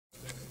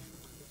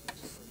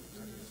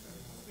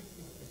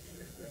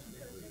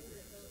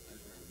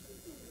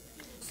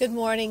Good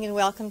morning and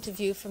welcome to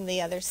View from the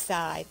Other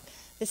Side.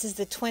 This is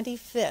the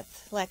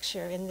 25th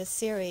lecture in this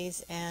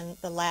series and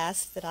the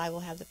last that I will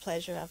have the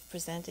pleasure of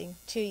presenting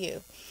to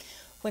you.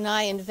 When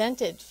I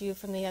invented View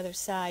from the Other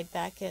Side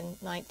back in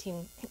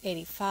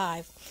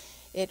 1985,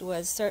 it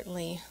was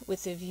certainly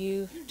with a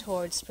view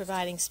towards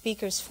providing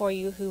speakers for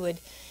you who would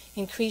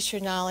increase your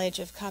knowledge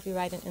of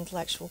copyright and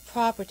intellectual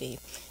property.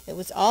 It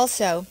was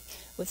also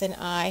with an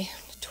eye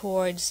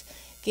towards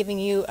giving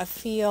you a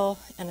feel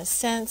and a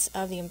sense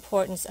of the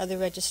importance of the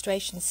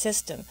registration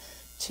system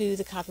to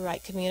the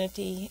copyright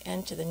community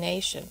and to the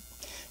nation.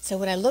 So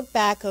when I look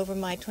back over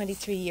my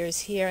 23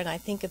 years here and I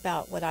think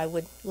about what I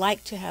would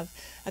like to have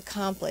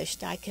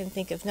accomplished, I can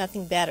think of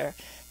nothing better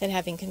than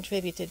having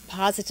contributed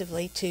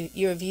positively to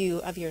your view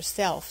of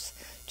yourselves,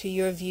 to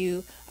your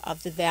view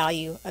of the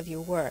value of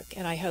your work.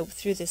 And I hope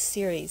through this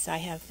series I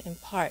have in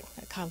part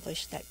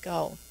accomplished that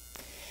goal.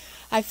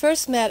 I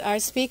first met our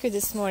speaker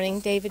this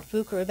morning, David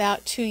Bucher,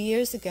 about 2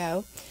 years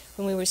ago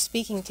when we were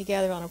speaking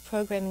together on a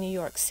program in New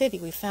York City.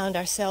 We found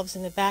ourselves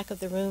in the back of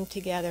the room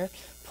together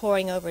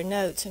poring over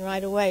notes, and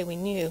right away we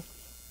knew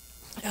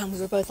we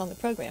were both on the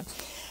program.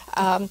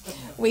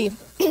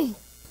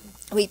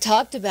 We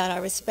talked about our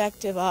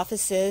respective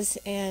offices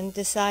and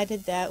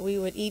decided that we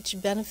would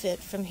each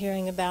benefit from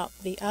hearing about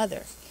the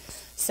other.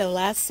 So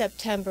last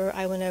September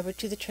I went over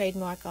to the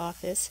Trademark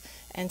office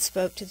and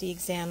spoke to the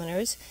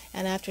examiners,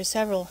 and after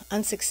several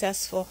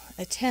unsuccessful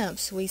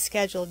attempts we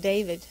scheduled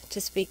David to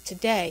speak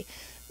today,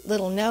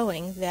 little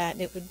knowing that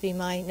it would be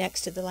my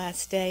next to the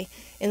last day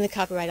in the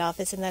Copyright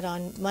Office and that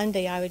on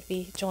Monday I would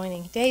be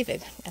joining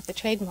David at the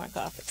Trademark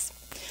Office.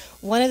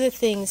 One of the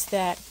things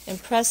that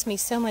impressed me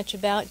so much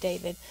about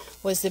David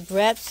was the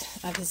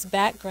breadth of his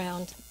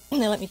background.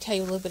 Now let me tell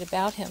you a little bit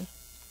about him.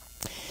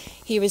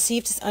 He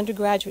received his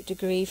undergraduate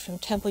degree from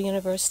Temple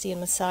University and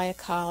Messiah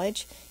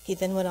College. He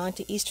then went on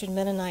to Eastern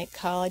Mennonite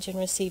College and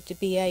received a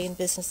BA in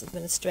Business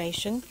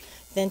Administration,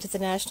 then to the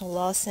National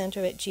Law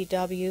Center at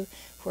GW,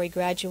 where he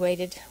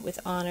graduated with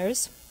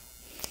honors.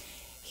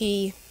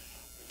 He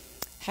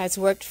has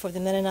worked for the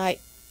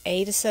Mennonite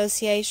Aid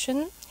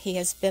Association. He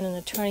has been an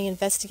attorney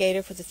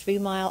investigator for the 3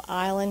 Mile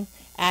Island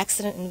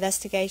Accident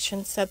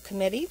Investigation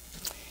Subcommittee.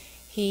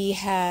 He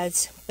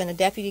has been a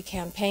deputy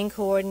campaign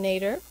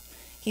coordinator.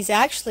 He's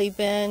actually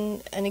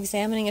been an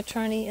examining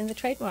attorney in the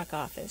Trademark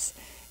Office.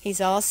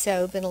 He's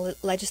also been a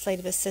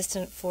legislative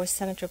assistant for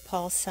Senator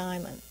Paul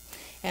Simon.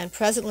 And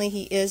presently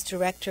he is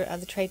director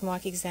of the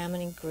Trademark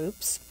Examining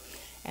Groups.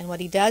 And what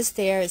he does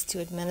there is to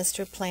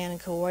administer, plan, and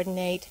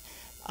coordinate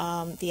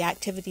the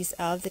activities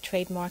of the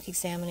Trademark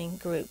Examining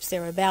Groups.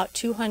 There are about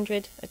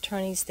 200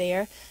 attorneys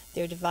there.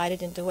 They're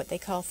divided into what they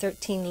call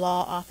 13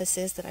 law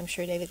offices that I'm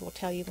sure David will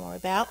tell you more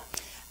about.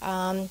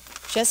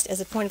 Just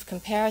as a point of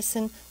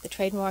comparison, the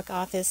Trademark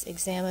Office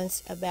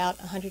examines about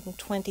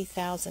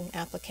 120,000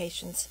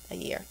 applications a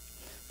year.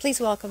 Please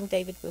welcome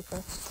David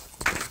Bucher.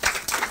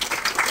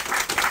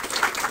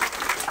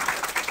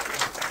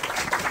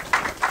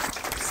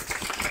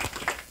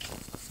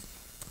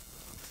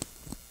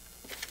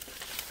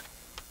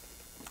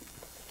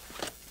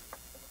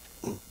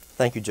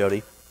 Thank you,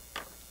 Jody.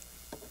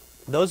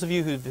 Those of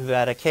you who've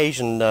had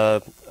occasion,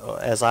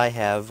 as I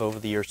have over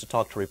the years, to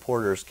talk to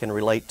reporters can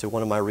relate to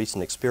one of my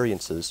recent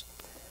experiences.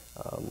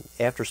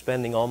 After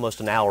spending almost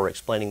an hour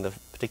explaining the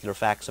particular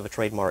facts of a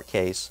trademark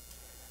case,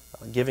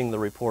 giving the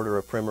reporter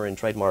a primer in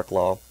trademark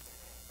law,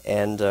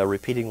 and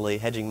repeatedly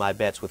hedging my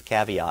bets with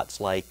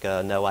caveats like,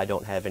 no, I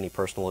don't have any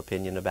personal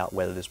opinion about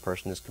whether this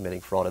person is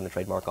committing fraud in the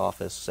trademark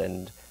office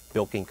and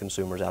bilking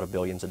consumers out of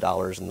billions of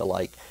dollars and the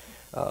like.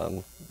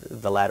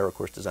 The latter, of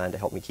course, designed to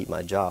help me keep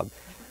my job.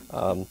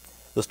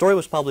 The story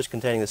was published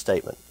containing the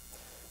statement: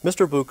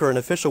 Mr. Bucher, an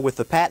official with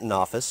the Patent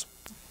Office,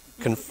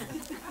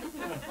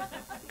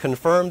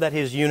 confirmed that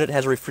his unit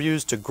has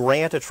refused to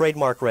grant a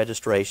trademark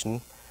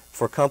registration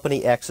for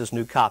Company X's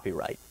new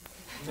copyright.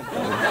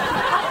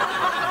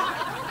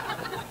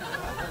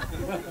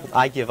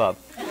 I give up.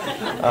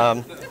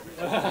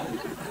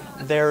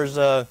 There's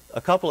a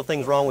couple of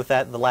things wrong with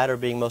that, the latter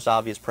being most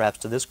obvious perhaps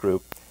to this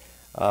group.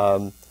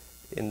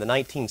 In the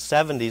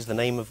 1970s, the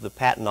name of the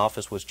Patent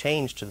Office was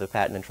changed to the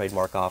Patent and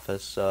Trademark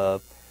Office,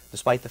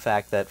 despite the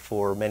fact that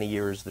for many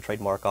years the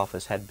Trademark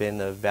Office had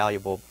been a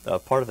valuable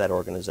part of that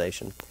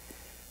organization.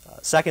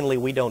 Secondly,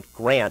 we don't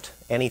grant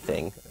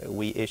anything.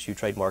 We issue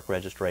trademark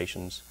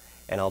registrations,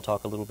 and I'll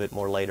talk a little bit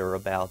more later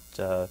about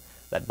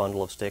that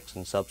bundle of sticks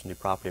and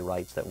substantive property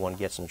rights that one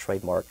gets in a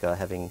trademark,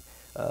 having,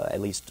 at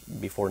least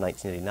before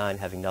 1989,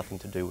 having nothing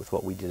to do with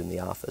what we did in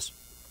the office.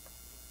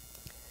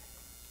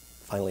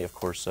 Finally, of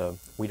course,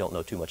 we don't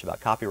know too much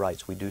about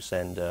copyrights. We do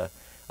send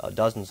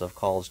dozens of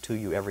calls to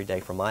you every day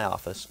from my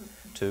office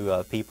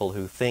to people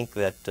who think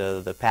that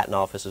the Patent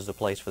Office is the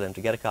place for them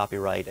to get a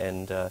copyright,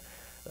 and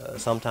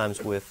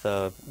sometimes with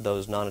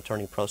those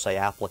non-attorney pro se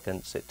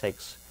applicants, it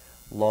takes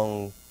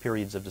long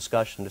periods of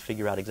discussion to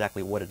figure out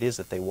exactly what it is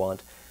that they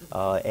want,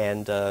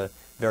 and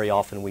very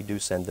often we do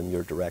send them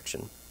your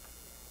direction.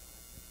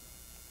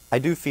 I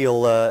do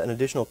feel an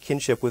additional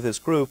kinship with this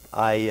group.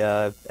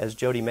 As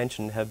Jody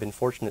mentioned, have been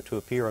fortunate to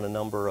appear on a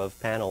number of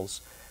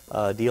panels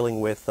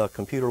dealing with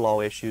computer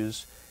law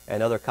issues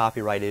and other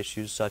copyright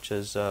issues such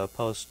as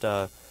Feist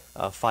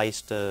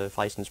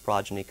and its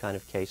progeny kind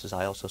of cases.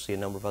 I also see a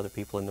number of other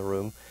people in the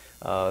room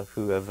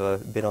who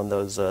have been on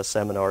those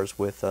seminars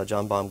with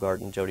John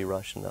Baumgart and Jody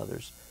Rush and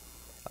others.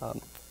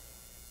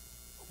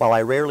 While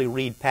I rarely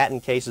read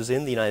patent cases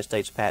in the United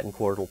States Patents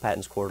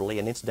Quarterly,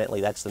 and incidentally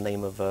that's the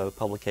name of a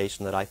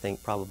publication that I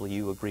think probably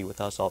you agree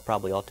with us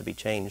probably ought to be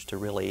changed to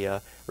really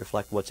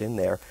reflect what's in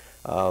there.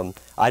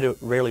 I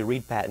rarely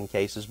read patent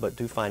cases, but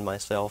do find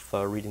myself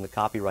reading the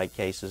copyright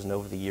cases, and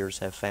over the years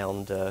have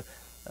found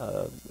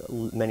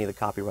many of the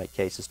copyright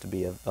cases to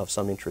be of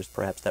some interest.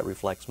 Perhaps that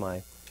reflects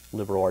my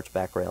liberal arts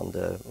background,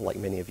 like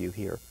many of you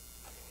here.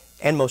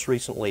 And most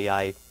recently,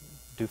 I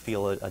do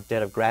feel a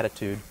debt of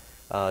gratitude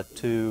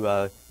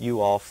to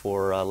you all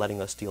for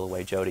letting us steal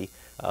away Jody.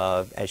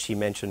 As she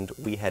mentioned,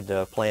 we had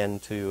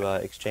planned to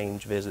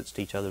exchange visits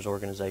to each other's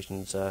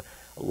organizations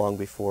long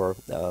before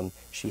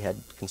she had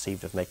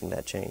conceived of making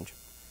that change.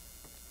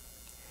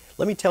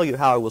 Let me tell you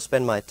how I will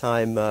spend my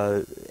time,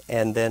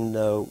 and then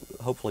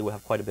hopefully we'll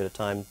have quite a bit of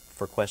time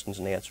for questions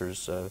and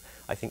answers.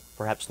 I think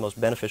perhaps the most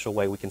beneficial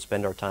way we can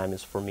spend our time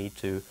is for me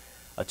to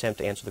attempt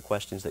to answer the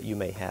questions that you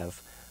may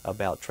have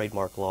about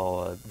trademark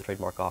law, the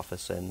Trademark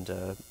Office, and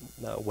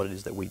what it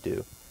is that we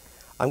do.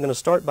 I'm going to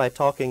start by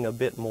talking a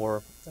bit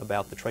more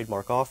about the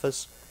Trademark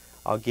Office.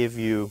 I'll give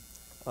you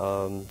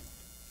a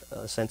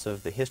sense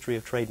of the history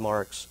of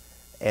trademarks,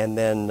 and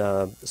then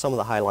some of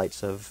the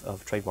highlights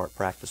of trademark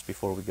practice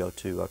before we go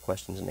to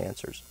questions and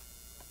answers.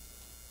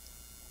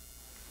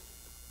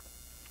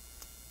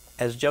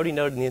 As Jody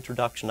noted in the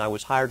introduction, I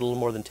was hired a little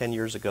more than 10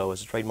 years ago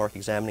as a trademark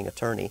examining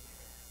attorney,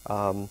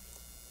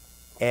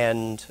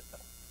 and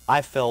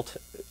I felt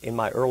in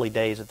my early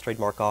days at the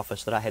Trademark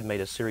Office that I had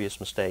made a serious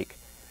mistake.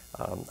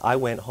 I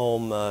went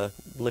home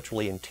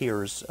literally in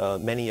tears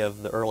many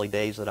of the early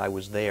days that I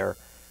was there,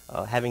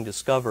 having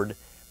discovered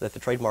that the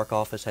Trademark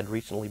Office had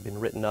recently been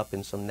written up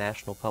in some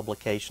national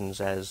publications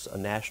as a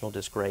national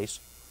disgrace.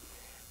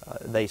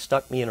 They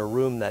stuck me in a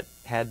room that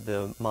had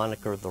the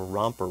moniker the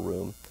Romper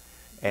Room,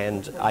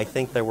 and I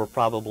think there were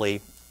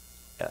probably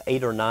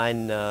 8 or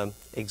 9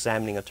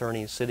 examining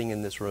attorneys sitting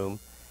in this room,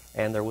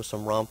 and there was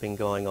some romping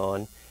going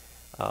on.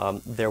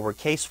 There were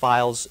case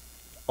files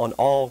on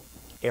all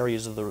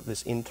areas of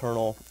this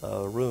internal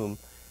room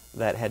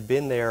that had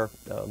been there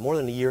more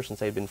than a year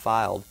since they'd been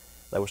filed,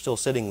 that were still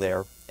sitting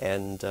there,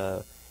 and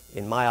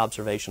in my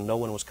observation, no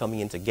one was coming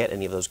in to get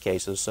any of those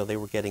cases, so they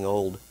were getting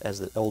older as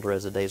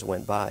the days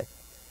went by.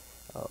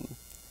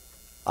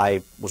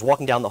 I was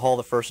walking down the hall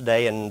the first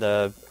day and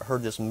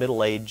heard this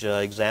middle-aged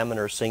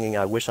examiner singing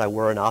 "I Wish I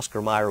Were an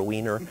Oscar Mayer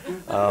Wiener,"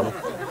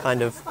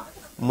 kind of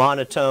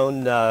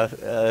monotone.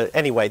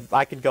 Anyway,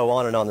 I could go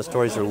on and on. The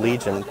stories are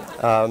legion.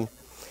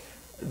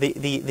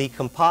 The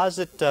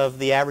composite of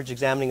the average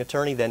examining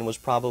attorney then was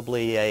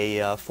probably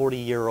a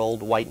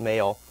 40-year-old white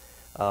male.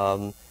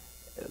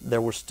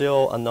 There were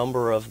still a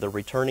number of the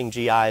returning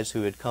GIs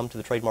who had come to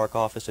the Trademark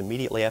Office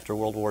immediately after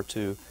World War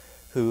II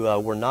who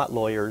were not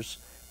lawyers,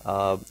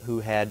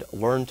 who had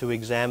learned to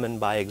examine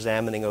by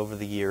examining over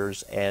the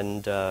years,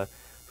 and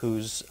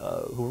who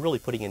were really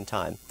putting in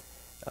time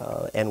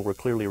and were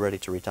clearly ready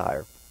to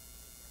retire.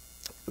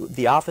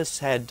 The office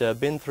had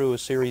been through a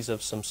series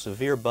of some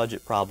severe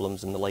budget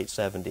problems in the late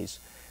 70s.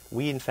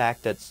 We, in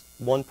fact, at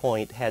one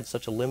point had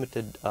such a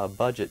limited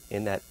budget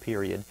in that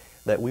period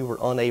that we were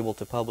unable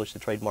to publish the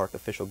Trademark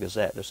Official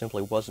Gazette. There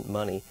simply wasn't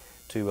money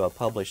to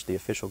publish the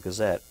Official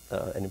Gazette,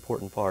 an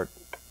important part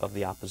of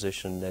the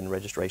opposition and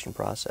registration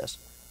process.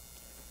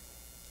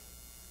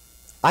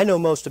 I know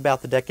most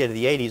about the decade of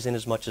the 80s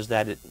inasmuch as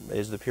that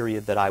is the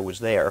period that I was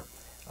there.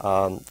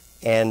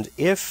 And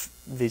if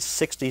the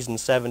 60s and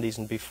 70s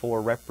and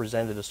before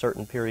represented a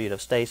certain period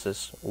of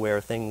stasis where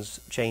things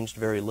changed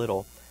very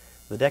little,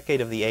 the decade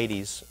of the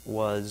 80s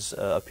was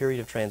a period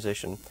of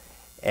transition,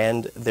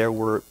 and there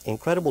were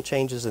incredible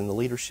changes in the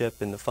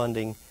leadership, in the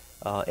funding,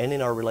 and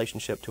in our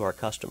relationship to our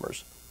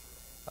customers.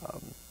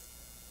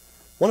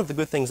 One of the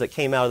good things that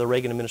came out of the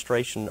Reagan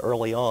administration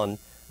early on,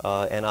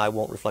 and I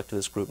won't reflect to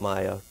this group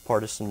my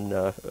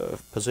partisan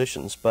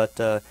positions,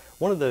 but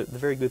one of the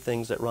very good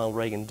things that Ronald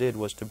Reagan did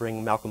was to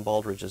bring Malcolm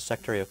Baldrige as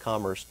Secretary of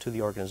Commerce to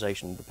the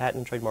organization. The Patent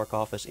and Trademark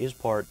Office is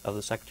part of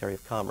the Secretary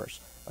of Commerce,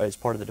 or is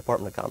part of the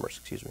Department of Commerce,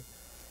 excuse me.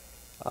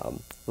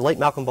 The late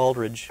Malcolm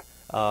Baldrige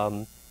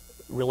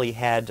really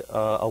had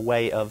a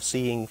way of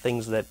seeing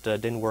things that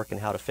didn't work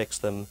and how to fix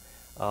them,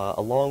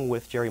 along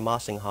with Jerry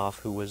Mossinghoff,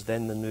 who was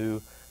then the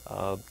new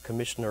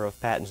Commissioner of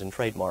Patents and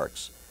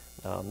Trademarks.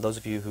 Those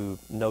of you who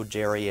know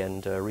Jerry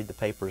and read the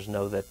papers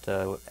know that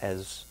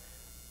as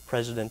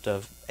president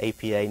of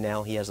APA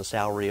now he has a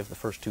salary of the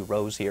first 2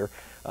 rows here.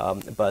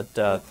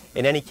 But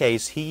in any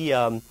case, he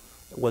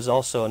was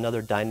also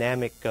another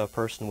dynamic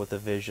person with a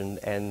vision,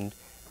 and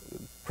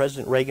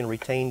President Reagan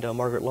retained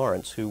Margaret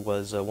Lawrence, who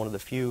was one of the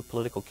few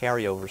political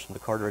carryovers from the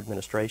Carter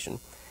administration.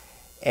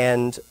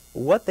 And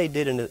what they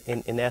did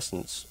in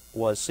essence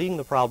was seeing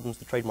the problems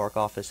the Trademark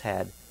Office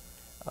had.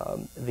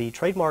 The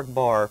Trademark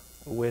Bar,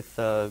 with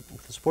the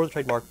support of the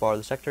Trademark Bar,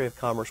 the Secretary of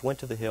Commerce went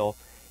to the Hill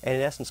and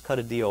in essence cut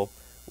a deal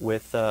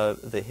with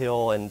the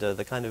Hill and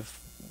the kind of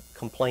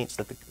complaints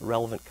that the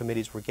relevant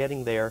committees were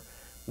getting there.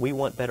 We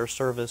want better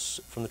service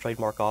from the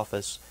Trademark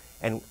Office,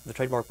 and the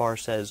Trademark Bar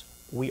says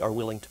we are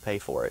willing to pay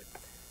for it.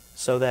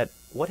 So that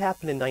what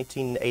happened in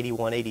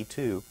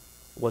 1981-82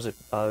 was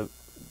a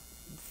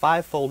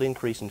five-fold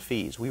increase in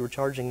fees. We were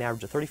charging an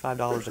average of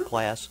 $35 a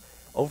class.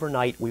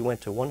 Overnight, we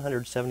went to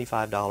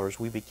 $175.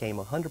 We became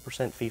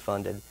 100%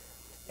 fee-funded.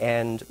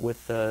 And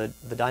with the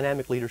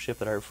dynamic leadership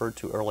that I referred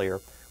to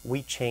earlier,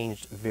 we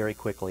changed very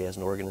quickly as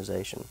an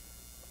organization.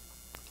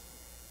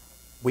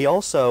 We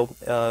also,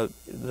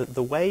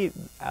 the way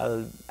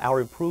our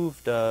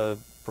improved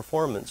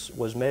performance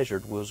was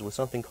measured was with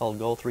something called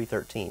Goal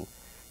 313.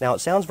 Now, it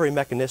sounds very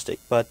mechanistic,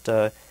 but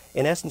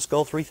in essence,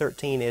 Goal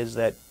 313 is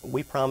that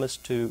we promise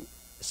to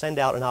send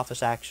out an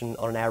office action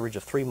on an average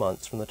of 3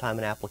 months from the time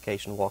an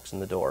application walks in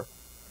the door.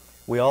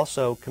 We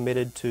also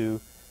committed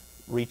to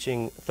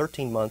reaching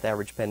 13-month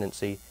average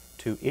pendency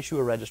to issue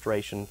a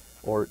registration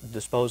or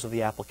dispose of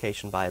the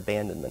application by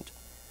abandonment.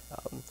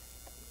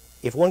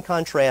 If one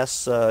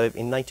contrasts in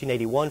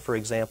 1981, for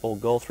example,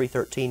 Goal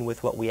 313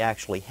 with what we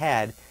actually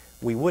had,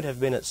 we would have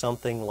been at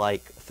something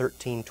like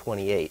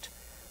 1328,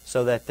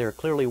 so that there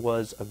clearly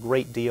was a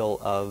great deal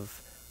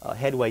of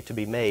headway to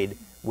be made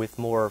with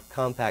more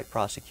compact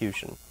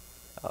prosecution.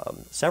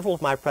 Several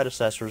of my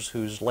predecessors,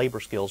 whose labor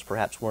skills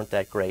perhaps weren't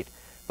that great,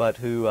 but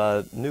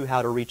who knew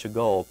how to reach a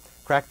goal,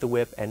 cracked the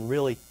whip and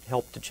really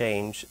helped to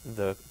change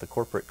the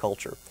corporate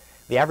culture.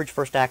 The average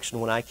first action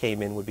when I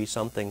came in would be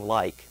something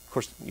like, of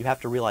course, you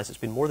have to realize it's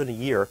been more than a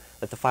year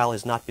that the file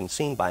has not been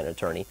seen by an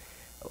attorney,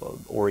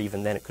 or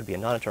even then it could be a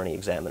non-attorney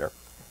examiner.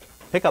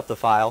 Pick up the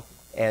file,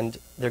 and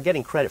they're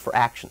getting credit for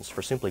actions,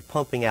 for simply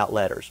pumping out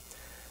letters.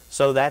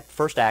 So that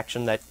first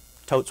action that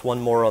totes one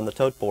more on the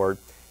tote board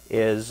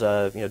is,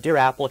 dear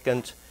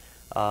applicant,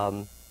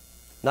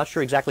 not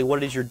sure exactly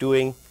what it is you're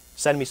doing.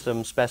 Send me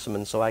some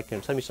specimens so I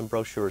can, send me some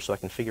brochures so I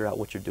can figure out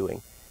what you're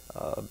doing.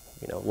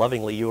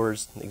 Lovingly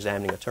yours,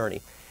 examining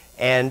attorney.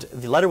 And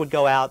the letter would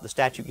go out. The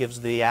statute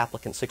gives the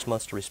applicant 6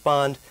 months to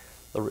respond.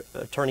 The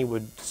attorney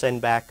would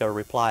send back a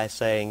reply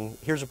saying,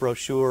 here's a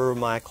brochure,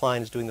 my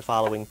client is doing the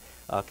following,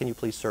 can you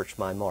please search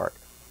my mark?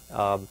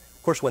 Of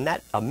course, when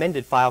that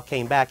amended file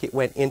came back, it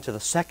went into the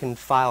second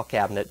file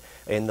cabinet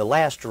in the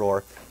last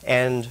drawer,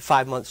 and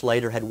 5 months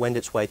later had wended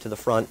its way to the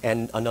front,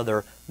 and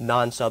another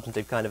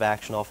non-substantive kind of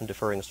action, often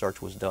deferring a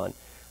search, was done.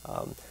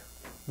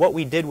 What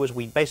we did was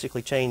we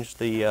basically changed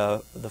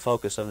the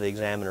focus of the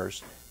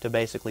examiners to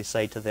basically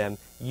say to them,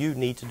 you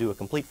need to do a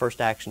complete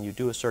first action, you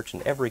do a search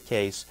in every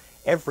case,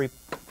 every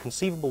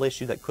conceivable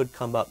issue that could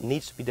come up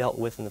needs to be dealt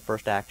with in the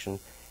first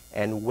action,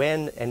 and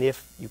when and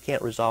if you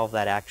can't resolve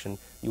that action,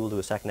 you will do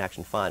a second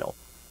action final.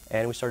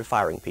 And we started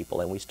firing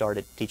people, and we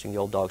started teaching the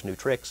old dogs new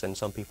tricks, and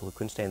some people who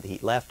couldn't stand the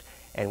heat left,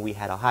 and we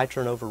had a high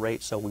turnover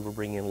rate, so we were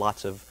bringing in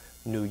lots of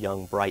new,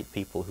 young, bright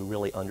people who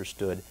really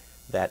understood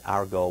that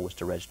our goal was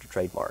to register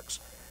trademarks.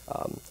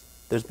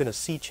 There's been a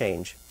sea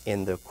change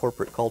in the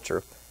corporate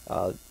culture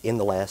in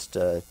the last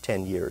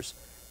 10 years.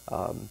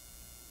 And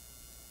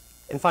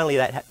finally,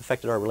 that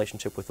affected our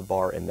relationship with the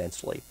bar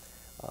immensely.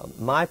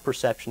 My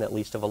perception, at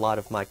least, of a lot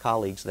of my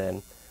colleagues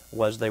then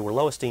was they were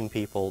low-esteemed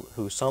people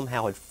who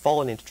somehow had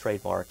fallen into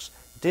trademarks,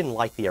 didn't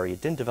like the area,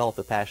 didn't develop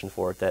the passion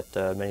for it that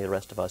many of the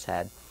rest of us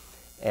had,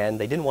 and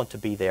they didn't want to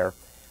be there.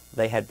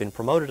 They had been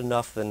promoted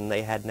enough, and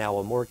they had now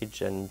a mortgage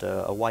and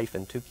a wife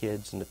and 2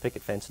 kids and a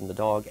picket fence and the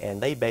dog,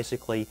 and they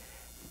basically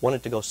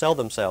wanted to go sell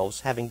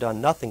themselves, having done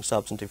nothing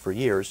substantive for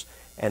years,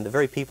 and the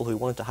very people who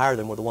wanted to hire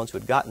them were the ones who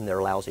had gotten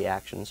their lousy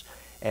actions,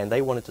 and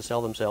they wanted to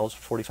sell themselves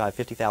for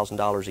 $45,000,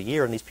 $50,000 a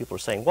year, and these people are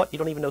saying, what, you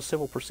don't even know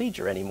civil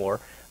procedure anymore,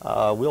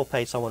 we'll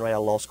pay someone right out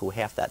of law school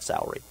half that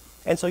salary.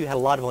 And so you had a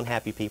lot of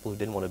unhappy people who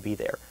didn't want to be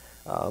there.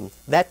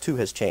 That too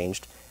has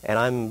changed, and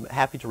I'm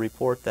happy to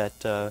report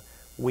that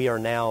we are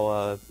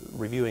now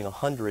reviewing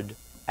 100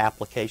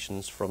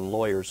 applications from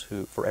lawyers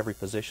who, for every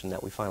position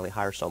that we finally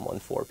hire someone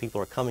for. People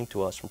are coming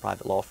to us from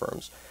private law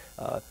firms.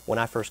 When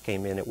I first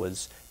came in, it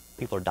was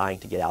people are dying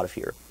to get out of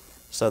here.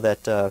 So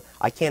that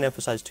I can't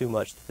emphasize too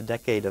much that the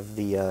decade of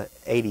the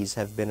 80s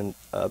have been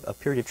a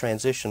period of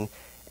transition,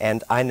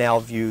 and I now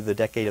view the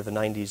decade of the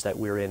 90s that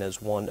we're in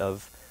as one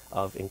of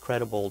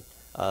incredible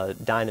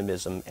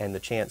dynamism, and the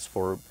chance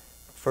for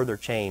further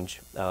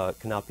change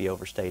cannot be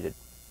overstated.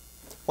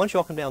 Why don't you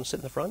all come down and sit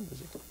in the front? I'm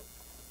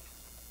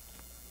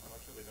not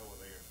sure they know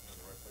whether they're in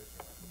the right place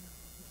or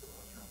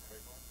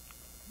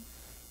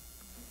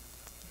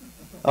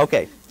not.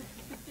 Okay.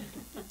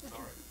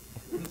 Sorry.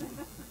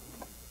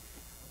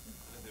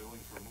 They're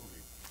waiting for a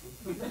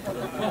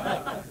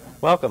movie.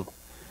 Welcome.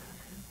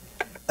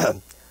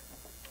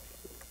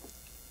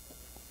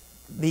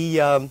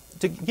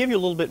 To give you a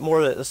little bit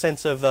more a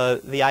sense of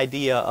the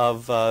idea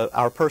of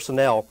our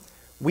personnel,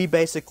 we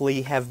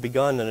basically have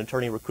begun an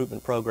attorney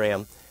recruitment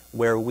program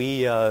where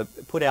we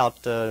put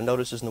out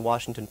notices in the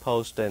Washington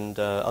Post and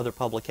other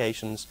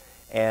publications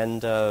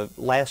And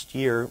last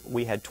year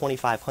we had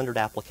 2,500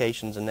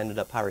 applications and ended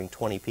up hiring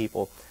 20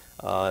 people.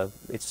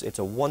 It's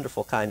a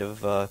wonderful kind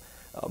of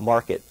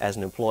market as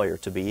an employer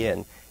to be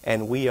in,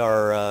 and we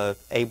are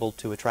able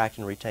to attract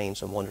and retain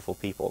some wonderful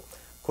people.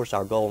 Of course,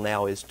 our goal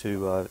now is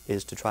to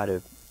try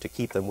to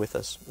keep them with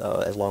us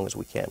as long as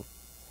we can.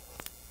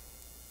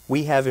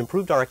 We have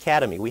improved our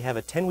academy. We have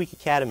a 10-week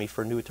academy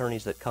for new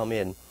attorneys that come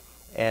in,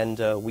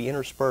 and we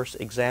intersperse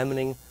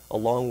examining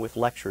along with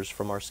lectures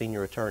from our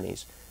senior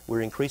attorneys.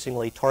 We're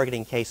increasingly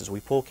targeting cases. We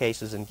pull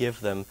cases and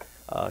give them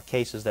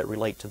cases that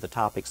relate to the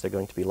topics they're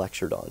going to be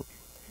lectured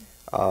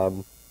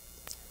on.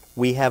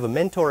 We have a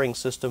mentoring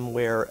system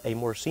where a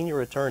more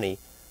senior attorney,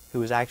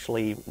 who is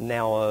actually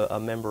now a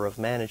member of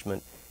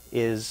management,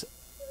 is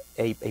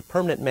a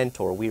permanent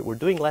mentor. We're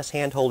doing less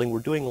hand-holding. We're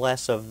doing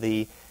less of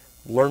the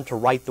learn to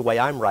write the way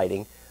I'm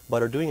writing,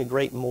 but are doing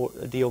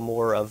a deal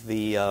more of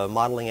the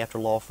modeling after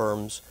law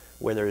firms,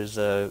 where there's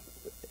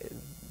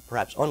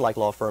perhaps unlike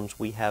law firms,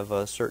 we have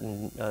a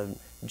certain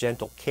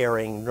gentle,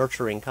 caring,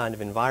 nurturing kind of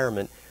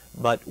environment,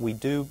 but we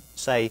do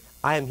say,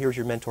 I am here as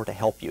your mentor to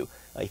help you.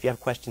 If you have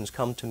questions,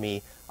 come to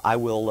me. I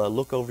will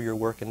look over your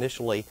work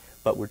initially,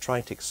 but we're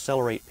trying to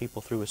accelerate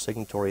people through a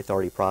signatory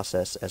authority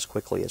process as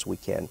quickly as we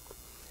can.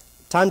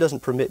 Time doesn't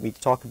permit me to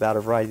talk about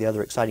a variety of the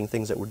other exciting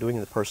things that we're doing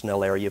in the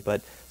personnel area,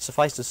 but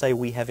suffice to say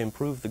we have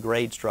improved the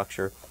grade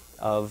structure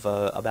of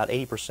about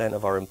 80%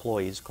 of our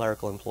employees,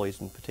 clerical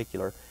employees in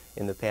particular,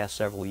 in the past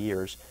several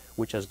years,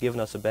 which has given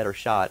us a better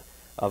shot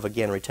of,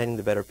 again, retaining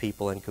the better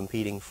people and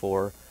competing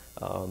for,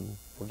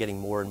 we're getting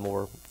more and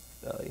more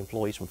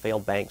employees from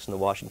failed banks in the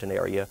Washington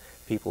area,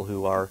 people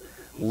who are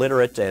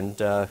literate and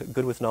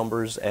good with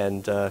numbers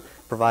and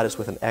provide us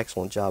with an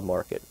excellent job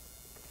market.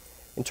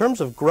 In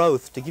terms of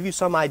growth, to give you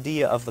some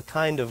idea of the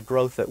kind of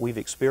growth that we've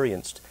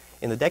experienced,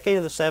 in the decade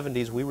of the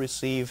 70s we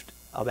received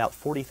about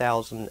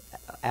 40,000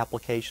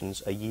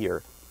 applications a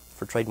year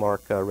for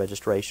trademark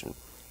registration.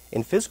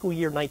 In fiscal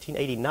year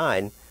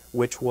 1989,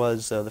 which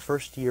was the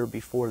first year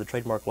before the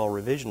Trademark Law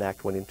Revision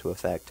Act went into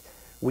effect,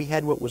 we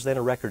had what was then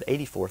a record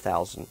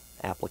 84,000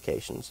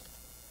 applications.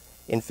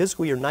 In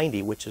fiscal year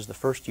 90, which is the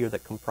first year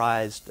that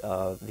comprised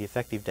the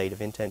effective date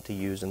of intent to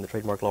use in the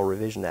Trademark Law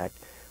Revision Act,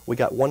 we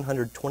got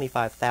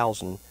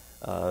 125,000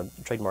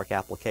 trademark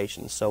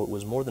applications, so it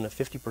was more than a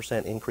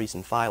 50% increase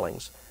in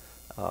filings.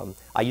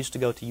 I used to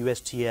go to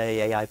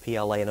USTA,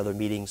 AIPLA, and other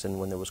meetings, and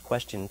when there was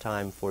question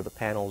time for the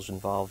panels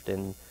involved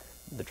in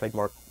the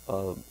Trademark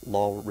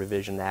Law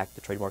Revision Act,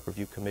 the Trademark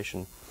Review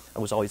Commission, I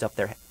was always up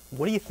there.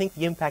 What do you think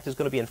the impact is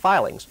going to be in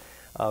filings?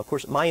 Of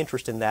course, my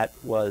interest in that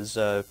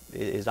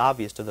is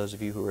obvious to those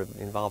of you who are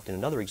involved in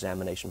another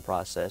examination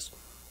process,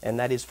 and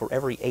that is for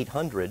every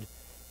 800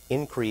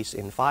 increase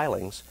in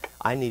filings,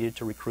 I needed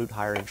to recruit,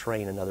 hire, and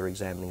train another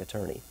examining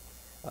attorney.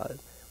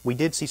 We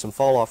did see some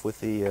fall off with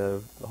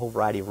the whole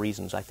variety of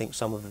reasons. I think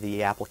some of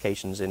the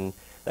applications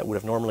that would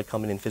have normally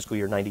come in fiscal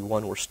year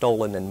 91 were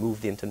stolen and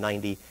moved into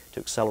 90 to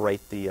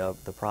accelerate the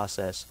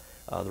process,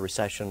 the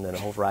recession, and a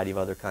whole variety of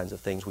other kinds of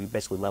things. We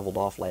basically leveled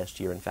off last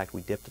year. In fact,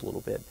 we dipped a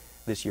little bit.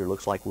 This year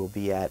looks like we'll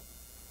be at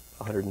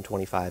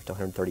 125 to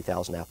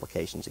 130,000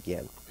 applications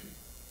again.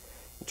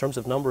 In terms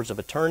of numbers of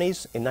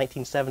attorneys, in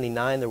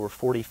 1979 there were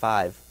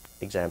 45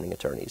 examining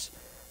attorneys.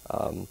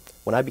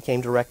 When I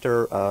became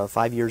director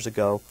 5 years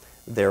ago,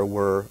 there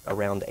were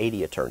around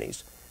 80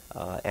 attorneys.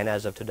 And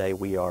as of today,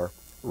 we are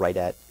right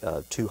at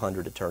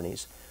 200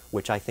 attorneys,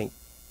 which I think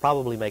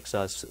probably makes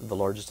us the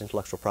largest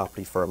intellectual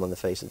property firm on the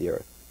face of the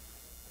earth.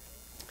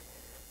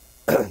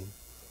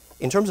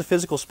 In terms of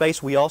physical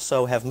space, we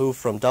also have moved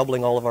from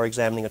doubling all of our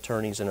examining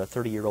attorneys in a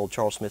 30-year-old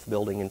Charles Smith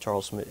building in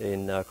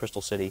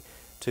Crystal City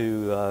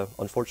to,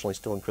 unfortunately,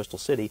 still in Crystal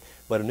City,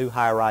 but a new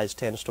high-rise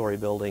 10-story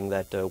building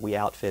that we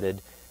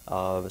outfitted,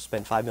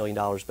 spent $5 million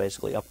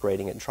basically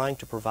upgrading it and trying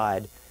to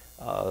provide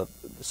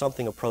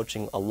something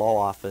approaching a law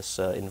office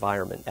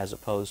environment as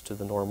opposed to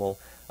the normal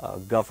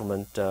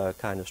government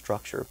kind of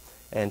structure.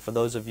 And for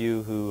those of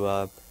you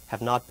who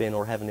have not been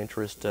or have an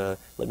interest, let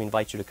me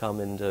invite you to come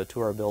and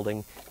tour our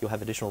building. You'll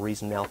have additional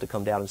reason now to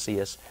come down and see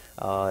us.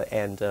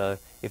 And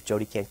if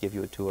Jody can't give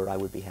you a tour, I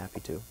would be happy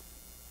to.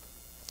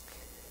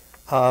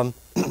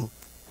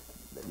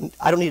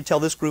 I don't need to tell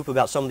this group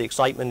about some of the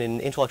excitement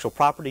in intellectual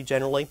property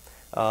generally.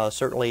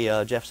 Certainly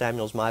Jeff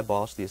Samuels, my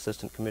boss, the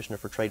Assistant Commissioner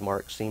for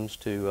Trademark, seems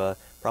to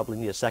probably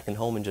need a second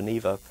home in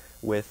Geneva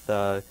with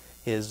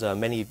his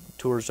many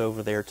tours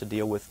over there to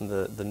deal with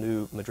the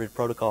new Madrid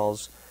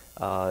protocols,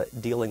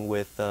 dealing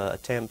with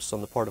attempts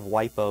on the part of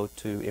WIPO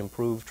to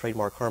improve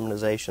trademark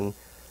harmonization.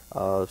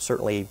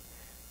 Certainly,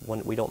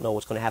 we don't know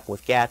what's going to happen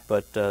with GATT,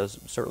 but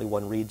certainly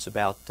one reads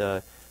about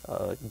the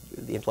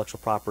intellectual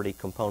property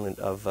component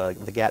of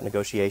the GATT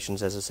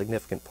negotiations as a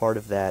significant part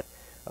of that.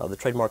 The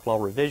Trademark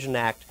Law Revision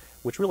Act,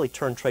 which really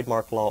turned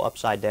trademark law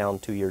upside down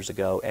 2 years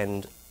ago,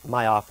 and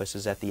my office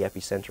is at the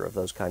epicenter of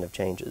those kind of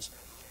changes.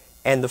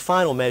 And the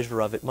final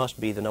measure of it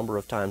must be the number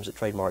of times that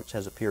trademarks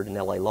has appeared in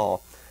LA law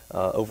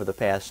over the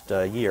past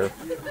year.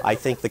 I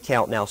think the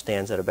count now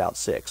stands at about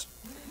 6.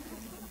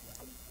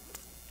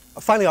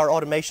 Finally, our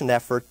automation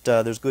effort,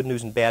 there's good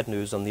news and bad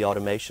news on the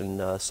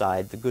automation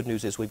side. The good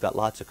news is we've got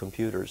lots of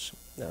computers.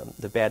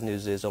 The bad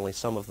news is only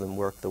some of them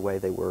work the way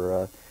they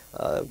were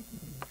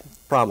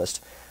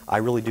promised. I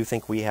really do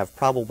think we have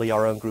probably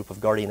our own group of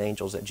guardian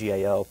angels at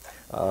GAO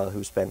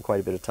who spend quite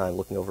a bit of time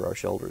looking over our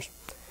shoulders.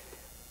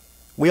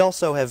 We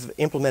also have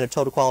implemented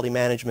total quality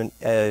management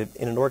in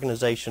an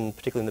organization,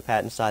 particularly in the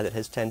patent side, that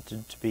has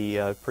tended to be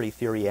pretty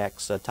theory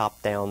X,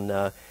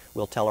 top-down.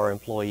 We'll tell our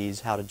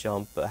employees how to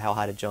jump, how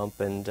high to jump,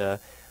 and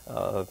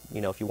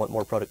you know, if you want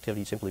more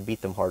productivity, simply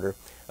beat them harder.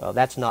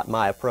 That's not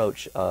my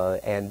approach,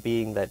 and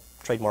being that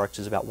Trademarks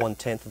is about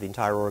 1/10 of the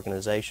entire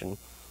organization,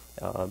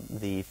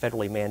 the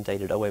federally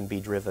mandated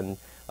OMB-driven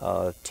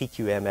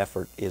TQM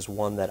effort is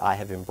one that I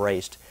have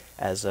embraced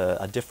as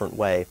a different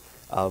way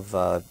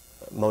of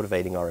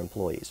motivating our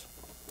employees.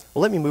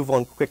 Well, let me move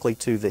on quickly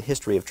to the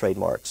history of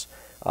trademarks.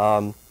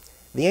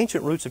 The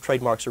ancient roots of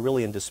trademarks are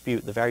really in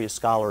dispute. The various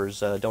scholars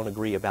don't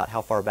agree about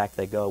how far back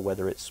they go,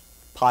 whether it's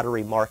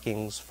pottery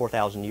markings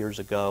 4,000 years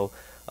ago,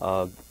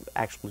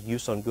 actual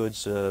use on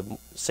goods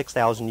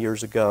 6,000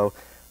 years ago,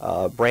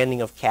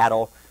 branding of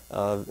cattle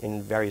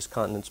in various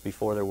continents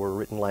before there were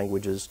written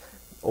languages,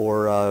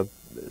 or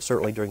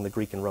certainly during the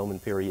Greek and Roman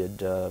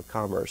period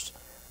commerce.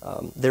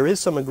 There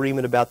is some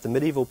agreement about the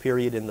medieval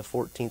period in the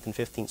 14th and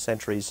 15th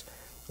centuries,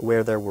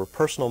 where there were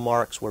personal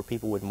marks, where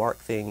people would mark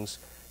things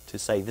to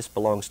say this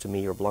belongs to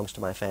me or belongs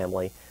to my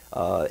family,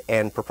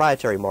 and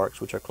proprietary marks,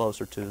 which are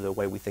closer to the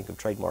way we think of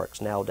trademarks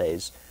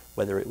nowadays,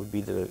 whether it would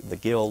be the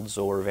guilds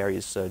or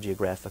various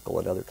geographical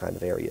and other kind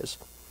of areas.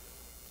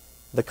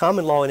 The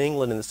common law in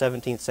England in the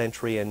 17th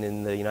century and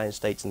in the United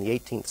States in the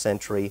 18th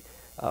century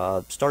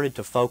started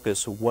to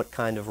focus what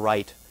kind of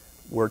right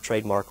were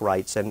trademark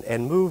rights,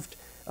 and moved,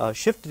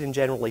 shifted in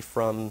generally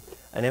from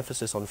an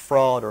emphasis on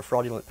fraud or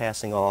fraudulent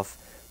passing off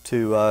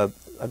to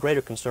a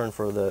greater concern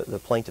for the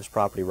plaintiff's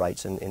property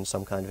rights in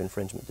some kind of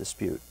infringement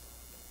dispute.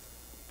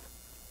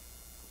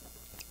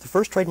 The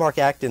first Trademark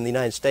Act in the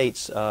United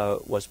States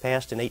was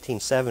passed in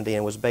 1870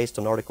 and was based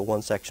on Article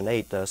 1, Section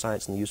 8,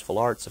 Science and the Useful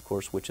Arts, of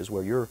course, which is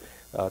where your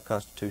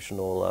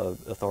constitutional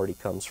authority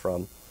comes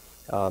from.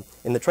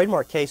 In the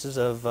trademark cases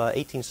of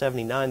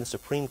 1879, the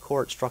Supreme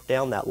Court struck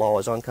down that law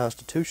as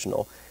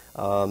unconstitutional,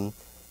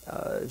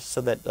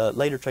 so that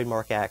later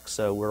Trademark Acts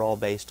were all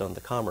based on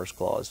the Commerce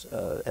Clause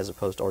as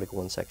opposed to Article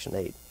 1, Section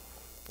 8.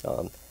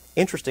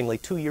 Interestingly,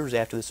 2 years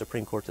after the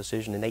Supreme Court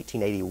decision in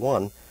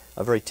 1881,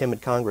 a very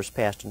timid Congress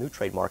passed a new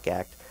Trademark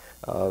Act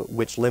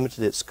which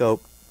limited its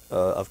scope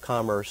of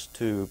commerce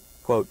to,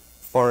 quote,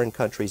 foreign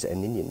countries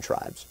and Indian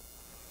tribes.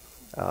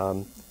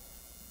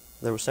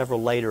 There were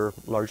several later,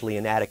 largely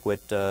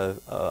inadequate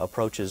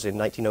approaches in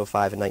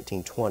 1905 and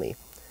 1920.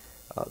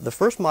 The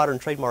first modern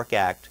Trademark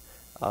Act,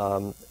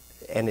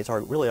 and it's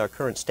really our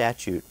current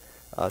statute,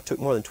 took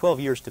more than 12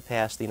 years to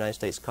pass the United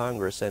States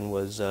Congress and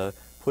was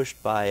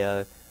pushed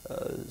by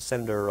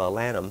Senator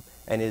Lanham,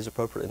 and is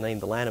appropriately named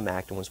the Lanham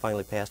Act, and was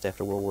finally passed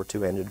after World War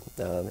II ended.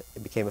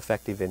 It became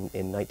effective in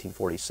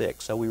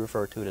 1946. So we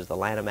refer to it as the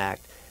Lanham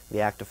Act,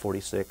 the Act of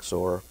 46,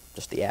 or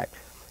just the Act.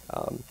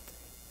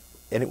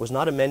 And it was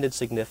not amended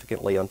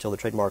significantly until the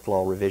Trademark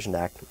Law Revision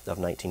Act of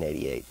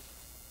 1988.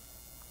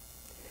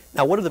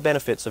 Now, what are the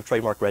benefits of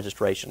trademark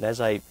registration?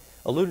 As I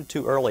alluded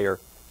to earlier,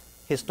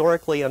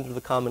 historically under the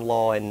common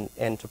law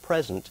and to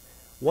present,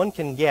 one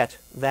can get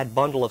that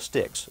bundle of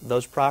sticks,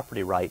 those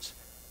property rights,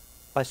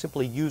 by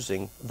simply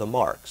using the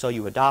mark. So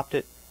you adopt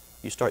it,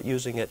 you start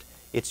using it,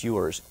 it's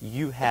yours.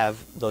 You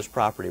have those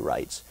property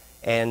rights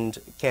and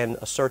can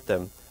assert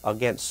them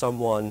against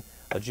someone,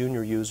 a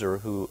junior user,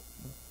 who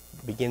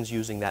begins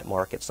using that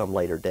mark at some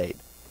later date.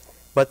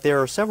 But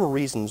there are several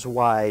reasons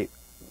why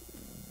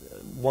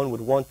one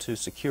would want to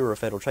secure a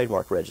federal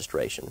trademark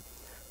registration.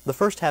 The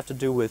first have to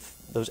do with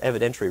those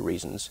evidentiary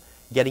reasons,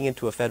 getting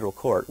into a federal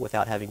court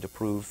without having to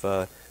prove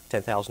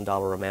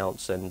 $10,000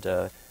 amounts,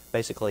 and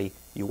basically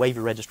you waive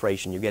your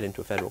registration, you get into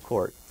a federal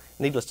court.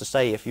 Needless to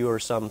say, if you are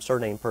some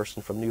surname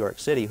person from New York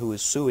City who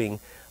is suing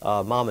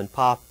mom and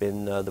pop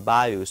in the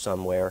bayou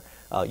somewhere,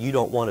 you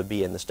don't want to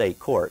be in the state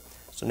court.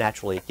 So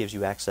naturally it gives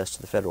you access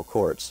to the federal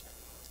courts.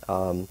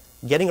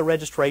 Getting a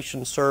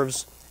registration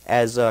serves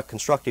as a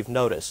constructive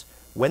notice.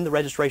 When the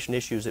registration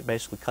issues, it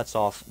basically cuts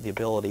off the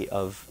ability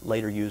of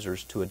later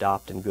users to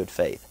adopt in good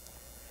faith.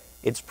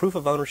 It's proof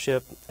of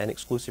ownership and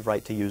exclusive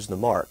right to use the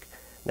mark.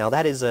 Now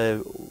that is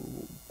a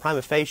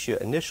prima facie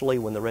initially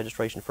when the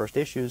registration first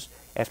issues.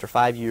 After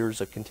 5 years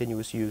of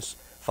continuous use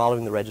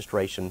following the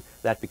registration,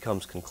 that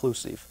becomes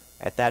conclusive.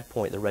 At that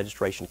point, the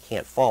registration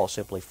can't fall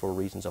simply for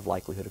reasons of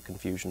likelihood of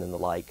confusion and the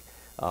like.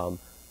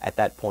 At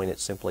that point,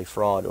 it's simply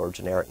fraud or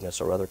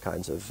genericness or other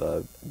kinds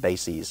of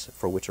bases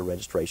for which a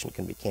registration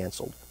can be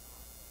canceled.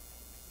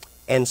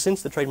 And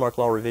since the Trademark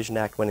Law Revision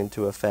Act went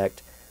into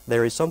effect,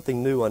 there is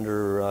something new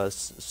under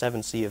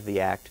 7C of the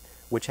Act,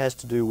 which has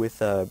to do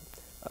with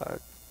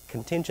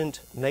contingent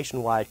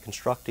nationwide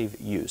constructive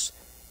use.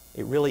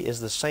 It really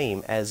is the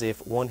same as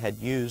if one had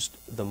used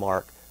the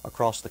mark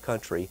across the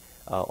country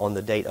on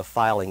the date of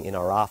filing in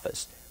our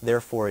office.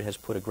 Therefore, it has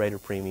put a greater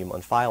premium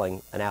on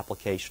filing an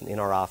application in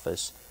our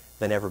office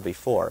than ever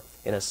before.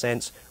 In a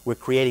sense, we're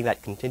creating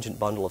that contingent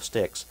bundle of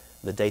sticks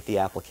the date the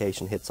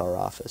application hits our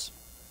office.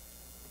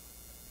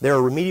 There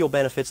are remedial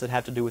benefits that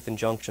have to do with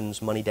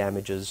injunctions, money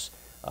damages,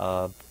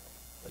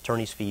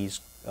 attorney's fees,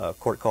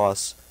 court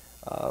costs.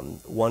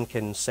 One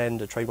can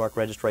send a trademark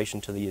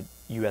registration to the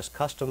U.S.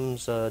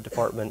 Customs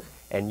Department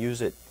and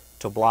use it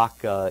to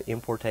block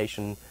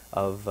importation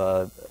of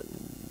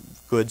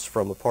goods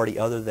from a party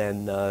other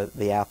than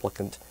the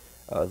applicant,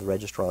 the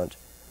registrant.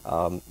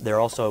 There are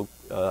also,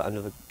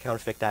 under the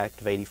Counterfeit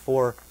Act of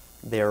 '84,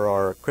 there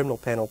are criminal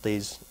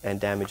penalties and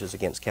damages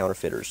against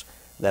counterfeiters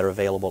that are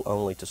available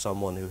only to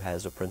someone who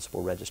has a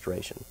principal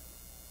registration.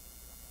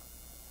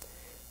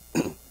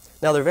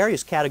 Now, there are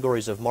various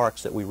categories of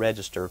marks that we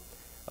register.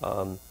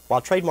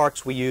 While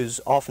trademarks we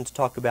use often to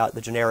talk about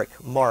the generic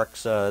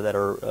marks that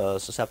are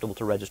susceptible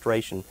to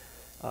registration,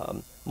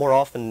 more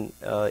often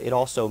it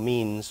also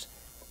means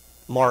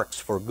marks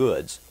for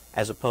goods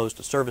as opposed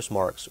to service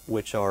marks,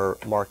 which are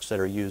marks that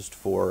are used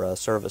for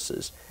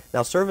services.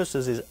 Now,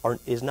 services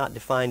is not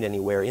defined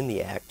anywhere in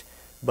the Act,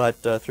 but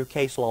through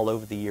case law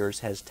over the years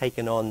has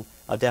taken on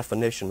a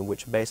definition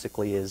which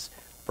basically is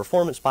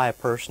performance by a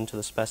person to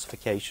the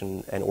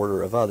specification and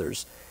order of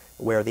others,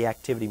 where the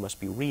activity must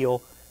be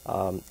real,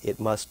 it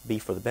must be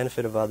for the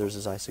benefit of others,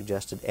 as I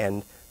suggested,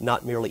 and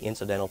not merely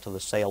incidental to the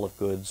sale of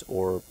goods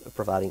or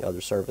providing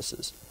other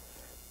services.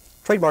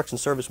 Trademarks and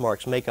service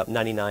marks make up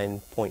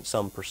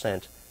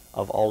 99-point-some%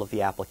 of all of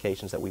the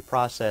applications that we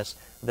process.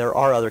 There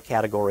are other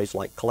categories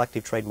like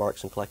collective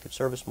trademarks and collective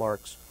service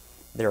marks.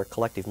 There are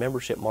collective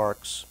membership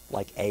marks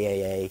like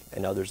AAA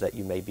and others that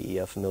you may be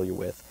familiar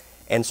with,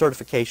 and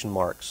certification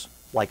marks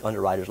like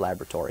Underwriters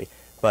Laboratory.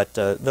 But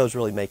those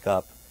really make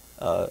up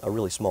a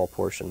really small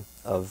portion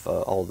of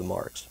all of the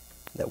marks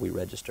that we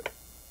register.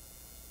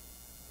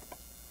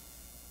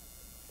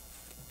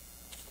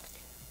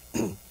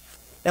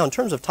 Now, in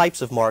terms of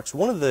types of marks,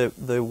 one of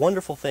the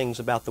wonderful things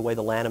about the way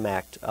the Lanham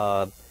Act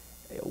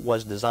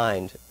was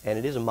designed, and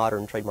it is a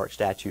modern trademark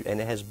statute, and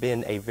it has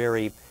been a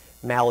very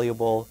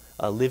malleable,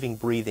 living,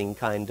 breathing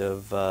kind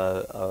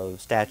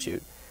of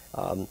statute.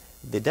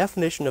 The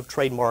definition of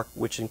trademark,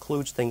 which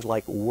includes things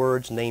like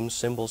words, names,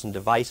 symbols, and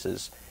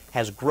devices,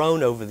 has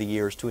grown over the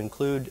years to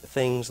include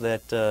things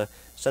that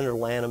Senator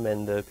Lanham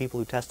and the people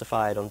who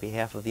testified on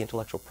behalf of the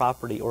intellectual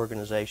property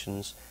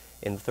organizations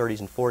in the 30s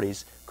and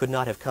 40s could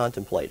not have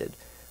contemplated.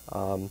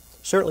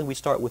 Certainly we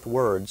start with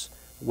words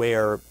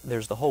where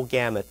there's the whole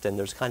gamut and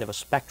there's kind of a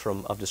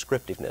spectrum of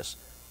descriptiveness,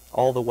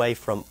 all the way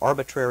from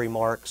arbitrary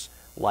marks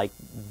like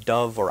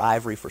dove or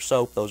ivory for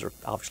soap. Those are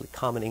obviously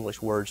common English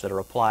words that are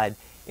applied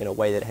in a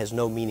way that has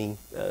no meaning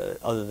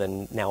other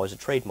than now as a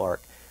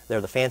trademark.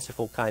 They're the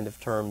fanciful kind of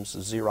terms,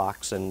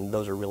 Xerox, and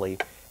those are really,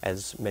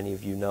 as many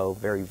of you know,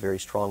 very, very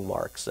strong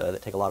marks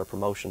that take a lot of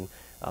promotion,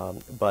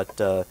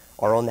 but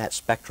are on that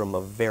spectrum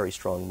of very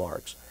strong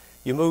marks.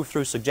 You move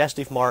through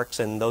suggestive marks,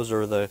 and those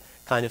are the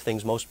kind of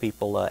things most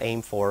people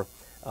aim for,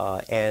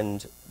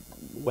 and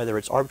whether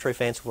it's arbitrary,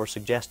 fanciful, or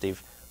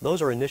suggestive,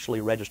 those are initially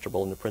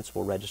registrable in the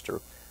principal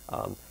register.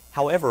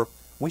 However,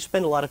 we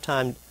spend a lot of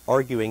time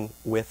arguing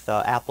with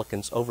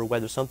applicants over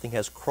whether something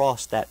has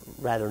crossed that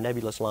rather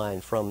nebulous line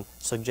from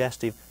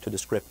suggestive to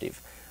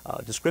descriptive.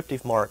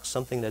 Descriptive marks,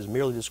 something that is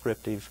merely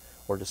descriptive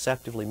or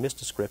deceptively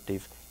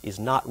misdescriptive, is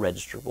not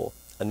registrable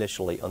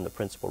initially on the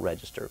principal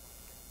register.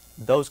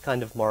 Those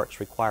kind of marks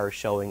require a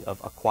showing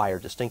of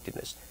acquired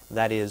distinctiveness.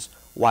 That is,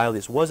 while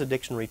this was a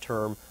dictionary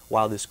term,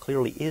 while this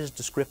clearly is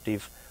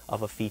descriptive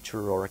of a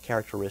feature or a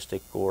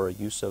characteristic or a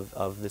use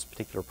of this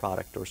particular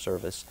product or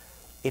service,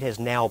 it has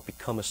now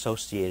become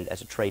associated as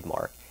a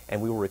trademark,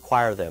 and we will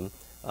require them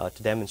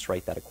to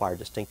demonstrate that acquired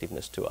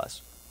distinctiveness to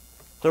us.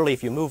 Clearly,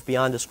 if you move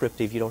beyond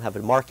descriptive, you don't have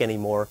a mark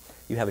anymore,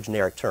 you have a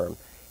generic term.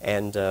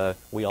 And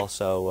we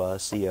also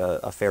see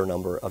a fair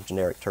number of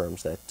generic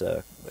terms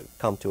that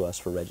come to us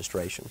for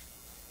registration.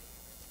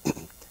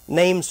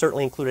 Names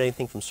certainly include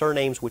anything from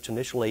surnames, which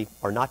initially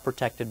are not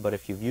protected, but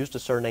if you've used a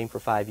surname for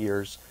 5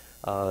 years,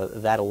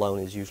 that alone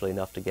is usually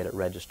enough to get it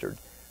registered.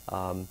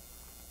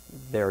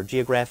 There are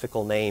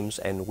geographical names,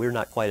 and we're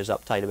not quite as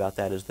uptight about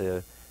that as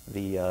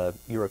the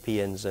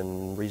Europeans,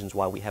 and reasons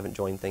why we haven't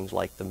joined things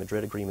like the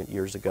Madrid Agreement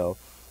years ago.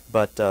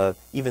 But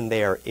even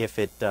there, if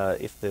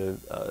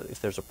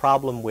there's a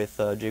problem with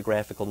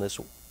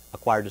geographicalness,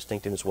 acquired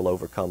distinctiveness will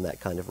overcome that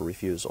kind of a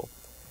refusal.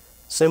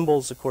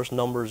 Symbols, of course,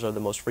 numbers are the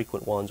most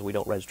frequent ones. We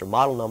don't register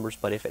model numbers,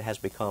 but if it has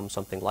become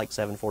something like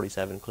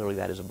 747, clearly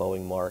that is a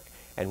Boeing mark,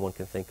 and one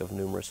can think of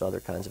numerous other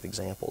kinds of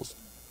examples.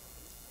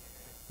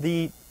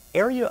 The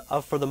area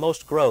for the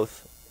most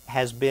growth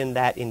has been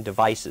that in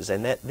devices,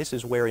 and this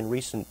is where in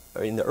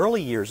the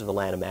early years of the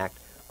Lanham Act,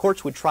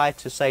 courts would try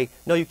to say,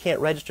 no, you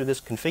can't register this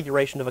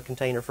configuration of a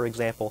container, for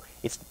example.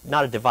 It's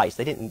not a device.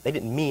 They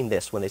didn't mean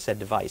this when they said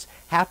device.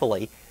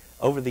 Happily,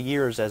 over the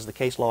years, as the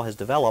case law has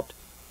developed,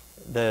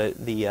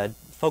 the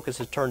focus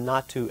has turned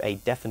not to a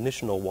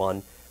definitional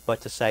one,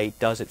 but to say,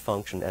 does it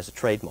function as a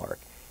trademark?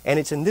 And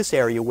it's in this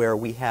area where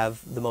we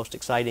have the most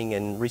exciting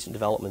and recent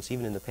developments,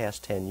 even in the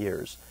past 10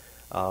 years.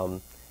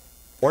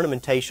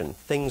 Ornamentation,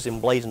 things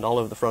emblazoned all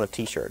over the front of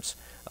T-shirts.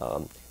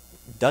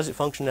 Does it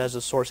function as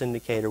a source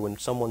indicator? When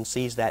someone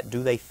sees that,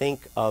 do they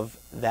think of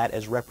that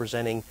as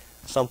representing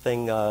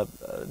something,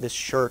 this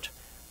shirt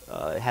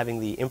having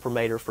the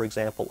imprimatur, for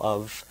example,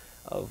 of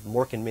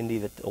Mork and Mindy,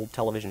 the old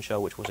television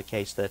show, which was a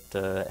case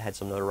that had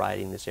some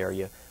notoriety in this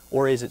area?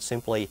 Or is it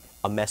simply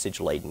a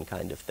message-laden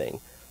kind of thing?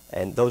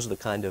 And those are the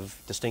kind of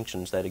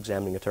distinctions that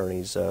examining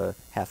attorneys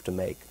have to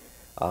make.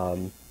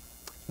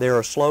 There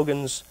are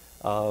slogans.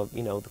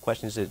 You know, the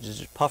question is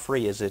it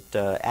puffery? Is it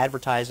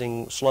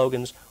advertising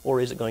slogans? Or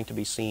is it going to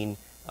be seen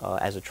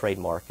as a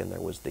trademark? And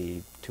there was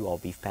the 2 all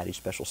beef patty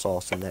special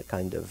sauce and that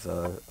kind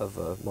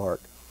of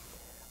mark.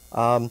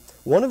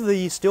 One of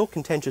the still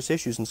contentious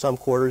issues in some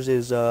quarters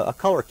is a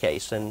color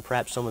case, and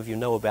perhaps some of you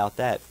know about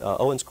that.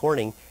 Owens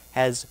Corning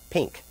has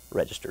pink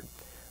registered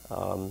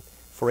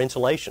for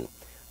insulation.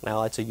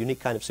 Now, it's a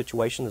unique kind of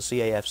situation. The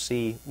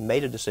CAFC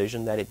made a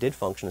decision that it did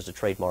function as a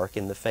trademark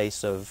in the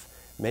face of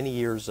many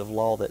years of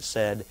law that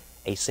said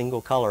a single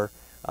color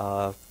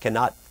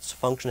cannot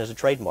function as a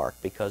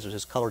trademark because of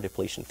this color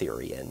depletion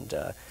theory, and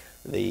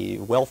the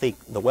wealthy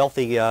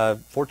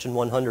Fortune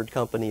 100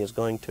 company is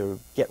going to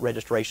get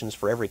registrations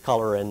for every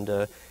color,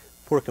 and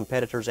poor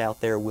competitors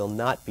out there will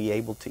not be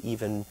able to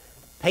even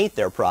paint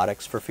their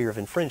products for fear of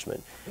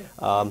infringement.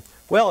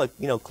 Well,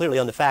 you know, clearly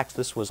on the facts,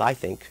 this was, I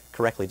think,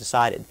 correctly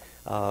decided.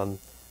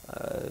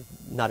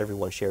 Not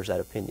everyone shares that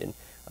opinion.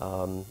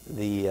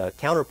 The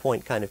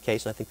counterpoint kind of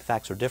case, and I think the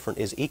facts are different,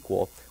 is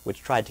Equal,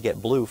 which tried to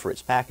get blue for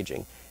its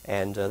packaging,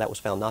 and that was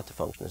found not to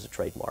function as a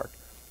trademark.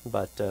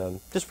 But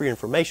just for your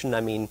information,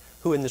 I mean,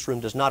 who in this room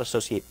does not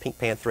associate Pink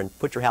Panther and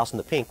Put Your House in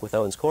the Pink with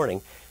Owens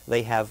Corning?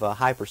 They have a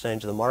high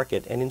percentage of the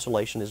market, and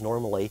insulation is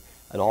normally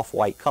an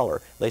off-white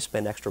color. They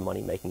spend extra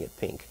money making it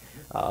pink.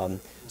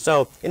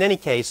 So in any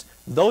case,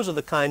 those are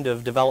the kind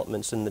of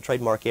developments in the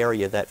trademark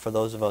area that, for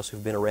those of us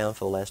who've been around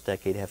for the last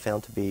decade, have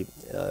found to be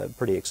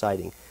pretty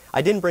exciting.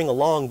 I didn't bring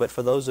along, but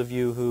for those of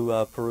you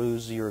who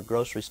peruse your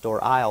grocery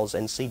store aisles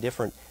and see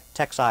different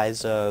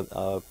tech-size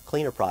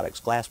cleaner products,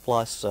 Glass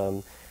Plus,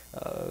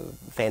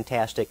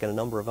 Fantastic, and a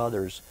number of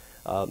others,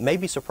 may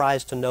be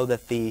surprised to know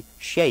that the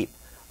shape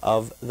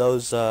of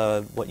those,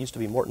 what used to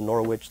be Morton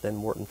Norwich, then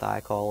Morton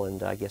Thiokol,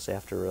 and I guess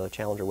after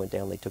Challenger went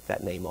down, they took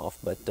that name off.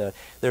 But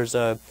there's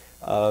a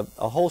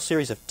whole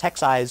series of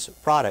tech-size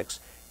products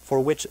for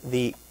which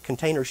the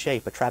container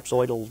shape, a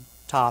trapezoidal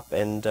top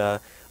and a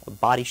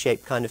body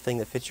shape kind of thing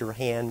that fits your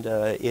hand,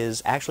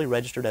 is actually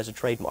registered as a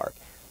trademark.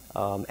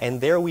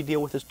 And there we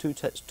deal with this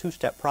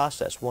two-step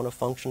process, one of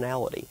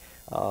functionality,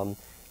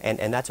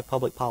 and that's a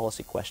public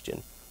policy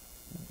question.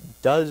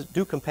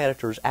 Do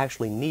competitors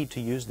actually need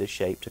to use this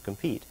shape to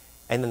compete?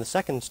 And then the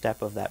second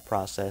step of that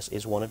process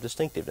is one of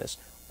distinctiveness.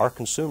 Are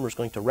consumers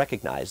going to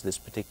recognize this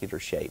particular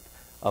shape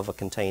of a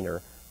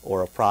container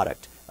or a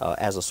product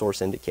as a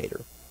source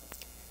indicator?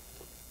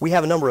 We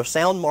have a number of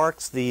sound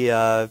marks. The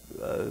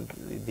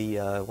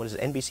what is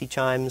it? NBC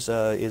Chimes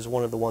is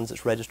one of the ones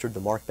that's registered. The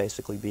mark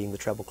basically being the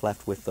treble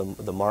clef with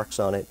the marks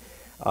on it.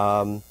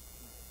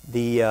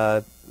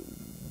 The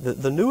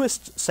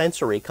newest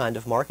sensory kind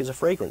of mark is a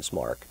fragrance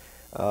mark.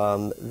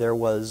 There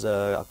was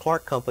a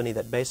Clark company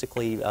that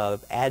basically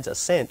adds a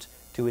scent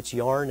to its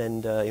yarn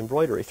and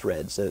embroidery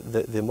threads.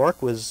 The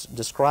mark was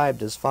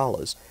described as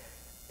follows: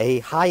 a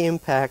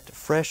high-impact,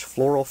 fresh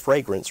floral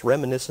fragrance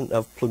reminiscent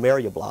of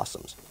plumeria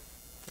blossoms.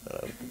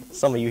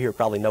 Some of you here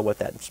probably know what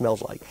that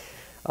smells like.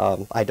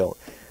 I don't.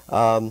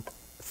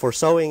 For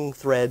sewing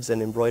threads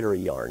and embroidery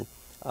yarn.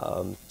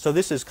 So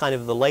this is kind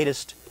of the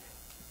latest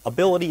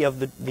ability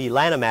of the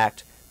Lanham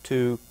Act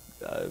to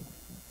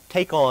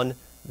take on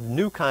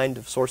new kind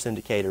of source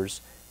indicators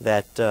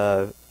that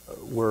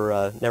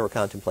were never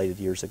contemplated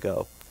years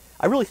ago.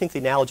 I really think the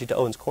analogy to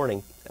Owens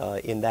Corning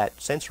in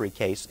that sensory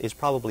case is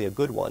probably a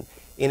good one,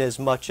 in as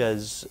much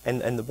as,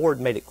 and the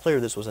board made it clear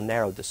this was a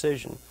narrow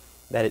decision,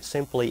 that it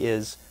simply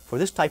is, for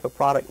this type of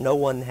product, no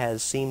one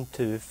has seemed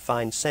to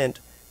find scent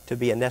to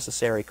be a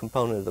necessary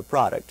component of the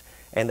product,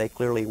 and they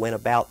clearly went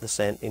about the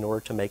scent in order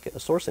to make it a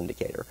source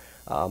indicator.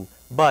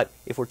 But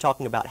if we're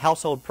talking about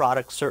household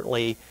products,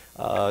 certainly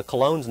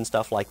colognes and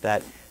stuff like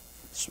that,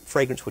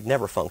 fragrance would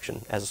never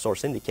function as a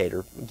source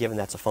indicator, given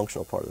that's a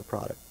functional part of the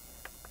product.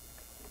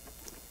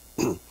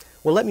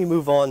 Well, let me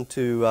move on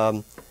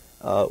to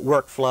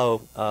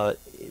workflow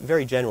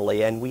very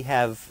generally, and we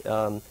have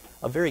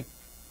a very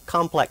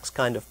complex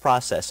kind of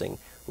processing.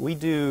 We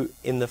do,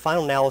 in the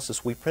final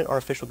analysis, we print our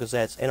official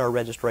gazettes and our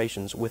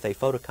registrations with a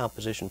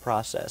photocomposition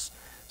process,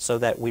 so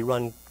that we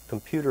run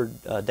computer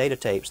data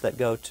tapes that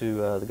go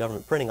to the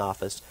government printing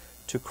office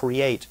to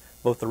create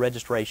both the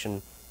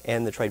registration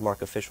and the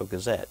Trademark Official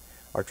Gazette.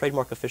 Our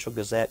Trademark Official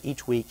Gazette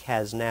each week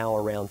has now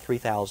around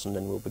 3,000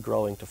 and will be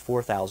growing to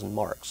 4,000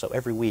 marks. So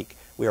every week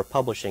we are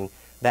publishing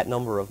that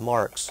number of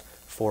marks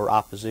for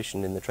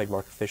opposition in the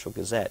Trademark Official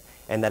Gazette,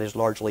 and that is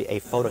largely a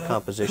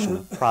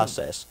photocomposition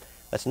process.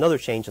 That's another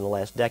change in the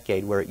last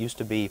decade, where it used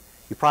to be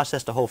you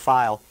processed a whole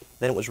file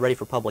then it was ready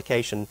for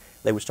publication,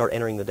 they would start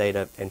entering the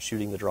data and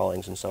shooting the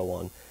drawings and so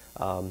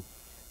on.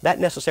 That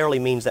necessarily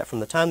means that from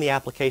the time the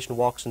application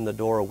walks in the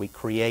door, we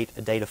create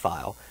a data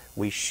file.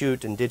 We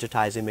shoot and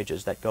digitize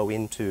images that go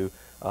into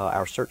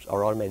our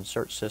automated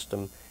search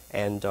system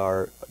and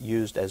are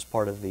used as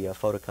part of the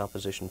photo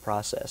composition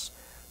process.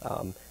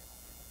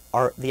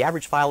 The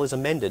average file is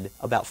amended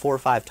about 4 or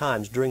 5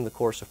 times during the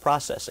course of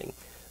processing,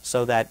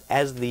 so that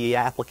as the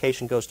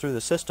application goes through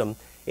the system,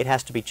 it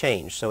has to be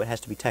changed. So it has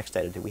to be text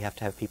edited. We have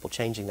to have people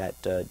changing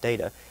that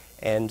data.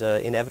 And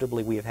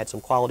inevitably, we have had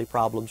some quality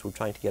problems. We're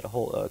trying to get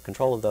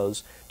control of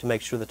those to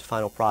make sure that the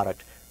final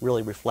product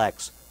really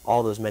reflects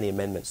all those many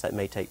amendments that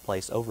may take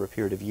place over a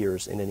period of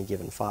years in any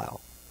given file.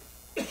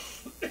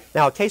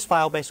 Now, a case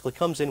file basically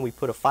comes in, we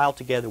put a file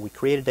together, we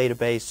create a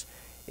database.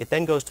 It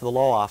then goes to the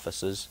law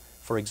offices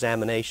for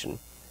examination.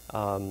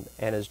 And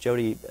as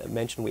Jody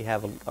mentioned, we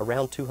have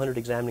around 200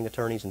 examining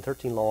attorneys in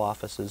 13 law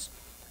offices.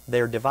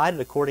 They're divided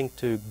according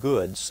to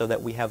goods, so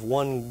that we have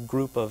one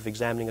group of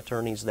examining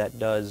attorneys that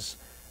does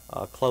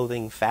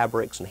clothing,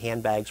 fabrics, and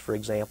handbags, for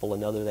example,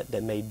 another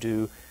that may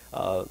do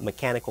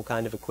mechanical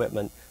kind of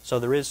equipment. So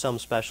there is some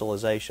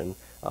specialization.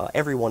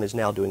 Everyone is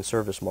now doing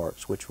service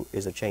marks, which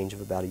is a change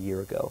of about a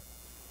year ago.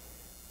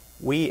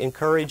 We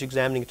encourage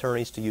examining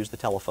attorneys to use the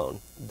telephone.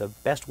 The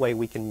best way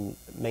we can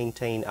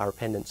maintain our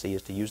pendency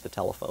is to use the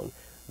telephone.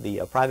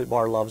 The private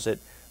bar loves it,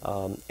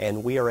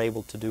 and we are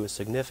able to do a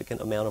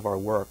significant amount of our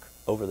work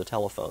over the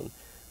telephone.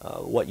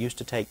 What used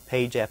to take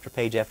page after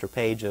page after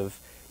page of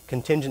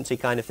contingency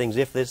kind of things,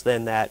 if this,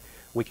 then that,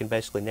 we can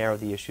basically narrow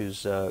the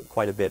issues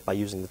quite a bit by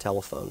using the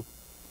telephone.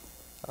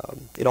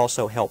 It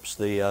also helps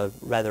the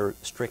rather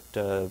strict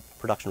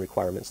production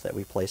requirements that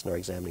we place on our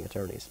examining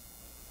attorneys.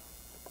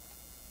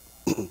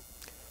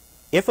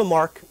 If a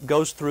mark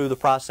goes through the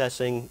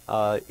processing,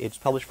 it's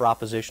published for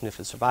opposition. If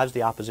it survives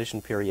the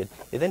opposition period,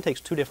 it then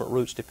takes 2 different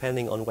routes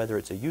depending on whether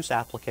it's a use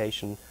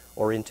application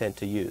or intent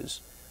to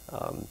use.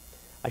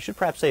 I should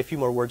perhaps say a few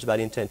more words about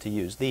intent to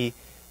use. The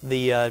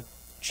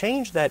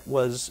change that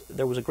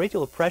there was a great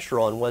deal of pressure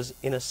on was,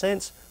 in a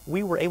sense,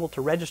 we were able to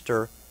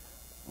register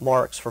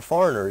marks for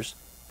foreigners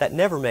that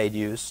never made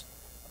use,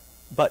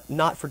 but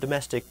not for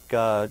domestic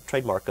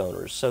trademark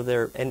owners. So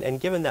and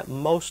given that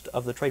most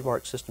of the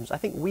trademark systems, I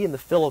think we in the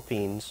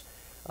Philippines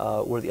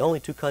were the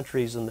only 2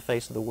 countries on the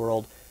face of the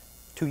world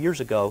 2 years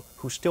ago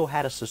who still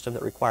had a system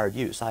that required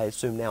use. I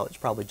assume now it's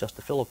probably just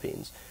the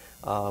Philippines.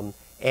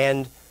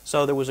 And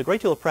so there was a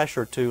great deal of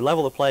pressure to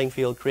level the playing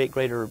field, create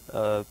greater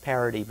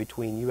parity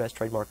between U.S.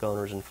 trademark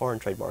owners and foreign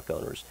trademark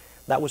owners.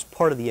 That was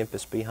part of the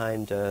impetus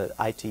behind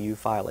ITU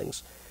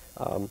filings.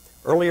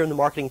 Earlier in the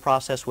marketing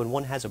process, when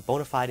one has a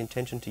bona fide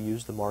intention to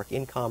use the mark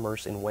in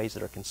commerce in ways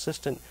that are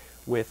consistent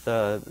with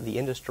the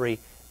industry,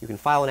 you can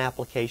file an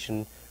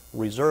application,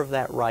 reserve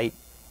that right,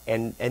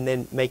 and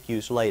then make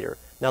use later.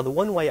 Now, the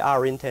one way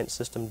our intent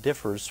system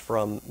differs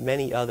from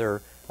many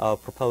other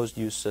proposed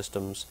use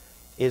systems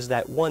is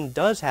that one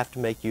does have to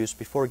make use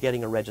before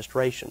getting a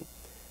registration.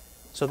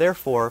 So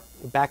therefore,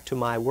 back to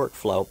my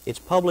workflow, it's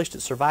published,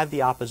 it survived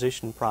the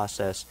opposition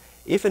process.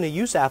 If in a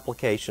use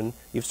application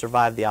you've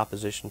survived the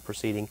opposition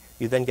proceeding,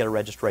 you then get a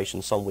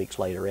registration some weeks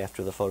later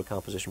after the photo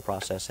composition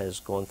process has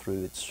gone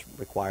through its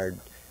required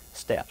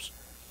steps.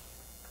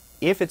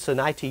 If it's an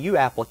ITU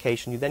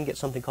application, you then get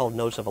something called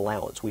notice of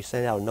allowance. We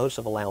send out a notice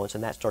of allowance,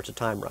 and that starts a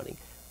time running.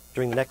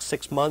 During the next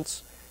 6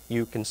 months,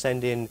 you can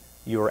send in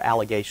your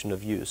allegation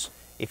of use.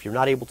 If you're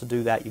not able to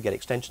do that, you get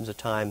extensions of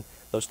time.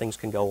 Those things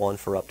can go on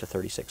for up to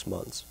 36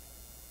 months.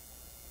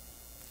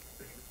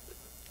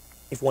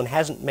 If one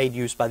hasn't made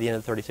use by the end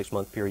of the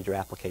 36-month period, your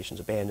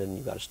application's abandoned and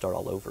you've got to start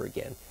all over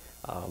again.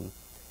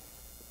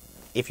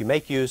 If you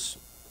make use,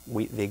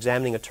 the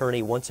examining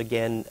attorney once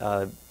again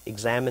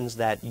examines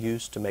that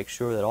use to make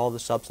sure that all the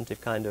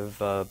substantive kind of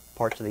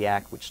parts of the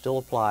Act which still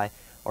apply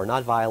are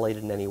not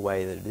violated in any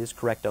way, that it is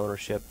correct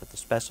ownership, that the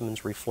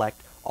specimens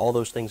reflect all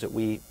those things that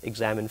we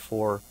examined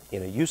for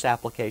in a use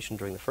application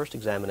during the first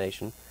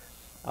examination.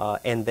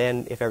 And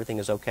then, if everything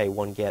is okay,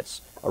 one gets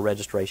a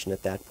registration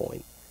at that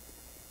point.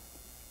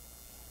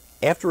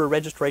 After a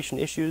registration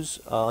issues,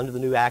 under the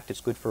new Act, it's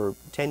good for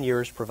 10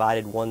 years,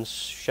 provided one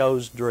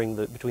shows between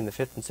the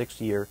 5th and 6th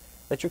year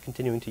that you're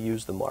continuing to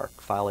use the mark,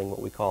 filing what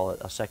we call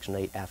a Section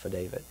 8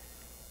 affidavit.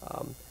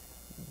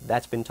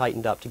 That's been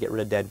tightened up to get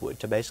rid of deadwood,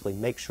 to basically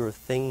make sure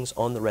things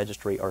on the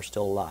registry are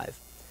still alive.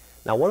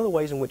 Now, one of the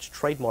ways in which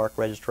trademark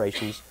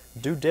registrations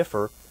do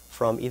differ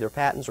from either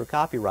patents or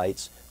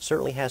copyrights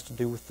certainly has to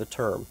do with the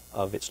term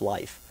of its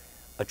life.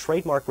 A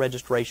trademark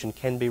registration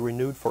can be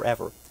renewed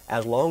forever.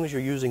 As long as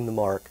you're using the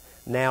mark,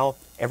 now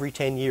every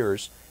 10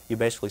 years you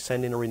basically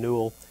send in a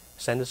renewal,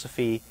 send us a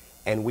fee,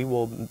 and we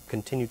will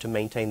continue to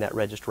maintain that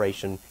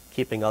registration,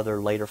 keeping other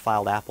later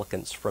filed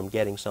applicants from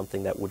getting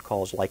something that would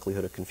cause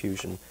likelihood of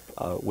confusion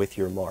with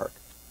your mark.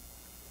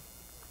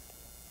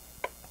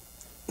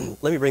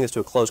 Let me bring this to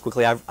a close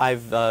quickly.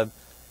 I've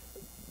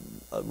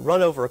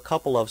run over a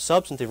couple of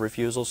substantive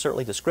refusals.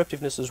 Certainly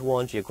descriptiveness is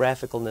one,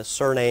 geographicalness,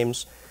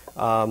 surnames.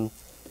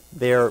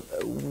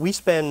 We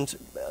spend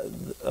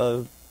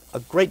a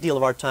great deal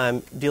of our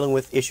time dealing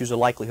with issues of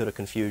likelihood of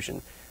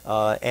confusion.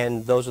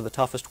 And those are the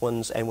toughest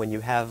ones, and when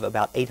you have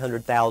about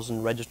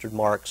 800,000 registered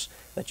marks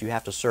that you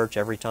have to search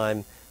every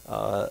time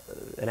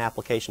an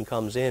application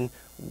comes in,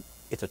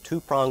 it's a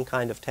two-pronged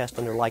kind of test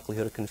under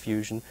likelihood of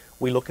confusion.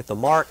 We look at the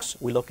marks,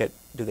 we look at,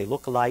 do they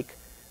look alike,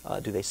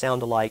 do they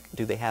sound alike,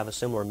 do they have a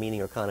similar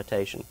meaning or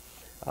connotation.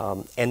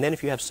 And then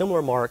if you have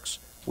similar marks,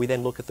 we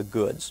then look at the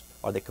goods.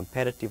 Are they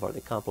competitive, are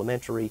they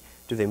complementary,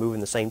 do they move in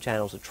the same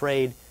channels of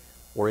trade,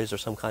 or is there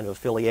some kind of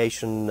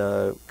affiliation,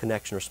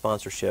 connection, or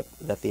sponsorship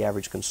that the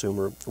average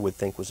consumer would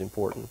think was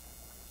important?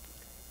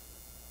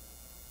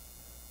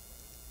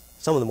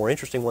 Some of the more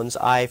interesting ones,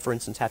 I, for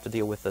instance, have to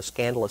deal with the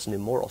scandalous and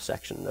immoral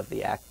section of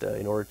the Act.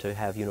 In order to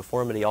have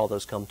uniformity, all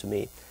those come to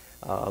me.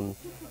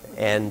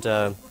 And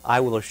I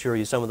will assure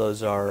you some of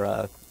those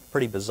are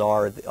pretty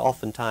bizarre.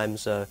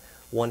 Oftentimes,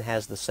 one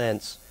has the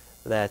sense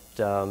that,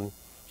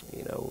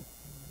 you know,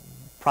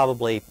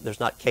 probably there's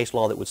not case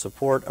law that would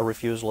support a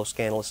refusal of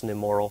scandalous and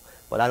immoral,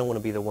 but I don't want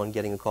to be the one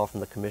getting a call from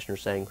the commissioner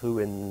saying who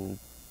in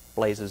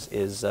blazes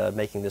is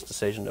making this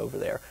decision over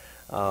there.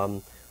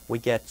 We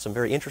get some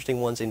very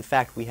interesting ones. In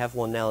fact, we have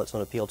one now that's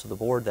on appeal to the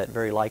board that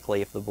very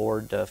likely, if the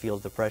board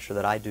feels the pressure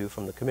that I do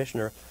from the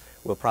commissioner,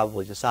 will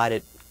probably decide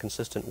it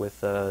consistent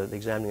with the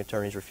examining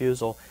attorney's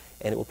refusal,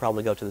 and it will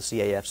probably go to the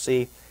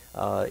CAFC.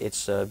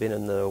 It's been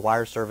in the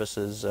wire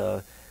services.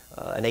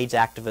 An AIDS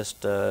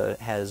activist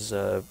has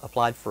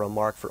applied for a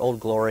mark for Old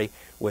Glory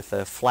with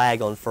a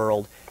flag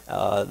unfurled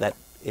that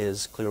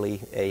is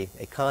clearly a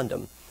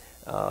condom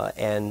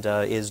and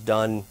is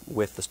done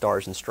with the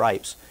stars and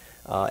stripes.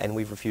 And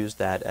we've refused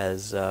that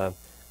as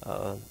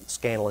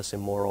scandalous,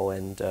 immoral,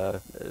 and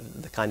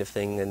the kind of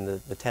thing, and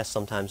the test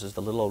sometimes is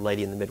the little old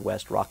lady in the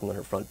Midwest rocking on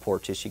her front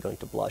porch, is she going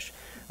to blush?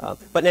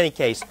 But in any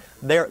case,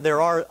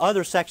 there are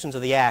other sections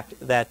of the Act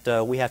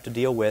that we have to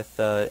deal with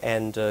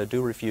and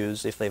do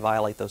refuse if they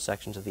violate those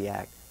sections of the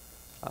Act.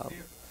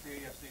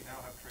 CAFC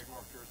now have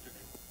trademark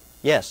jurisdiction?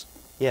 Yes,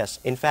 yes.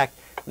 In fact,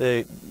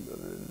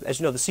 as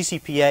you know, the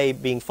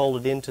CCPA being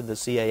folded into the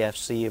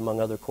CAFC,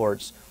 among other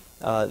courts,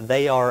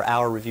 they are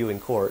our reviewing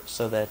court,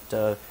 so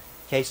that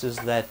cases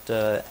that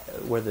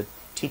where the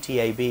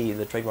TTAB,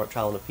 the Trademark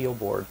Trial and Appeal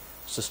Board,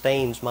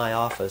 sustains my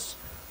office,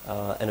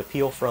 an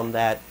appeal from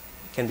that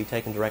can be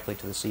taken directly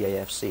to the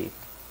CAFC.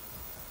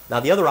 Now,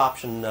 the other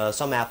option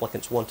some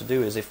applicants want to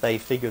do is if they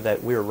figure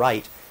that we're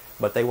right,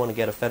 but they want to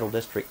get a federal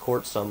district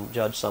court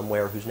judge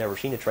somewhere who's never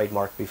seen a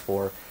trademark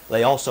before,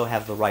 they also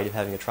have the right of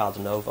having a trial de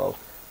novo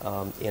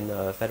in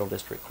a federal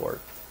district court,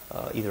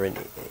 either in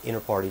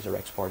inter-parties or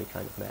ex-party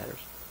kind of matters.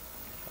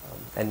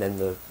 And then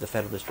the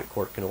federal district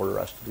court can order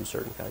us to do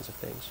certain kinds of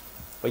things.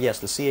 But yes,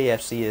 the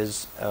CAFC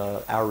is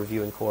our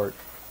reviewing court,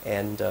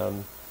 and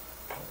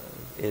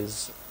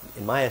is,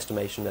 in my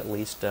estimation at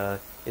least,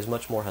 is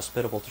much more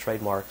hospitable to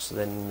trademarks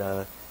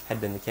than had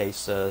been the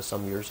case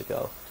some years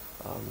ago.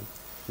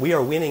 We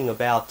are winning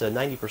about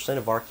 90%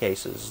 of our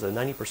cases.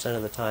 90%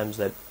 of the times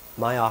that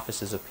my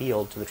office is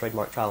appealed to the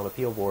Trademark Trial and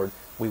Appeal Board,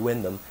 we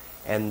win them,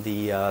 and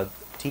the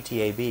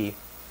TTAB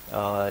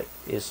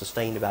is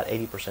sustained about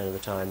 80% of the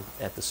time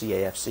at the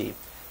CAFC.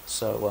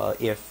 So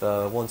if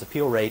one's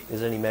appeal rate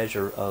is any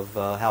measure of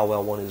how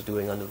well one is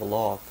doing under the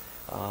law,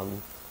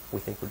 we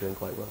think we're doing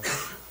quite well.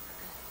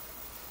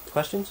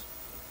 Questions?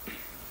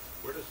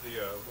 Where's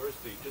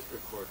the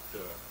district court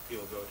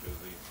appeal go to?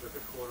 The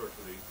circuit court or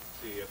to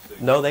the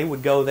CAFC? No, they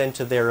would go then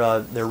to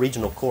their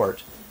regional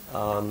court,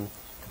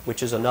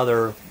 which is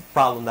another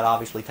problem that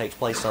obviously takes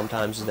place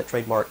sometimes, is that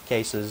trademark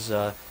cases,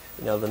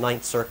 you know, the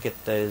Ninth Circuit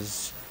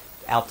is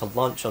out to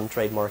lunch on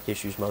trademark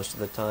issues most of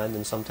the time,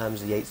 and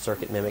sometimes the Eighth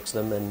Circuit mimics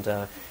them, and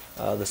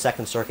the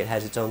Second Circuit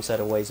has its own set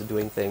of ways of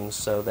doing things,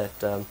 so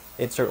that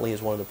it certainly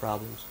is one of the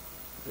problems.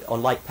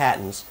 Unlike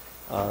patents,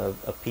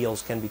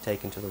 appeals can be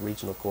taken to the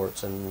regional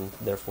courts, and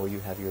therefore you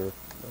have your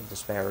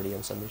disparity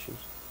on some issues.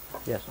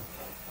 Yes?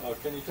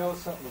 Can you tell us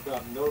something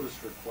about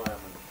notice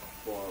requirement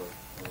for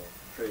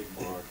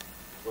trademark?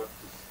 What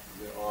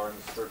does the R in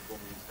the circle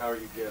mean? How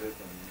you get it,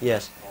 and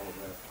yes. all of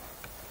that?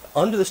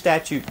 Under the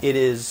statute, it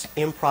is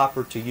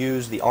improper to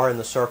use the R in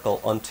the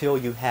circle until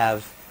you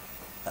have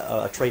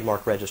a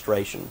trademark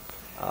registration.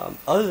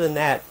 Other than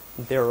that,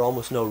 there are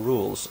almost no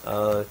rules.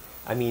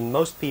 I mean,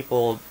 most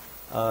people,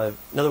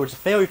 in other words, a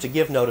failure to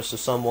give notice to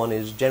someone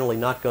is generally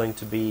not going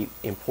to be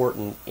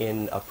important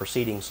in a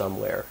proceeding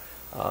somewhere.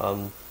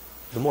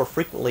 The more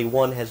frequently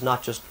one has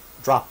not just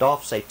dropped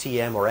off, say,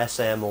 TM or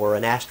SM or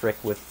an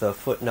asterisk with a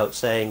footnote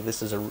saying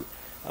this is a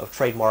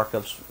trademark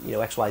of, you know,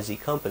 XYZ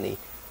company.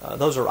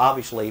 Those are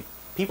obviously,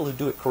 people who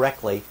do it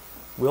correctly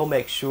will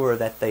make sure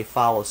that they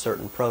follow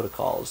certain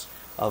protocols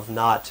of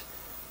not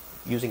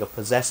using a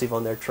possessive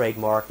on their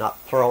trademark,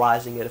 not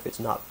pluralizing it if it's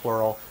not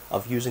plural,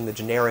 of using the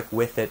generic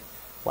with it,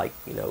 like,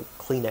 you know,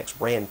 Kleenex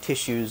brand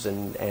tissues,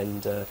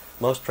 and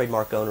most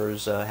trademark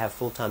owners have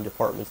full-time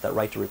departments that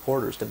write to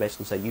reporters to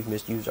basically say, you've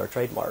misused our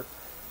trademark.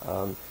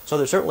 So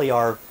there certainly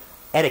are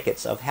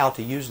etiquettes of how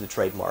to use the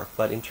trademark,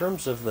 but in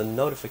terms of the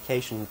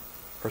notification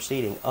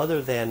proceeding, other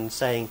than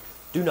saying,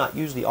 do not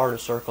use the R in a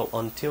circle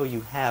until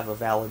you have a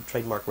valid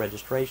trademark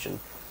registration.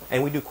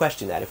 And we do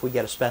question that. If we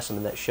get a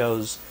specimen that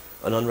shows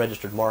an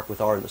unregistered mark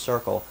with R in the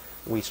circle,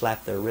 we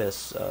slap their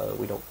wrists.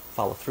 We don't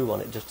follow through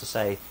on it, just to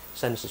say,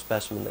 send us a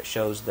specimen that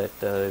shows that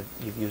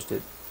you've used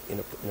it in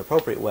an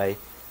appropriate way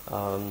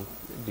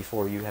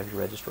before you have your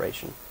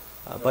registration.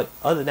 But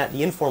other than that,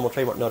 the informal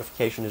trademark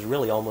notification is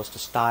really almost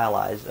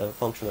a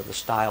function of the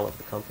style of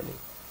the company.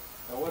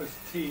 Now, what is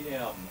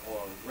TM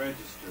or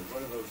registered? What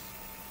do those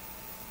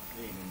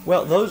mean?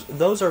 Well,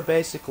 those are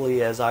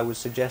basically, as I was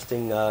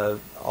suggesting,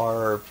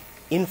 are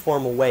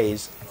informal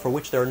ways for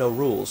which there are no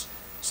rules.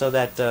 So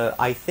that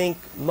I think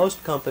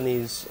most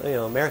companies,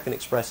 American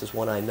Express is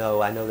one I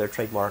know. I know their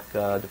trademark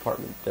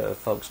department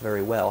folks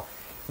very well.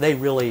 They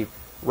really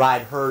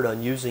ride herd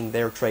on using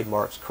their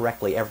trademarks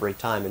correctly every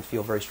time and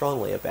feel very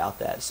strongly about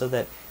that. So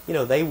that,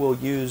 they will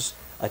use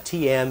a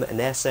TM,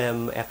 an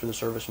SM after the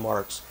service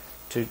marks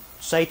to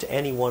say to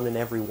anyone and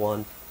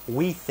everyone,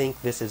 we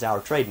think this is our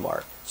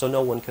trademark. So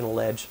no one can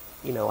allege,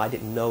 I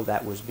didn't know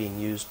that was being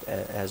used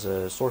as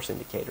a source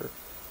indicator.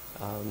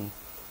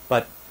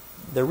 But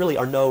there really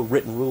are no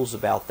written rules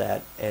about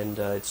that, and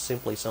it's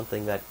simply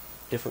something that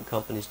different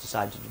companies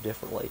decide to do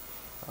differently.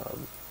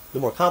 The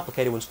more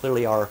complicated ones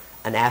clearly are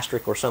an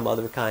asterisk or some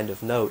other kind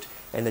of note,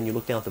 and then you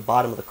look down at the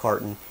bottom of the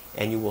carton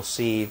and you will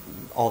see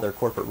all their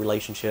corporate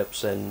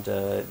relationships and,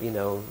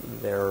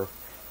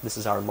 this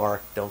is our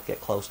mark, don't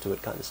get close to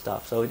it kind of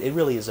stuff. So it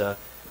really is a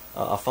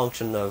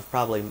function of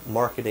probably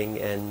marketing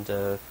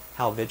and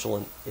how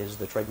vigilant is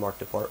the trademark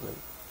department.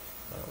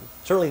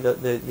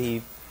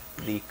 Certainly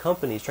the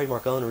companies,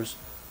 trademark owners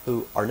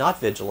who are not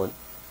vigilant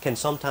can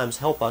sometimes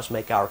help us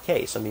make our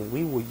case. I mean,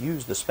 we will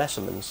use the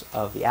specimens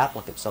of the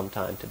applicant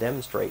sometime to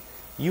demonstrate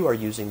you are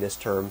using this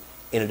term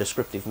in a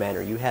descriptive manner.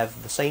 You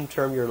have the same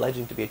term you're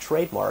alleging to be a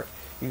trademark.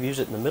 You use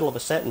it in the middle of a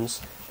sentence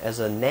as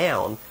a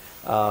noun,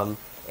 so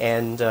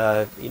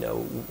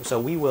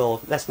we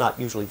will, that's not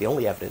usually the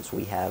only evidence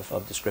we have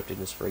of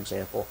descriptiveness, for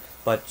example,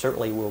 but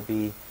certainly we'll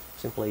be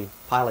simply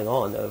piling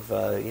on of,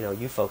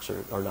 you folks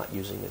are not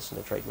using this in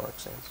a trademark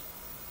sense.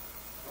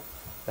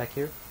 Back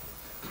here?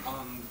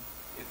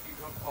 If you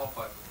don't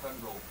qualify for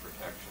federal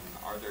protection,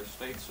 are there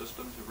state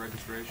systems of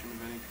registration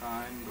of any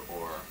kind,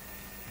 or?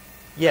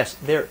 Yes,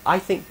 I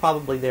think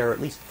probably there are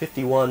at least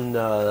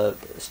 51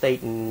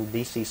 state and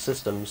D.C.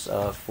 systems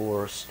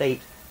for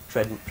state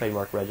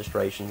trademark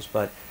registrations,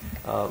 but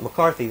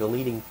McCarthy, the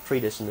leading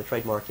treatise in the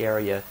trademark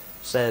area,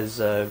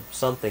 says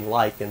something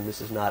like, and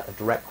this is not a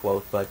direct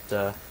quote, but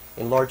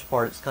in large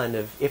part it's kind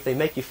of, if they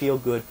make you feel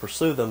good,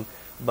 pursue them,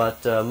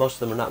 but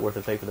most of them are not worth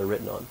the paper they're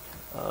written on.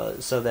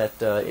 So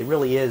that it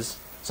really is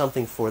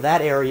something for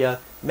that area.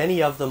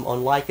 Many of them,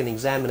 unlike an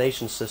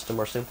examination system,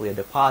 are simply a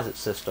deposit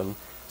system,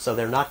 so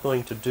they're not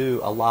going to do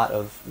a lot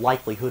of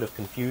likelihood of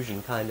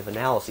confusion kind of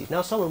analyses.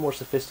 Now, some are more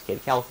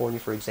sophisticated. California,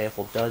 for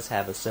example, does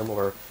have a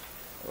similar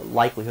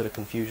likelihood of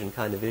confusion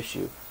kind of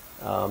issue.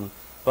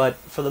 But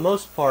for the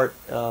most part,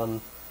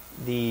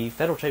 the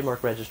federal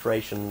trademark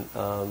registration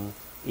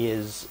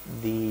is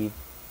the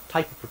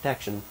type of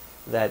protection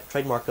that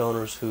trademark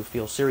owners who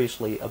feel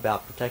seriously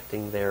about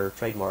protecting their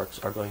trademarks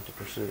are going to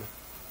pursue.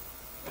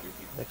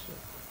 Next one.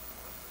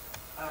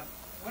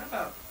 What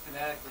about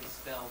phonetically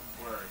spelled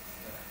words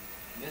that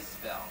are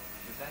misspelled?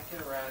 Does that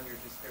get around your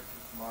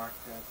descriptive mark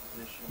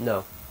position?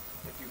 No.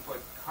 If you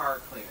put car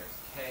cleaners,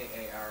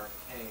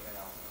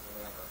 K-A-R-K-L, or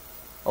whatever.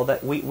 Oh,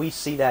 that we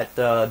see that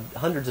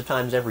hundreds of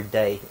times every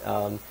day,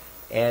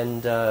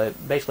 and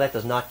basically that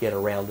does not get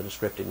around the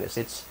descriptiveness.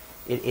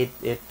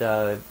 If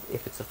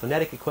it's a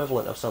phonetic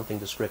equivalent of something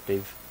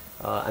descriptive,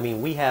 I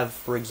mean, we have,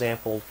 for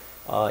example,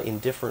 in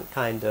different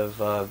kind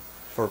of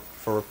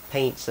for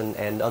paints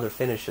and other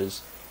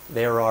finishes,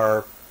 there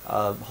are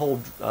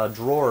whole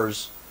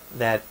drawers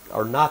that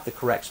are not the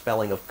correct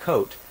spelling of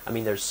coat. I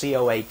mean, there's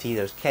C-O-A-T,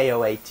 there's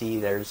K-O-A-T,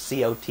 there's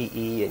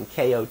C-O-T-E and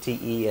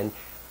K-O-T-E, and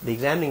the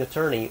examining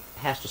attorney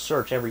has to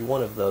search every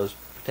one of those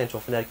potential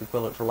phonetic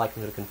equivalent for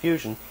likelihood of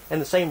confusion, and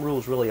the same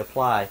rules really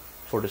apply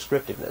for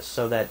descriptiveness,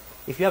 so that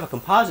if you have a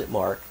composite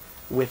mark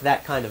with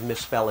that kind of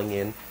misspelling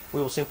in,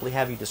 we will simply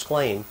have you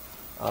disclaim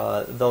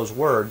those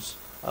words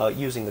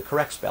using the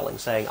correct spelling,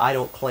 saying, I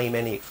don't claim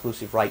any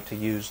exclusive right to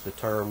use the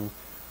term,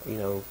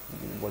 your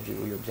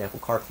example,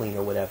 car cleaner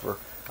or whatever,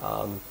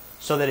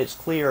 so that it's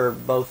clear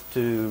both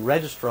to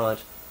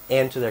registrant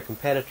and to their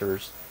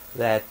competitors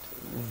that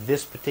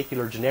this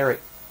particular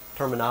generic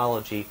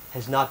terminology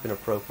has not been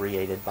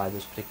appropriated by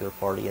this particular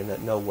party and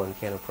that no one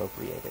can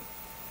appropriate it.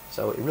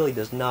 So it really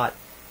does not.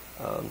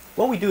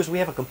 What we do is we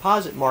have a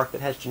composite mark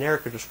that has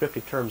generic or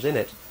descriptive terms in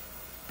it,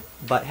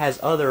 but has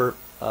other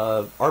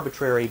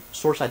arbitrary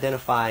source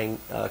identifying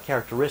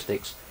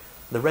characteristics.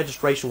 The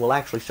registration will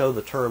actually show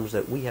the terms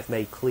that we have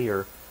made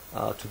clear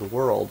to the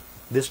world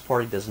this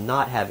party does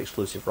not have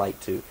exclusive right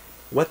to.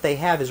 What they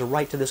have is a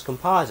right to this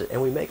composite,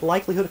 and we make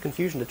likelihood of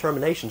confusion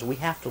determinations. We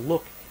have to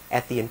look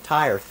at the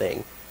entire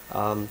thing.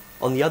 On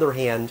the other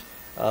hand,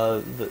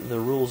 the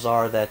rules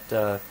are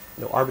that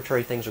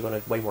arbitrary things are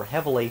going to weigh more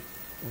heavily,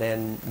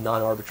 than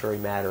non-arbitrary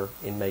matter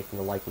in making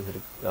a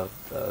likelihood of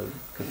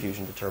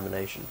confusion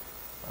determination.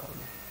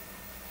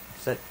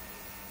 Is that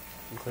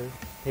clear?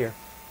 Here.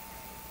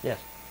 Yes.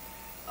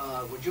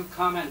 Would you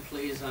comment,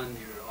 please, on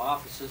your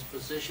office's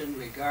position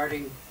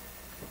regarding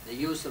the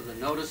use of the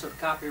notice of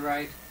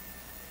copyright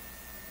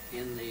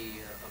in the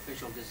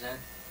official gazette?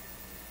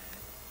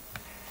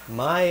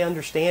 My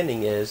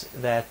understanding is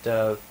that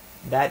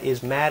that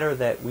is matter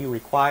that we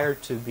require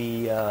to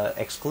be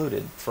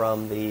excluded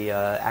from the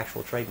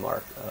actual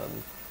trademark.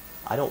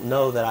 I don't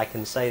know that I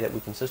can say that we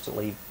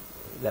consistently,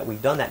 that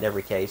we've done that in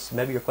every case.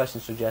 Maybe your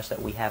question suggests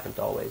that we haven't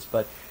always.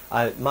 But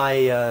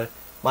my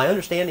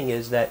understanding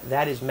is that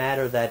that is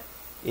matter that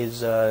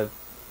is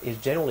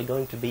generally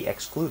going to be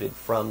excluded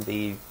from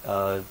the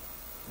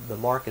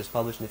mark as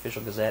published in the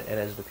official gazette and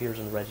as it appears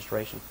in the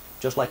registration.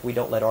 Just like we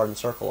don't let Art and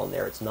Circle on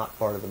there, it's not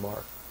part of the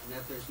mark. And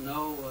that there's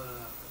no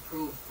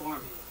approved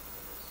formula for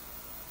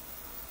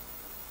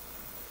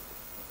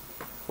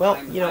this? Well,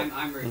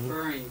 I'm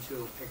referring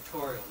to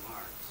pictorial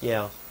marks.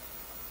 Yeah.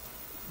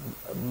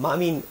 I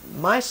mean,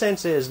 my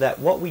sense is that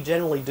what we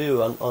generally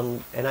do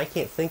and I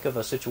can't think of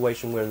a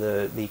situation where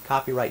the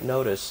copyright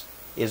notice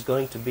is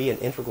going to be an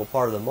integral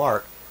part of the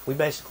mark. We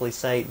basically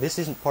say, this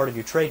isn't part of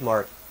your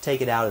trademark,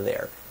 take it out of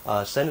there.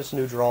 Send us a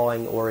new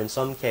drawing, or in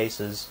some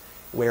cases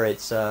where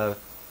it's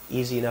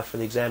easy enough for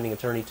the examining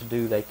attorney to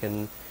do, they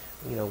can,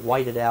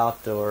 white it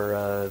out,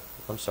 or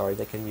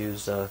they can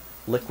use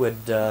liquid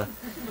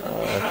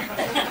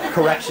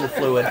correction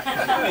fluid.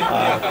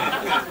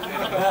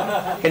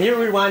 Can you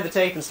rewind the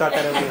tape and start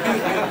that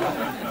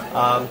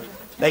over?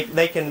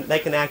 They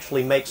can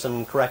actually make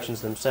some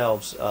corrections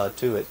themselves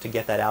to it to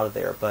get that out of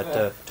there.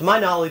 But to my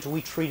knowledge,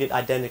 we treat it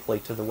identically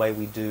to the way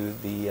we do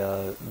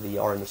the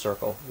R in the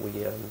circle. We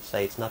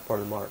say it's not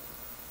part of the mark.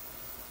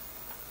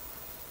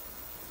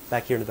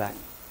 Back here in the back.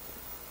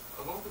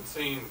 I've often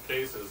seen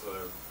cases that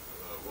are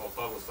well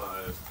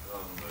publicized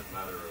on the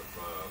matter of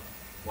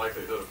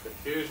likelihood of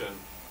confusion,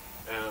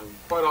 and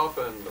quite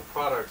often the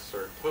products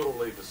are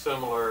totally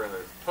dissimilar and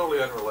they're totally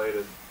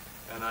unrelated,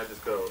 and I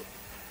just go,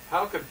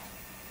 how could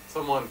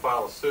someone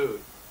file a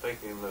suit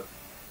thinking that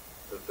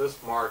this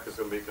mark is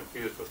going to be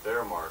confused with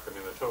their mark? I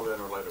mean, they're totally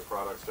unrelated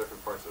products,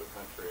 different parts of the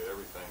country,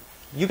 everything.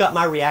 You got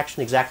my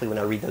reaction exactly when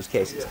I read those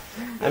cases.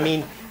 Yeah. I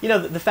mean,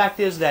 the fact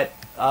is that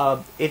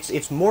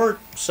it's more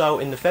so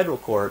in the federal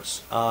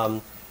courts,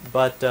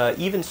 but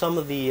even some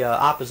of the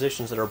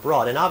oppositions that are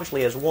brought, and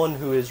obviously as one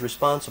who is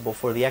responsible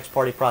for the ex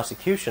parte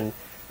prosecution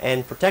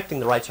and protecting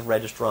the rights of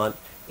registrant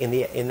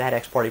in that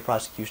ex parte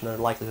prosecution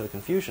under likelihood of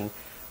confusion,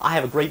 I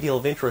have a great deal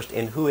of interest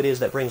in who it is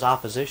that brings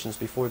oppositions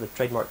before the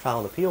Trademark Trial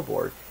and Appeal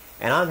Board.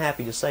 And I'm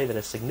happy to say that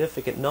a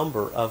significant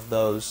number of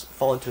those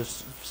fall into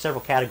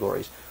several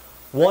categories.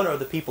 One are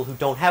the people who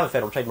don't have a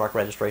federal trademark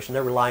registration.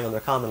 They're relying on their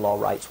common law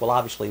rights. Well,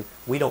 obviously,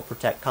 we don't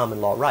protect common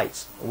law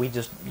rights. We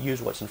just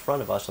use what's in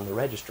front of us on the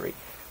registry.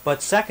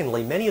 But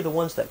secondly, many of the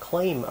ones that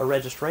claim a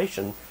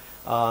registration,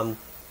 I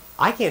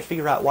can't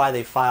figure out why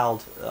they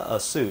filed a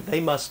suit. They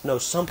must know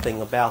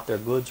something about their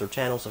goods or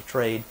channels of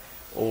trade,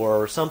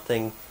 or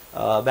something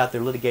about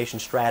their litigation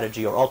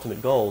strategy or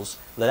ultimate goals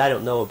that I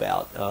don't know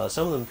about.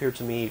 Some of them appear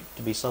to me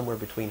to be somewhere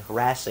between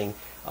harassing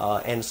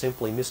and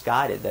simply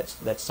misguided,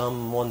 that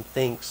someone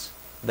thinks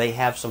they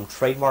have some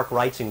trademark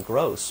rights in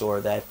gross,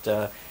 or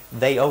that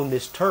they own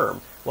this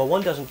term. Well,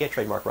 one doesn't get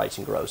trademark rights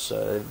in gross.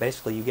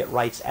 Basically, you get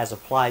rights as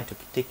applied to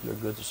particular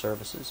goods or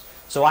services.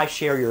 So I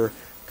share your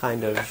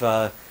kind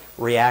of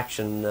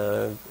reaction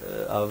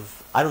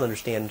of, I don't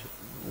understand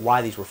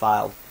why these were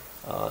filed.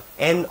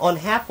 And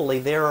unhappily,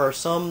 there are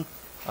some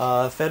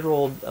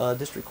federal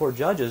district court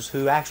judges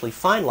who actually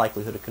find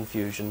likelihood of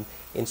confusion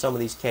in some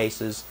of these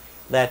cases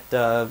that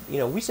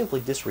we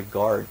simply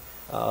disregard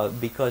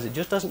because it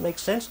just doesn't make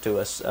sense to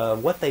us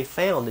what they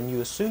found, and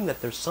you assume that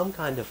there's some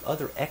kind of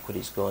other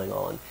equities going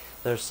on.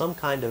 There's some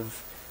kind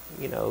of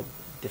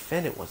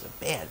defendant was a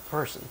bad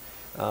person,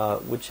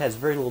 which has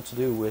very little to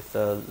do with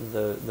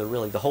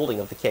the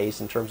holding of the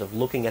case in terms of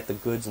looking at the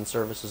goods and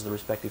services of the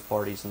respective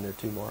parties and their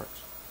two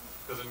marks.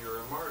 Because in your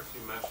remarks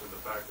you mentioned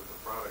the fact that the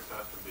products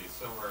have to be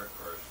similar,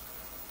 or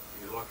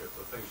you look at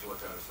the things you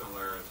look at are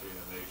similarity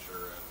in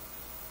nature and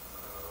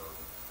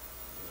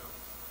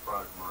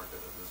product market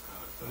and this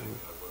kind of thing.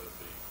 Would it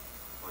be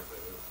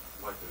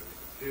likely to be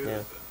confused?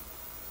 Yeah.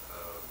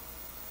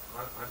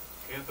 And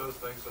can't those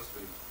things just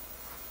be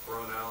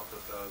thrown out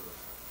just as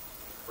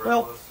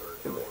Well,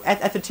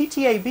 at the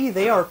TTAB,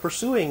 they are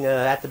pursuing,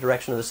 at the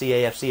direction of the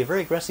CAFC, a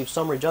very aggressive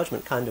summary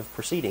judgment kind of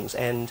proceedings,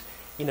 and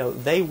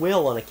they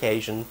will, on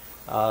occasion,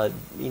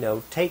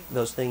 take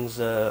those things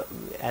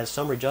as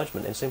summary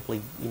judgment and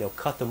simply,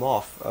 cut them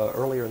off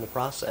earlier in the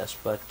process.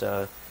 But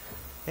yeah,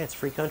 it's a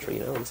free country.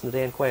 Listen to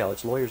Dan Quayle.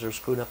 It's lawyers are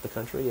screwing up the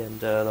country,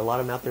 and a lot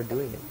of them out there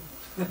doing it.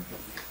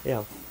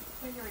 Yeah.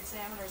 When your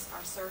examiners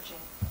are searching,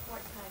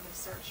 what kind of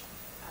search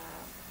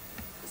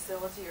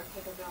facility or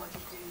capability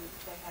do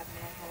they have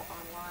manual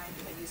online?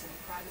 Do they use any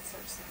private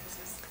search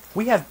services?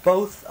 We have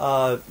both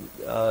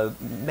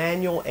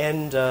manual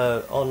and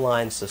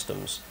online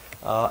systems.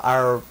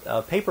 Our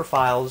paper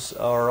files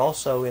are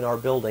also in our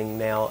building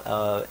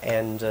now,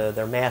 and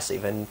they're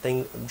massive. And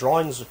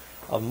drawings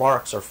of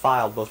marks are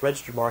filed, both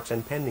registered marks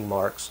and pending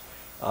marks,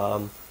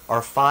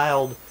 are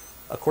filed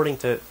according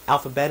to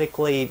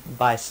alphabetically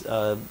by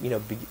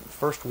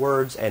first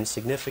words and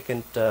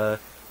significant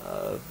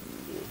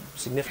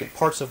significant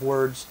parts of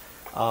words.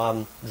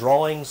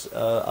 Drawings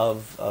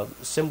of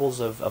symbols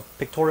of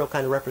pictorial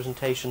kind of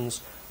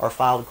representations are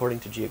filed according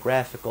to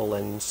geographical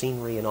and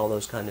scenery and all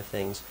those kind of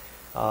things.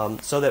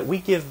 So that we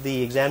give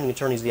the examining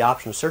attorneys the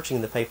option of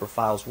searching the paper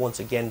files once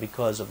again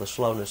because of the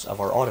slowness of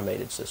our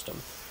automated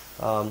system.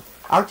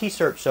 Our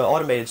T-Search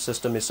automated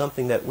system is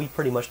something that we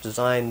pretty much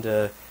designed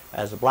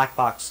as a black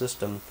box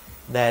system,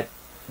 that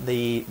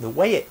the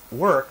way it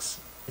works,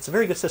 it's a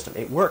very good system.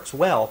 It works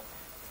well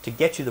to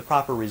get you the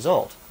proper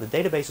result. The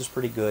database is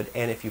pretty good,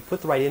 and if you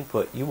put the right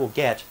input, you will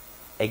get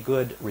a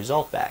good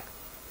result back.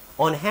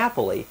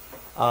 Unhappily,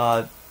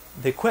 the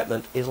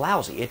equipment is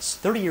lousy. It's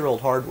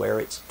 30-year-old hardware.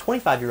 It's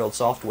 25-year-old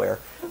software.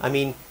 I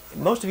mean,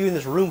 most of you in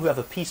this room who have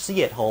a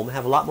PC at home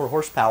have a lot more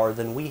horsepower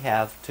than we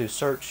have to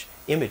search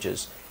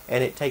images,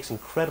 and it takes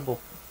incredible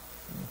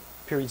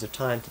periods of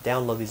time to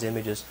download these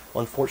images.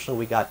 Unfortunately,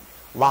 we got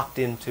locked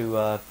into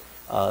a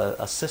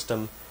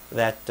system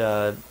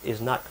that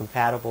is not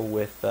compatible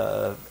with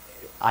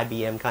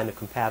IBM kind of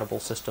compatible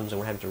systems, and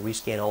we're having to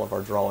rescan all of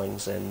our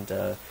drawings. And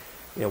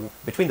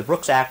between the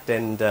Brooks Act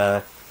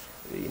and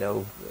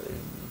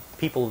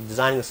people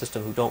designing the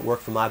system who don't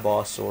work for my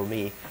boss or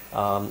me,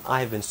 I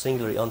have been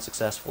singularly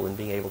unsuccessful in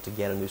being able to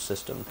get a new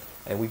system,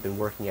 and we've been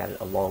working at it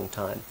a long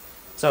time.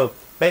 So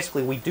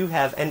basically we do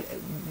have, and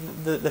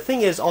the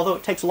thing is, although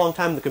it takes a long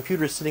time, the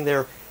computer is sitting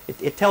there,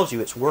 it tells you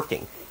it's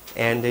working,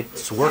 and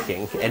it's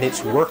working, and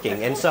it's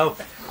working. And so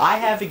I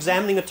have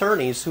examining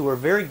attorneys who are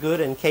very good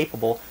and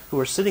capable, who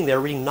are sitting there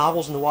reading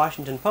novels in the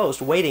Washington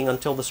Post, waiting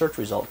until the search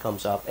result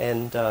comes up.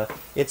 And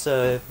it's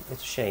a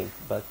shame,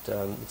 but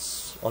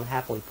it's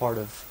unhappily part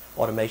of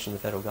automation in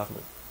the federal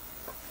government.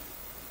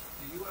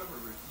 Do you ever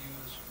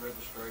refuse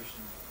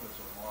registration because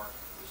a mark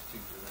is too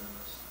de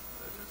minimis?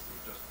 That is,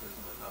 there just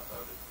isn't enough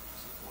of it to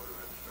support a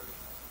registration?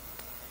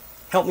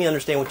 Help me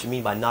understand what you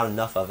mean by not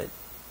enough of it.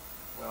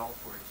 Well,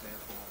 for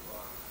example,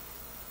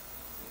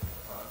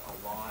 a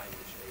line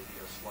which may be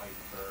a slight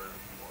curve,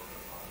 or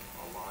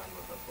a line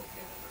with a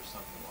bookend or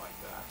something like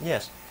that.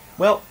 Yes.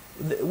 Well,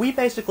 we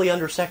basically,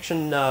 under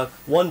Section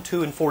 1,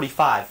 2, and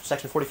 45,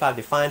 Section 45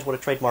 defines what a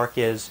trademark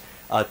is.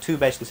 2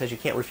 basically says you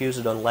can't refuse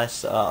it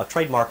unless a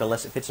trademark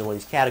unless it fits in one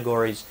of these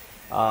categories.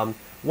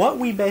 What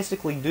we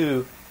basically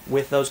do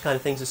with those kind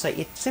of things is say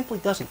it simply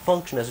doesn't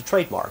function as a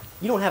trademark.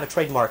 You don't have a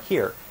trademark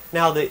here.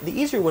 Now, the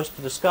easier ones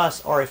to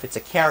discuss are if it's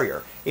a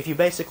carrier. If you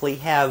basically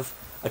have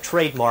a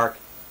trademark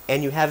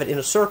and you have it in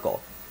a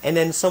circle, and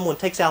then someone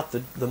takes out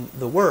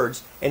the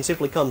words and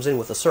simply comes in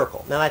with a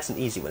circle. Now, that's an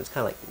easy one. It's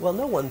kind of like,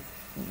 well,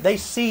 they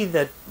see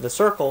that the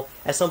circle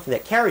as something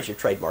that carries your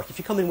trademark. If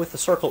you come in with the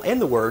circle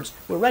and the words,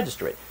 we'll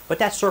register it. But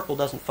that circle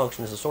doesn't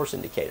function as a source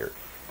indicator.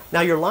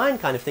 Now, your line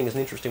kind of thing is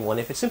an interesting one.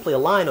 If it's simply a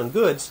line on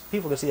goods,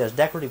 people can see that as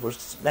decorative.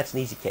 That's an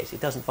easy case.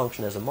 It doesn't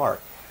function as a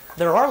mark.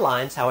 There are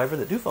lines, however,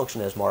 that do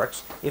function as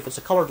marks. If it's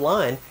a colored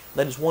line,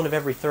 that is one of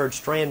every third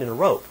strand in a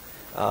rope.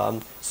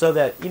 So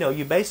that,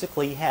 you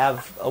basically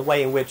have a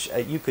way in which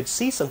you could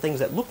see some things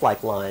that look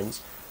like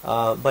lines,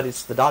 but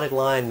it's the dotted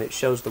line that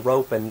shows the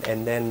rope, and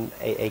then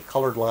a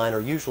colored line, or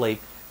usually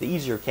the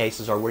easier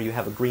cases are where you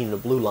have a green and a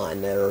blue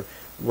line that are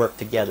worked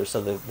together.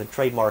 So the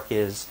trademark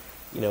is,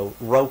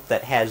 rope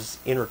that has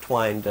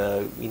intertwined,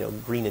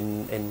 green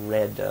and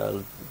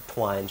red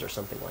twines or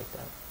something like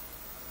that.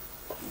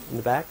 In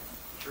the back?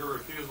 Your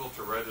refusal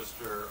to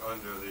register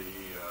under the,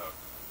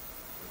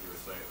 what you were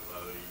saying,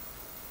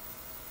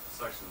 the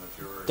section that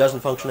you were... Doesn't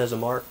function as a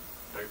mark?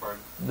 Beg your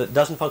pardon? That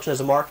doesn't function as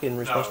a mark in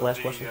response to the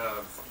last question?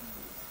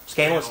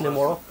 Scandalous and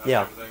immoral?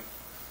 Yeah.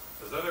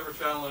 Is that ever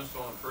challenged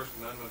on a First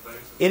Amendment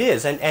basis? It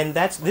is, and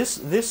that's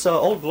this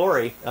Old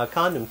Glory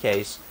condom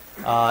case.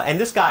 And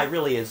this guy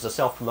really is a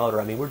self-promoter.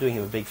 I mean, we're doing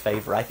him a big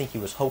favor. I think he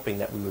was hoping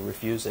that we would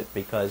refuse it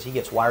because he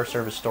gets wire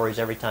service stories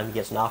every time he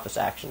gets an office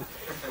action.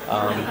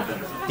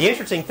 The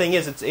interesting thing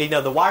is, it's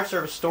the wire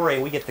service story,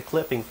 and we get the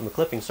clipping from the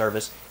clipping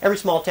service. Every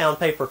small town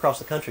paper across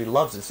the country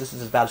loves this. This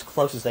is about as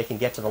close as they can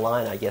get to the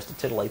line, I guess, to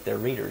titillate their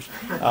readers.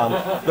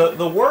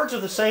 The words are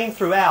the same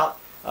throughout.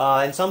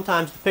 And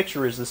sometimes the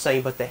picture is the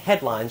same, but the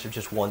headlines are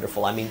just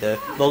wonderful. I mean, the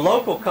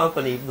local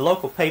company, the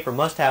local paper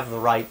must have the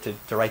right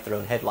to write their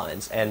own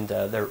headlines, and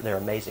they're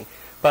amazing.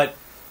 But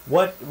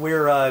what's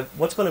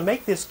going to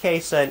make this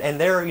case, and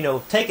they're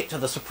take it to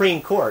the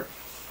Supreme Court,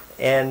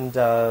 and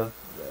the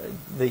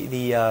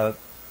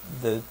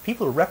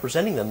people who are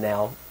representing them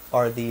now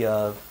are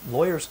the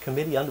Lawyers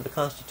Committee under the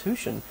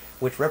Constitution,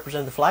 which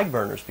represent the flag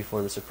burners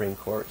before the Supreme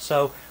Court.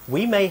 So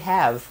we may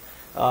have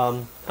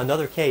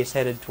another case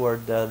headed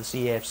toward the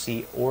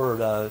CAFC or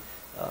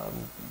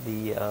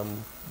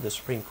the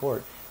Supreme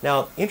Court.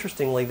 Now,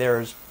 interestingly,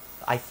 there's,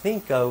 I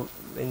think,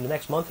 in the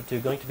next month or two,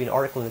 going to be an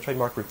article in the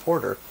Trademark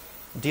Reporter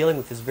dealing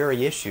with this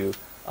very issue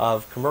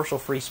of commercial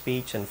free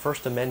speech and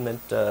First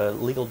Amendment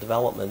legal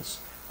developments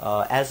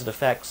as it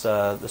affects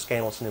the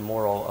scandalous and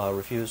immoral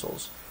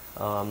refusals.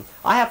 I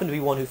happen to be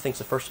one who thinks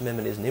the First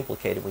Amendment isn't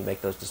implicated when we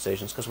make those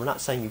decisions, because we're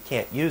not saying you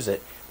can't use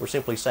it. We're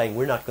simply saying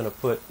we're not going to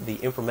put the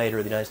imprimatur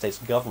of the United States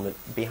government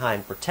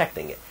behind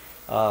protecting it.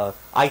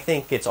 I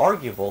think it's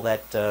arguable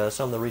that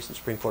some of the recent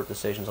Supreme Court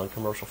decisions on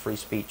commercial free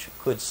speech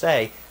could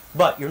say,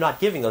 but you're not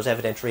giving those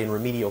evidentiary and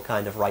remedial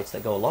kind of rights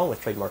that go along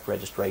with trademark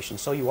registration,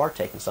 so you are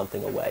taking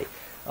something away.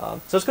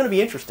 So it's going to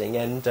be interesting,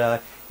 and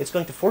it's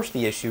going to force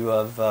the issue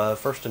of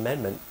First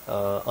Amendment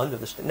under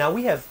the... Now,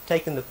 we have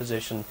taken the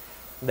position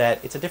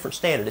that it's a different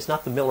standard. It's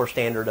not the Miller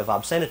standard of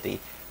obscenity.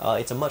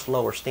 It's a much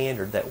lower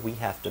standard that we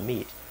have to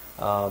meet.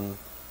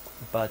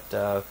 But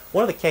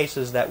one of the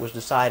cases that was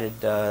decided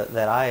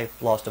that I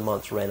lost a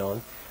month's rent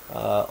on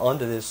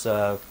under this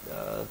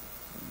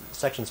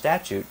section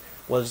statute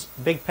was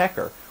Big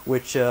Pecker,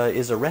 which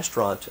is a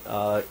restaurant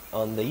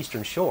on the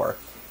Eastern Shore.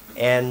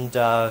 And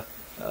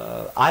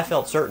I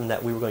felt certain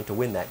that we were going to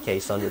win that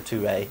case under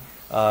 2A.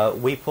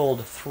 We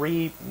pulled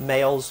 3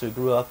 males who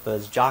grew up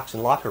as jocks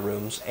in locker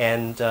rooms,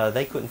 and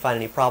they couldn't find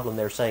any problem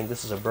there, saying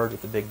this is a bird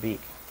with a big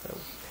beak. So.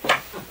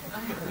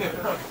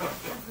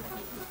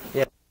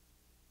 Yeah.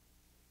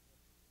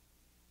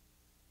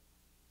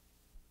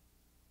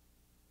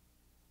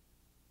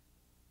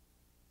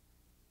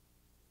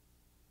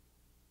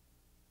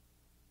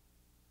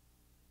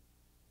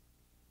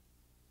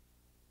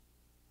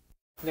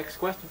 Next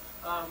question.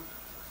 There have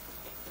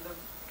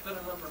been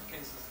a number of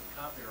cases in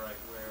copyright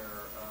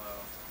where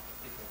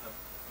people have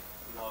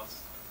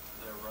lost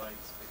their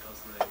rights because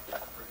they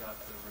forgot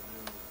to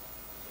renew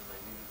when they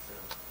needed to.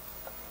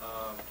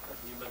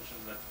 You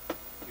mentioned that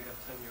you have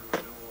 10-year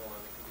renewal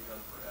and it can be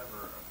done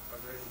forever. Are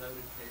there any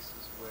noted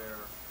cases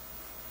where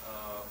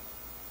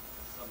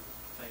some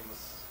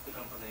famous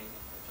company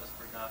just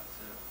forgot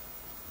to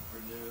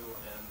renew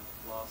and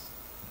lost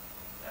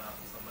out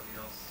and somebody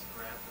else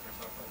grabbed it or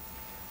something?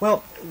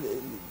 Well,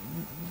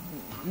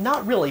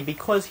 not really,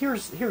 because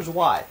here's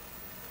why.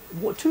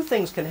 2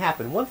 things can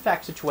happen. One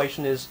fact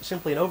situation is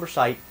simply an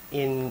oversight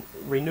in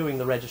renewing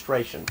the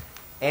registration.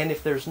 And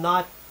if there's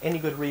not any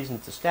good reason,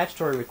 it's a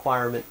statutory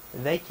requirement,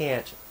 they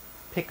can't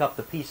pick up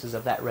the pieces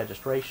of that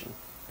registration.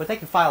 But they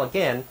can file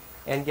again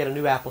and get a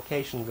new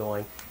application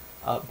going.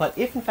 But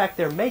if, in fact,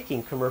 they're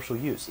making commercial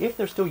use, if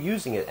they're still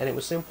using it and it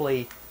was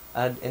simply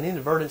an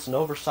inadvertence, an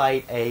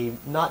oversight, a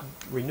not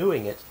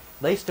renewing it,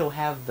 they still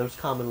have those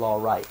common law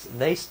rights.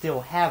 They still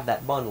have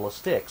that bundle of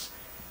sticks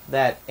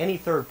that any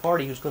third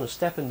party who's going to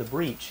step in the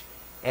breach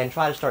and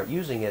try to start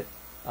using it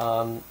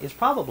is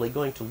probably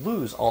going to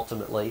lose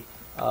ultimately.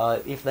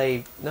 If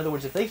they, in other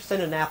words, if they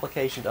send an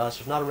application to us,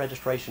 there's not a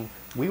registration,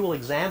 we will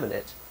examine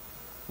it.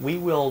 We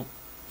will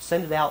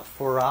send it out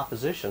for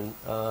opposition,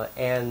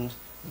 and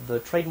the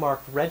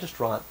trademark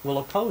registrant will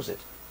oppose it.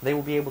 They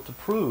will be able to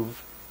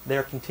prove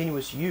their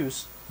continuous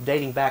use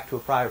dating back to a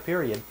prior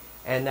period,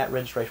 and that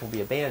registration will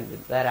be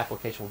abandoned. That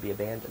application will be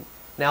abandoned.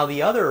 Now,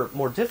 the other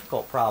more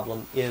difficult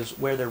problem is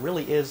where there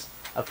really is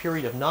a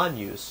period of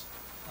non-use,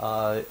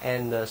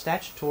 and the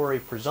statutory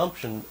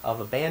presumption of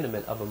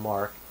abandonment of a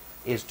mark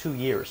is 2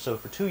 years. So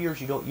for 2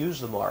 years you don't use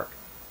the mark,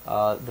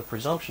 the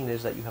presumption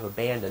is that you have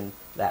abandoned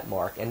that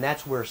mark, and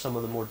that's where some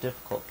of the more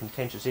difficult,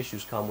 contentious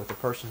issues come with the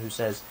person who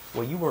says,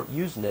 well, you weren't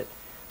using it,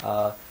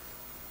 I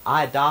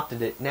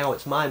adopted it, now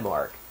it's my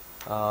mark.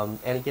 And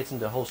it gets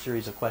into a whole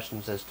series of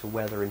questions as to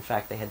whether, in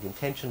fact, they had the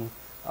intention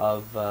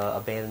of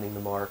abandoning the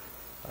mark,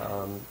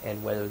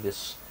 and whether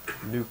this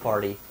new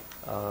party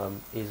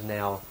is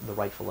now the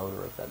rightful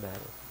owner of that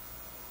matter.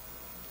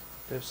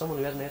 There's someone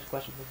who hasn't asked a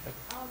question.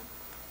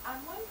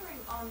 I'm wondering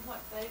on what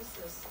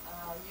basis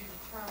you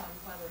determine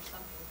whether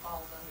something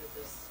falls under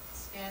this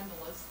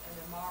scandalous and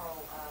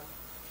immoral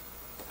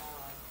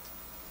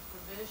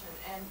provision,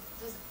 and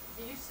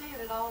do you see it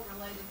at all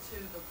related to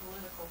the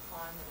political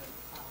climate of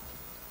the time?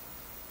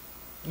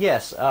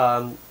 Yes,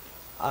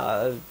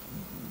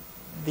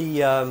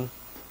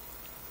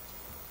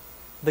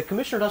 the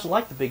commissioner doesn't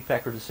like the Big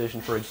Pecker decision,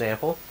 for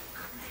example,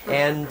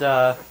 and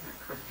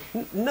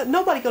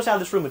nobody goes out of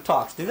this room and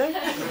talks, do they?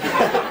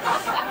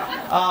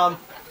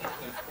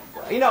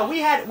 You know, we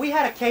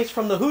had a case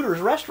from the Hooters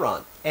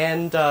restaurant,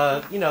 and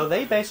you know,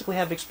 they basically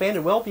have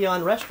expanded well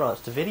beyond restaurants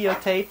to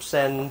videotapes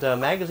and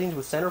magazines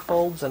with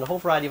centerfolds and a whole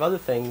variety of other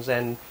things.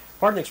 And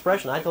pardon the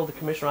expression, I told the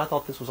commissioner I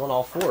thought this was on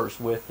all fours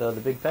with the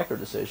Big Pecker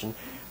decision,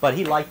 but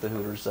he liked the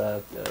Hooters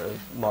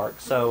mark.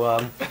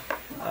 So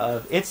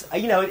it's,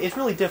 you know, it's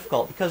really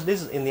difficult because it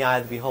is in the eye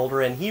of the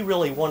beholder, and he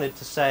really wanted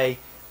to say,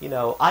 you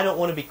know, I don't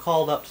want to be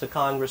called up to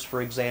Congress,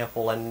 for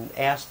example, and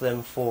ask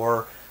them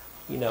for,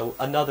 you know,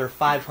 another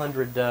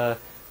 $500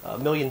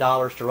 million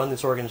to run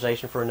this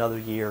organization for another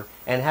year,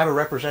 and have a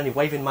representative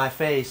wave in my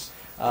face,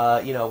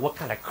 you know, what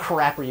kind of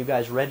crap are you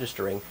guys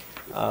registering?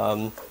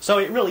 So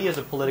it really is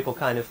a political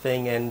kind of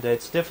thing, and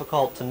it's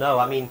difficult to know.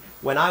 I mean,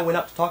 when I went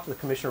up to talk to the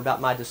commissioner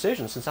about my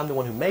decisions, since I'm the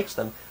one who makes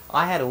them,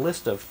 I had a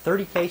list of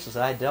 30 cases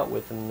that I dealt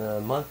with in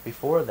the month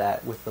before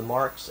that with the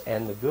marks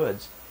and the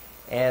goods.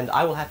 And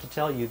I will have to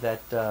tell you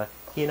that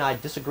he and I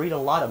disagreed on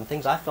a lot of them.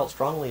 Things I felt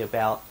strongly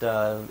about,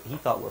 he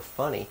thought were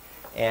funny.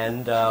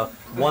 And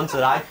ones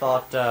that I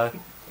thought,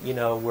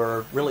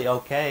 were really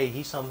okay,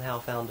 he somehow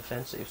found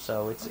offensive.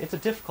 So it's a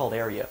difficult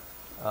area.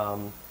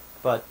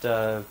 But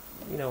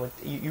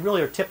you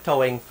really are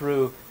tiptoeing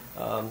through.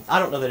 I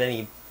don't know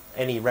that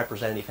any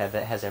representative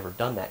has ever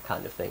done that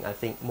kind of thing. I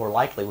think more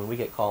likely when we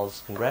get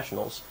calls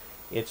congressionals,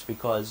 it's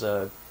because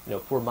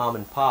poor mom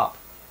and pop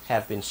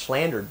have been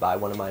slandered by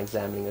one of my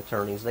examining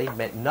attorneys. They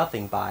meant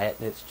nothing by it,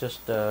 and it's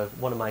just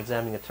one of my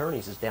examining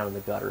attorneys is down in the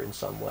gutter in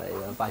some way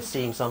by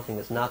seeing something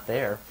that's not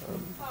there.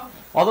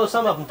 Although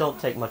some of them don't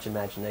take much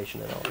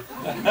imagination at all.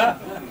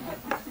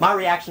 My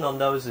reaction on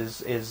those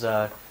is it's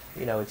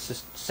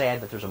just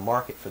sad that there's a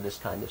market for this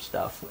kind of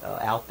stuff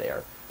out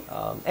there,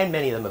 and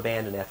many of them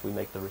abandon after we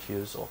make the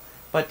refusal.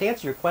 But to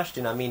answer your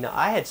question, I mean,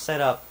 I had set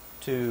up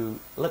to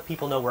let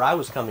people know where I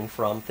was coming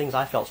from, things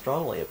I felt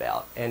strongly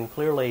about, and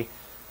clearly,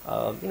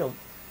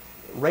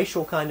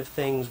 racial kind of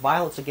things,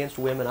 violence against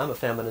women. I'm a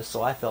feminist,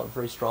 so I felt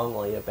very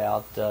strongly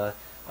about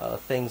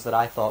things that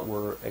I thought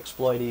were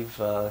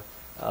exploitive,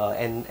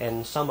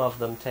 and some of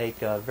them take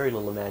very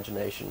little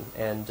imagination.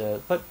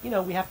 But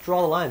we have to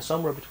draw the line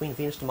somewhere between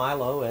Venus de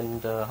Milo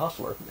and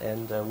Hustler,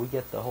 and we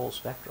get the whole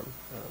spectrum.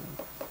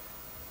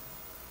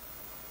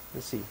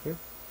 Let's see here.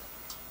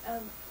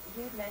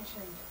 You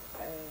mentioned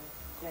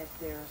that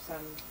there are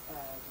some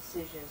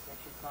decisions that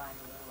you find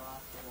a little off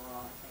the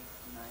wall. I think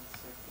the Ninth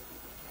Circuit, which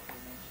you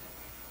mentioned.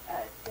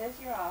 Does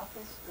your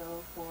office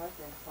go forth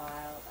and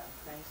file a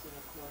place of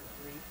the court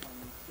brief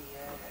when you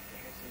feel that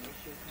there's an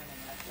issue coming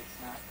up that's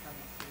not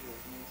coming through your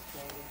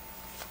administrative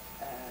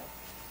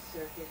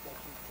circuit that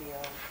you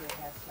feel could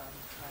have some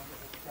kind of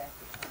effect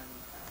upon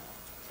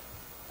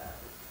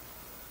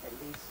at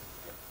least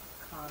the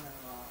common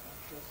law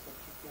interests that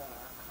you feel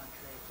are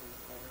contrary to the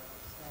federal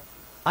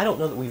statute? I don't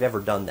know that we've ever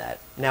done that.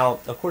 Now,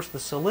 of course, the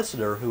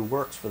solicitor who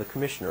works for the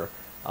commissioner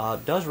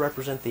does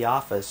represent the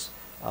office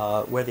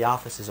where the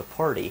office is a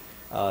party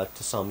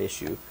to some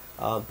issue,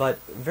 but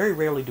very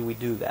rarely do we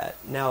do that.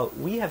 Now,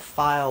 we have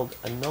filed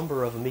a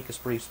number of amicus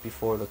briefs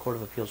before the Court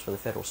of Appeals for the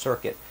Federal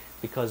Circuit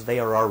because they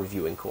are our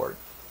reviewing court,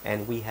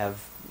 and we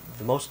have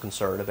the most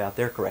concern about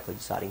their correctly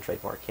deciding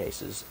trademark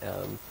cases.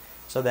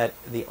 So that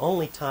the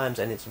only times,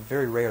 and it's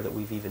very rare that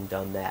we've even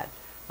done that.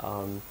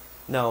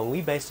 No,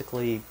 we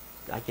basically,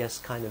 I guess,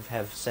 kind of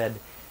have said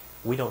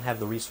we don't have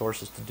the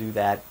resources to do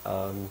that.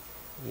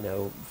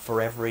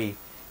 For every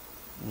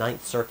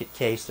Ninth Circuit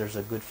case, there's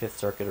a good Fifth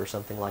Circuit or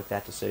something like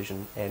that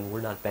decision, and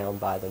we're not bound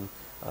by them.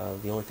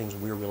 The only things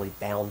we're really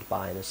bound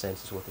by, in a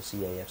sense, is what the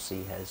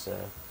CAFC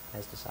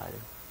has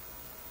decided.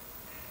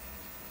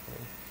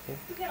 Okay.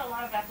 We get a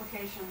lot of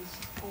applications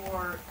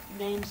for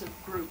names of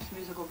groups,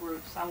 musical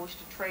groups. I wish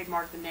to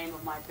trademark the name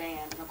of my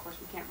band, and of course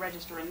we can't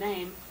register a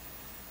name.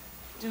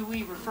 Do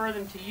we refer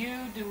them to you?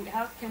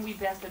 How can we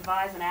best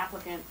advise an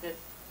applicant that,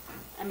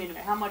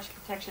 how much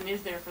protection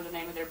is there for the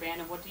name of their band,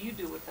 and what do you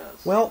do with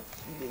those? Well,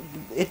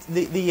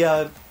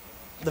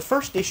 the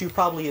first issue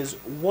probably is,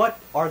 what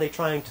are they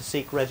trying to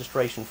seek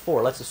registration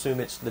for? Let's assume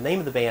it's the name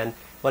of the band,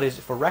 but is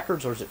it for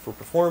records, or is it for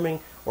performing,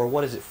 or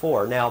what is it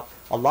for? Now,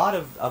 a lot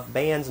of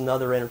bands and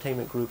other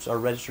entertainment groups are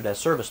registered as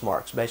service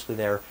marks. Basically,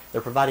 they're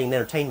providing an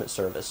entertainment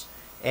service,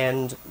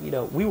 and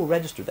we will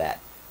register that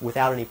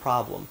without any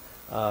problem.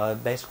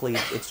 Basically,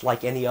 it's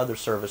like any other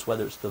service,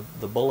 whether it's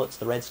the Bullets,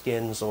 the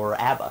Redskins, or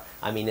ABBA.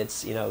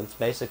 It's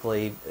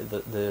basically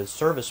the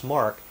service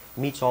mark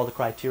meets all the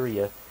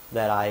criteria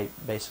that I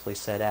basically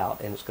set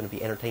out, and it's going to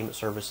be entertainment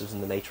services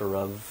in the nature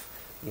of,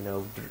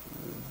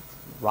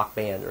 rock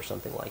band or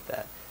something like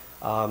that.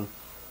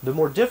 The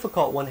more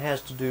difficult one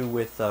has to do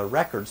with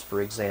records,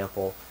 for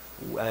example,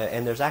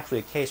 and there's actually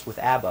a case with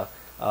ABBA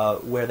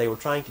where they were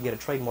trying to get a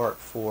trademark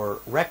for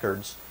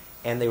records,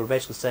 and they were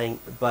basically saying,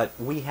 but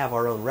we have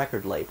our own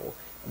record label.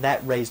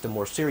 That raised a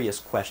more serious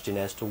question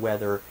as to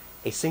whether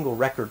a single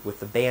record with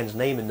the band's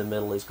name in the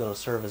middle is going to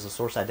serve as a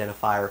source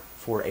identifier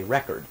for a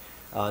record.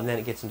 And then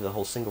it gets into the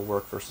whole single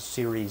work versus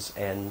series,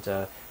 and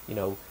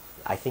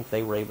I think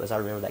they were able, as I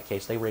remember that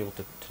case, they were able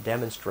to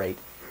demonstrate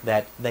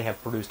that they have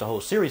produced a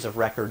whole series of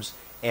records,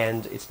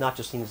 and it's not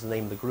just seen as the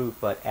name of the group,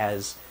 but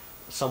as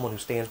someone who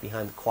stands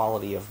behind the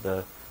quality of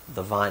the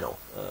vinyl,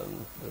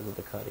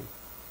 the cutting.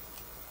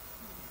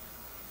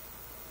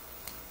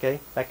 Okay,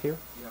 back here.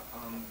 Yeah,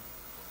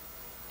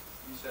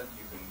 you said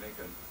you can make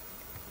a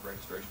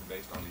registration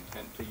based on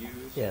intent to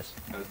use. Yes.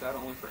 Now, is that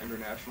only for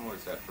international, or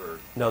is that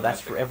for? No,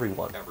 that's for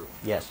everyone. Everyone.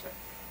 Yes. Okay.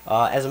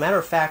 As a matter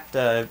of fact,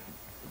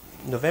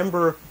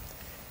 November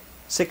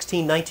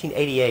 16,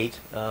 1988,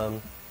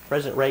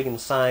 President Reagan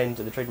signed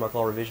the Trademark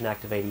Law Revision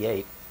Act of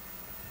 '88.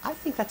 I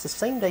think that's the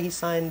same day he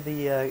signed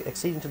the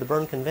acceding to the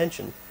Berne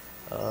Convention.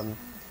 And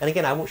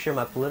again, I won't share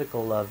my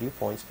political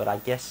viewpoints, but I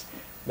guess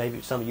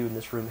maybe some of you in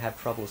this room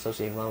have trouble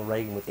associating Ronald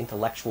Reagan with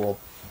intellectual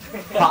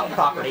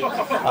property.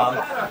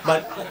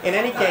 But in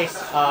any case,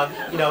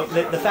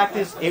 the fact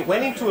is, it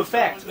went into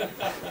effect.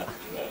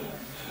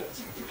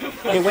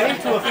 It went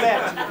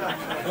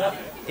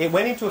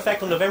into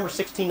effect on November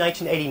 16,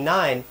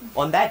 1989.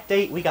 On that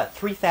date, we got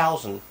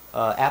 3,000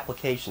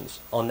 applications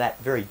on that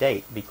very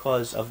date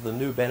because of the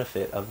new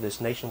benefit of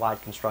this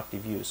nationwide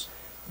constructive use.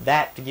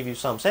 That, to give you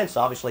some sense,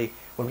 obviously,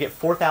 when we get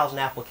 4,000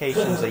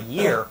 applications a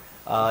year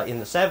in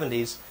the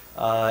 70s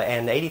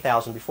and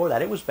 80,000 before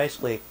that, it was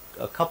basically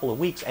a couple of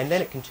weeks, and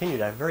then it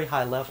continued at a very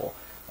high level.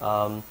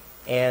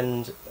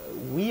 And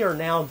we are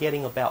now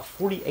getting about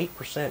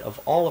 48%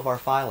 of all of our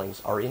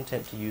filings are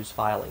intent-to-use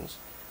filings,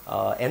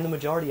 and the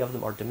majority of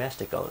them are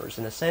domestic owners.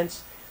 In a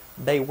sense,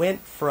 they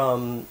went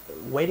from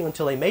waiting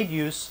until they made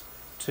use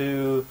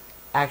to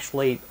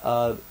actually,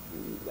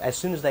 as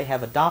soon as they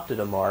have adopted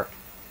a mark,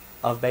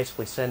 of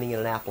basically sending in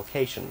an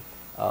application.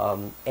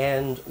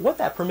 And what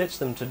that permits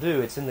them to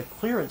do, it's in the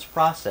clearance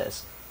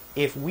process.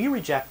 If we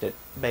reject it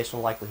based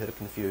on likelihood of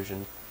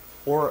confusion,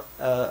 or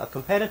a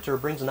competitor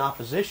brings an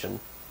opposition,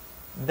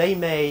 they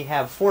may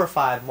have 4 or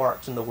 5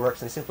 marks in the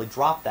works and they simply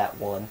drop that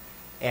one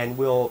and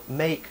will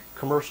make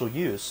commercial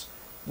use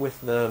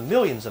with the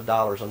millions of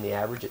dollars on the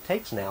average it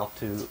takes now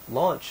to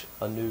launch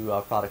a new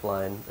product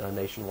line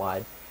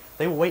nationwide.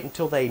 They will wait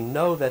until they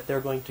know that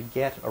they're going to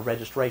get a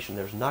registration.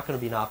 There's not going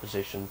to be an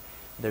opposition.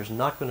 There's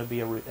not going to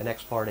be an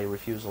ex parte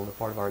refusal on the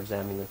part of our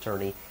examining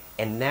attorney,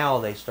 and now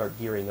they start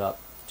gearing up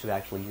to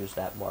actually use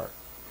that mark.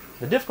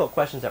 The difficult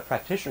questions that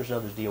practitioners and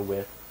others deal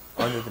with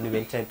under the new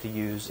intent to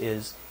use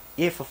is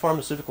if a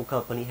pharmaceutical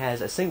company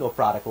has a single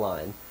product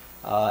line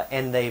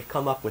and they've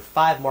come up with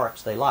 5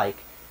 marks they like,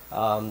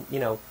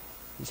 you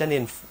send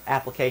in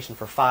application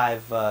for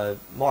 5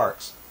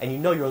 marks and you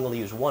know you're only going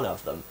to use one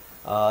of them.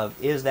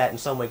 Is that in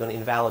some way going to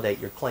invalidate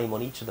your claim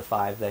on each of the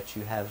 5 that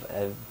you have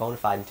a bona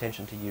fide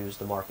intention to use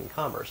the mark in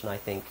commerce? And I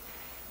think,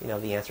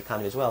 the answer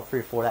kind of is, well, 3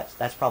 or 4,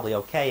 that's probably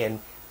okay. And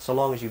so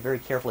long as you very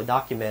carefully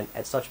document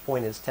at such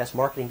point as test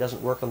marketing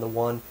doesn't work on the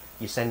one,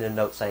 you send in a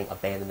note saying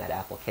abandon that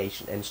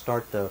application and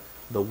start the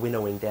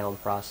winnowing down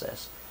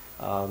process.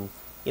 Can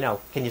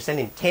you send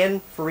in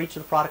 10 for each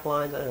of the product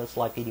lines? It's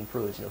like eating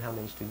prudes. How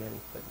many's too many?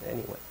 But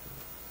anyway.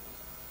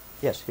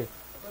 Yes, here.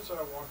 Let's say I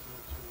wanted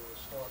to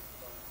start a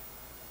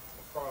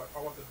product.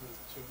 I wanted to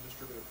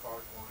distribute a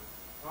product line.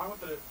 And I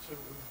wanted to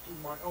do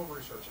my own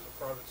research as a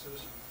private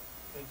citizen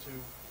into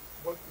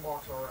what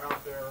marks are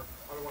out there.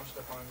 I don't want to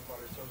step on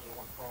anybody's toes. I don't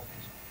want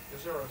problems.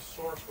 Is there a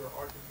source where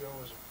I could go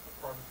as a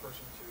private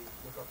person to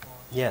look up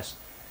marks? Yes.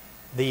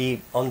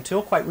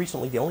 Until quite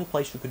recently, the only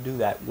place you could do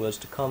that was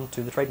to come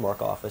to the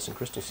Trademark office in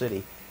Crystal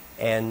City,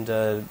 and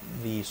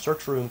the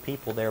search room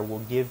people there will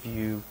give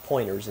you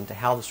pointers into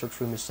how the search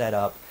room is set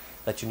up,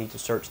 that you need to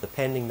search the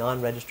pending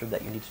non-registered,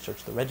 that you need to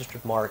search the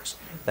registered marks,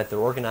 that they're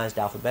organized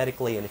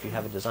alphabetically, and if you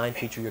have a design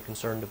feature you're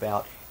concerned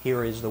about,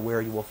 here is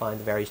where you will find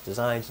the various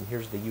designs, and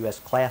here's the U.S.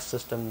 class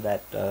system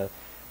that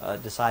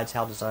decides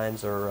how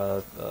designs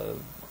are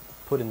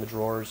put in the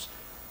drawers.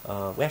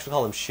 We actually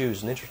call them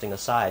shoes. An interesting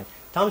aside,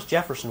 Thomas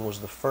Jefferson was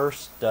the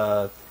first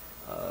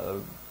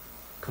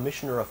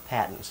commissioner of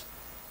patents,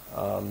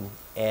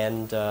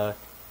 and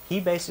he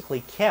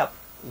basically kept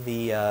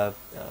the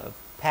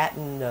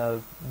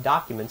patent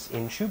documents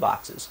in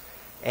shoeboxes.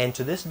 And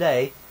to this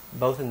day,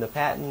 both in the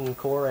patent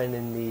core and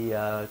in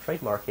the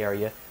trademark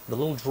area, the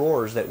little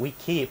drawers that we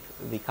keep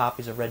the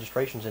copies of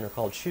registrations in are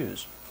called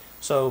shoes.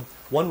 So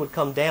one would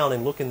come down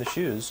and look in the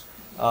shoes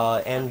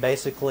and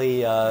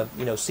basically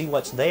see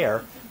what's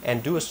there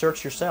and do a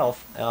search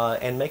yourself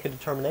and make a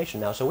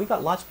determination now. So we've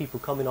got lots of people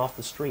coming off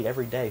the street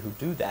every day who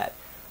do that.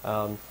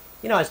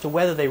 As to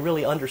whether they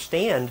really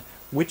understand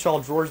which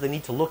all drawers they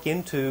need to look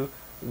into,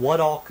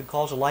 what all could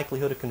cause a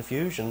likelihood of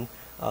confusion.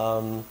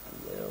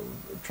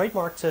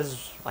 Trademark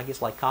says, I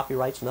guess like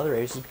copyrights and other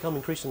areas, has become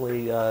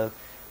increasingly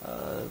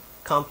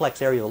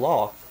complex area of the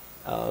law.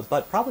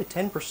 But probably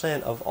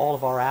 10% of all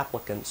of our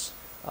applicants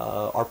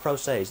are pro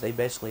se's. They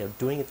basically are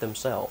doing it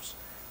themselves.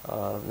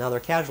 Now their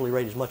casualty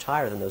rate is much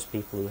higher than those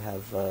people who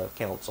have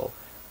counsel.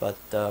 But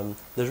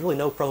there's really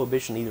no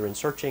prohibition either in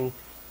searching,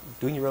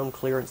 doing your own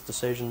clearance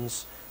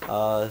decisions,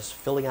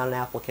 filling out an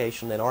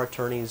application, and our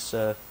attorneys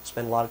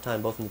spend a lot of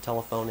time both on the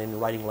telephone and in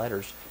writing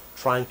letters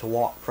trying to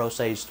walk pro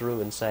se's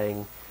through and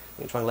saying,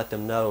 trying to let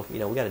them know, we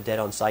got a dead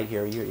on site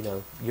here,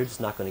 you're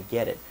just not going to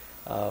get it.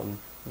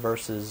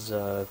 Versus,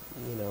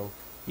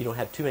 you don't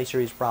have too many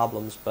serious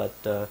problems, but,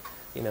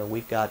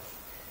 we've got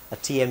a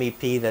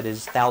TMEP that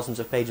is thousands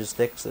of pages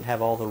thick that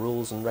have all the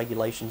rules and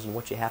regulations and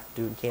what you have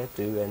to do and can't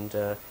do, and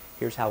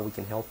here's how we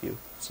can help you.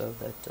 So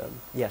that,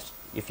 yes,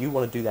 if you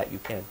want to do that, you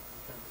can.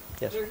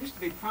 Yes. There used to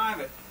be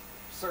private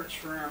search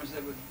firms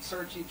that would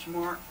search each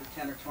mark for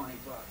 10 or 20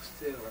 bucks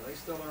too. Are they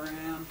still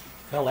around?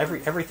 Well,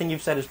 everything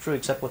you've said is true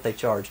except what they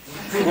charge.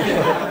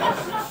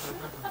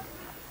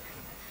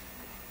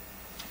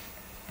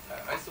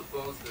 I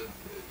suppose that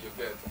you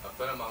get a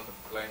fair amount of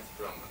claims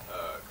from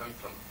coming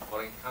from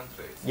foreign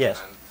countries. Yes.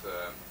 And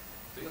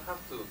do you have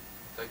to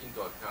take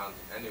into account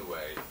in any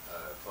way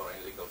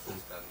foreign legal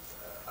systems?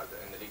 Are there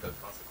any legal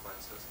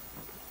consequences?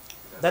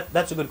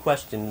 That's a good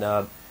question.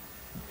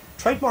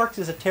 Trademarks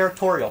is a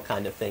territorial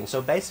kind of thing.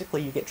 So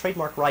basically you get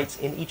trademark rights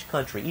in each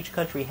country. Each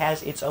country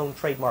has its own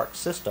trademark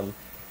system.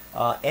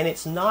 And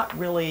it's not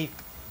really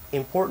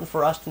important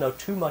for us to know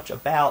too much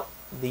about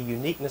the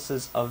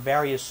uniquenesses of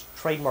various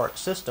trademark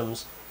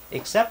systems,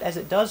 except as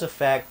it does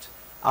affect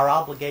our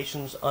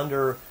obligations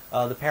under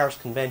the Paris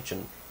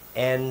Convention.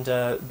 And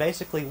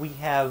basically we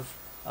have,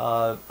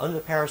 under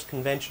the Paris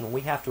Convention,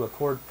 we have to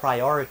accord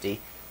priority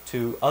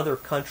to other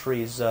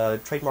countries'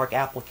 trademark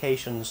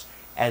applications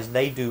as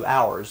they do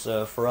ours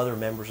for other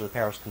members of the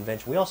Paris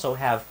Convention. We also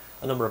have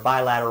a number of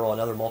bilateral and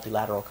other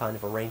multilateral kind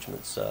of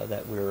arrangements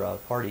that we're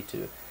party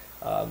to.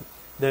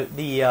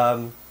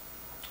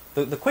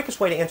 The quickest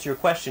way to answer your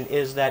question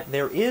is that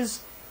there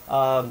is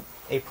a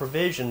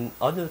provision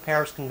under the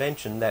Paris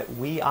Convention that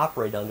we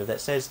operate under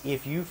that says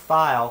if you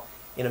file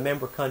in a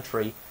member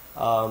country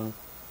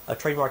a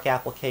trademark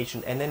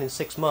application and then in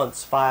 6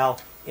 months file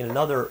in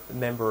another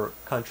member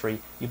country,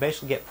 you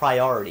basically get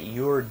priority.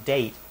 Your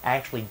date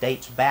actually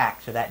dates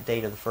back to that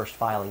date of the first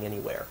filing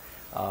anywhere.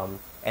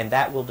 And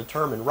that will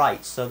determine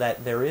rights, so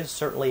that there is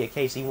certainly a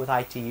case, even with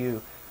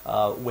ITU,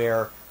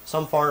 where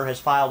some foreigner has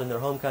filed in their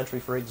home country,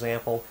 for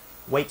example,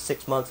 waits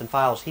 6 months and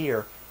files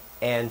here,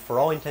 and for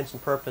all intents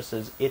and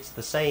purposes, it's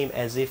the same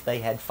as if they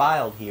had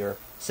filed here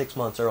 6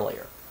 months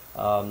earlier.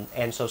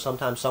 And so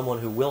sometimes someone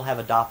who will have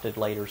adopted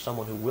later,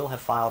 someone who will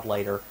have filed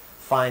later,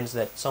 finds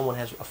that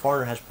a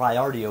foreigner has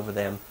priority over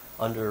them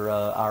under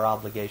our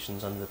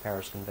obligations under the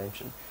Paris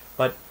Convention.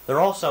 But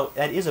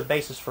that is a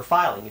basis for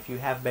filing. If you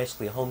have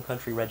basically a home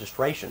country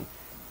registration,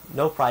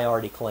 no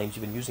priority claims,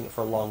 you've been using it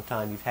for a long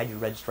time, you've had your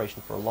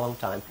registration for a long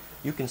time,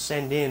 you can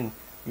send in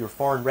your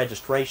foreign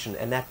registration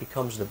and that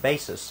becomes the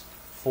basis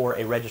for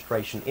a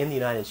registration in the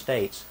United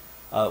States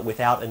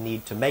without a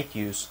need to make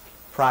use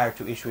prior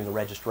to issuing a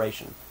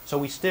registration. So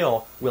we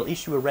still will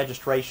issue a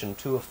registration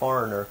to a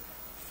foreigner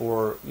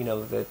for,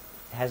 that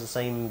has the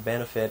same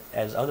benefit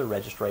as other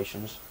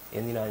registrations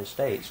in the United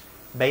States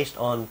based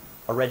on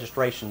a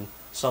registration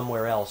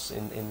somewhere else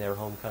in their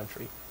home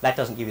country. That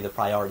doesn't give you the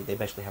priority. They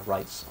basically have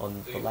rights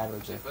on the latter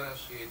example.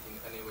 Do you differentiate in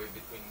any way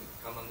between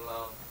common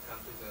law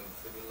countries and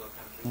civil law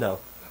countries? No.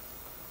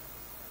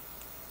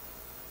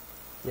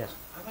 Yes.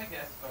 I'd like to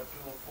ask about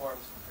dual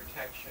forms of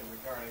protection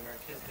regarding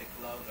artistic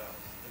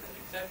logos.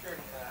 Does it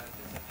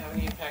have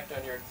any impact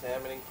on your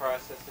examining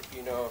process if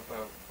you know if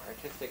an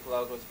artistic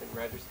logo has been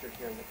registered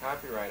here in the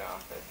Copyright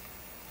Office?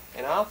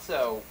 And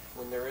also,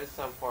 when there is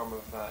some form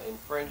of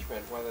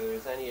infringement, whether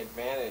there's any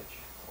advantage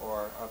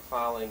of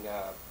filing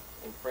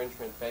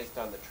infringement based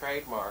on the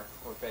trademark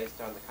or based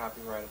on the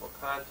copyrightable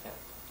content,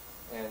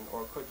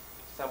 or could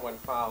someone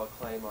file a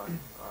claim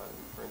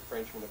for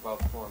infringement of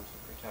both forms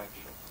of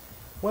protection?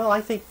 Well, I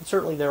think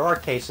certainly there are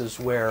cases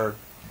where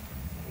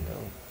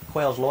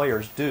Quayle's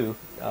lawyers do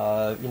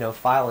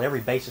file on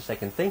every basis they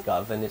can think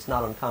of, and it's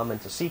not uncommon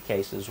to see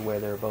cases where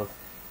there are both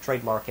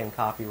trademark and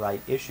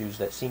copyright issues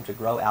that seem to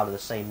grow out of the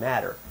same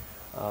matter.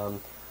 I'm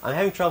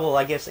having trouble,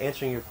 I guess,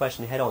 answering your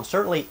question head on.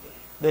 Certainly,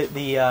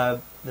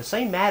 the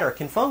same matter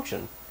can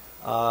function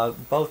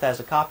both as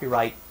a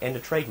copyright and a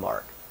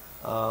trademark.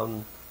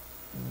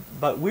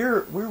 But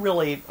we're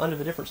really, under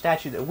the different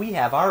statute that we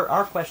have,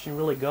 our question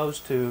really goes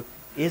to,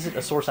 is it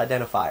a source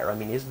identifier? I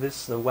mean, is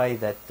this the way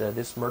that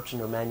this merchant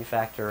or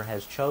manufacturer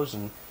has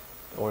chosen,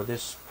 or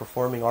this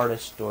performing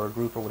artist or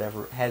group or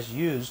whatever has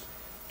used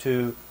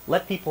to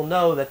let people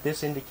know that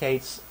this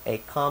indicates a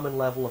common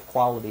level of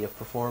quality of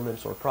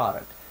performance or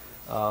product?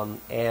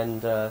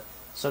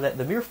 So that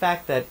the mere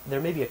fact that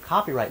there may be a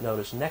copyright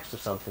notice next to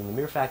something, the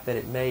mere fact that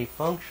it may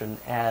function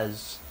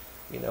as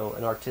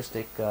an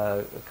artistic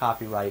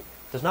copyright,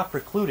 does not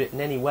preclude it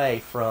in any way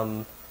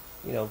from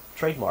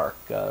trademark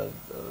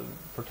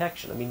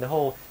protection. I mean, the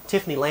whole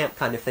Tiffany lamp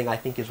kind of thing, I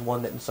think, is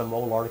one that in some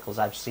old articles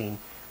I've seen,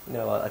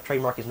 a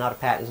trademark is not a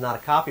patent, is not a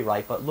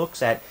copyright, but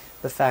looks at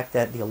the fact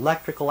that the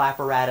electrical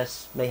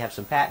apparatus may have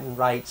some patent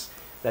rights,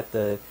 that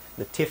the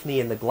Tiffany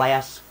and the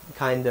glass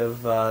kind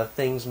of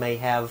things may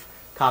have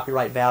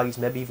copyright values,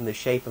 maybe even the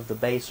shape of the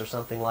base or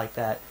something like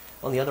that.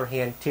 On the other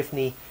hand,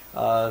 Tiffany, is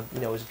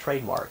a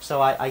trademark.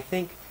 So I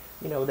think,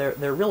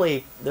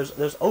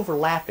 there's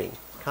overlapping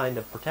kind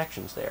of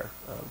protections there.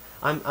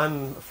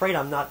 I'm afraid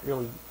I'm not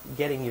really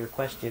getting your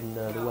question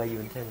the way you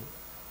intended.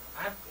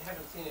 I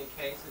haven't seen any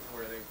cases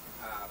where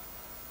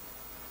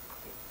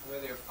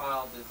they're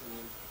filed as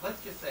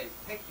let's just say,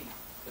 take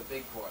the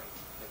big boy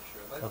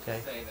picture. Let's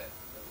just say that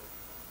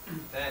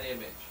that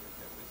image, if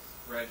it was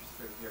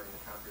registered here in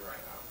the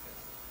Copyright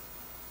Office,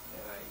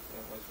 and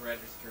it was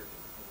registered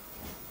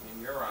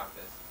in your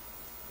office,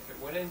 if it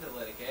went into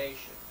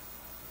litigation,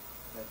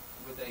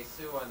 would they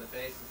sue on the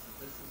basis that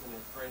this is an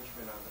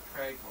infringement on the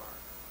trademark?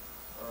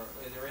 Or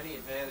are there any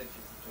advantages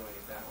of doing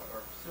it that way?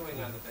 Or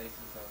suing on the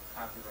basis of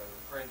copyright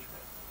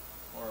infringement?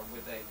 Or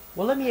would they...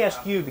 Well, let me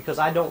ask you, because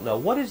I don't know.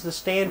 What is the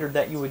standard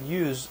that you would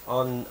use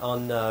on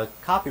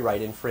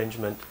copyright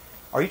infringement?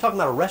 Are you talking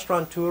about a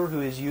restaurateur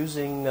who is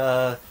using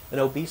an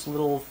obese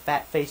little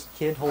fat-faced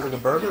kid holding a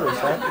burger?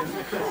 Is that...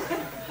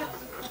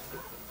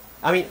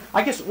 I mean,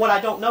 I guess what I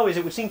don't know is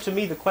it would seem to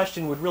me the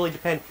question would really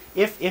depend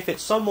if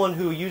it's someone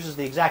who uses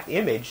the exact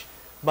image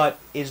but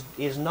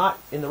is not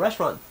in the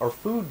restaurant or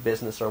food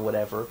business or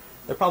whatever,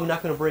 they're probably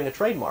not going to bring a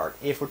trademark.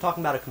 If we're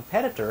talking about a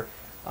competitor,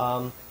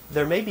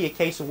 there may be a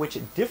case in which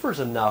it differs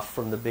enough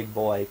from the big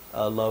boy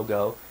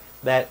logo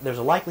that there's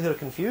a likelihood of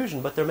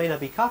confusion, but there may not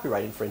be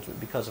copyright infringement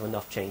because of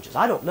enough changes.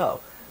 I don't know.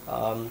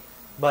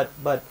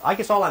 But I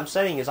guess all I'm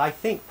saying is I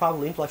think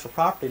probably intellectual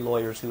property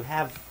lawyers who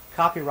have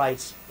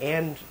copyrights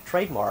and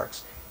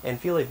trademarks and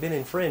feel they've been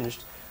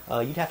infringed,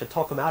 you'd have to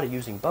talk them out of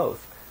using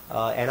both.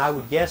 And I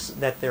would guess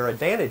that there are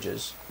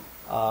advantages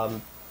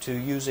to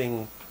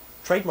using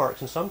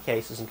trademarks in some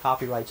cases and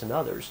copyrights in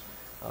others.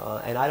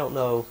 And I don't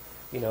know,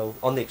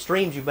 on the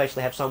extremes you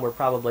basically have some where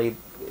probably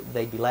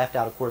they'd be laughed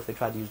out of court if they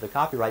tried to use the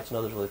copyrights and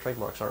others where the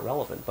trademarks aren't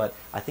relevant. But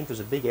I think there's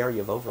a big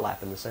area of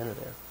overlap in the center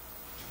there.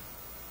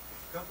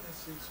 The company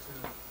seeks to,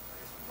 I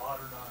guess,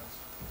 modernize,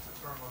 is the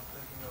term I'm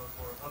thinking of,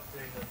 or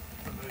update a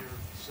familiar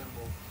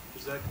symbol.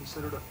 Is that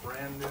considered a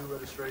brand new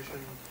registration?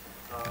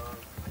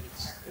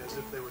 It's as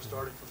if they were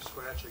starting from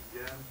scratch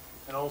again.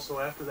 And also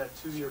after that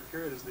 2-year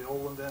period, is the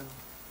old one then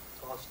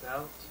tossed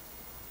out?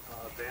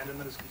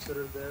 Abandonment is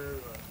considered there.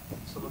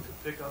 Someone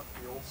could pick up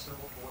the old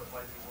symbol for what it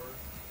might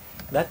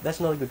be worth. That's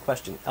another good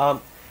question.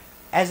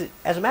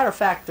 As a matter of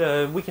fact,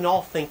 we can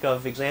all think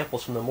of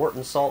examples from the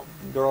Morton Salt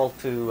Girl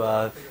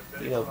to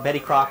Betty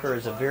Crocker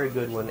is a very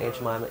good one. Aunt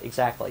Jemima,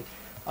 exactly.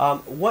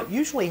 What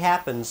usually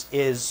happens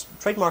is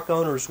trademark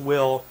owners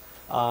will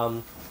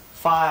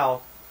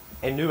file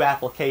a new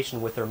application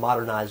with their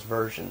modernized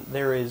version.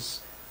 There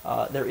is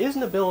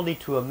an ability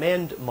to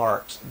amend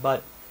marks,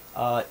 but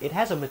it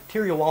has a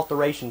material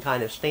alteration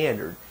kind of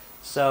standard.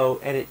 So,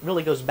 and it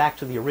really goes back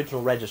to the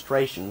original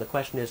registration. The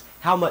question is,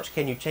 how much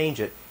can you change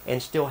it and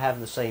still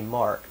have the same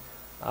mark?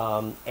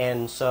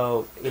 And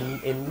so,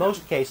 in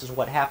most cases,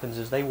 what happens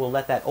is they will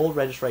let that old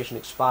registration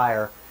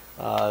expire.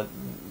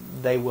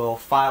 They will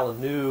file a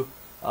new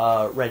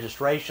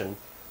registration.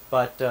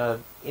 But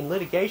in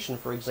litigation,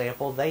 for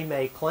example, they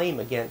may claim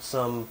against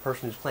some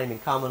person who's claiming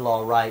common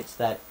law rights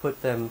that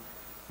put them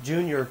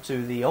junior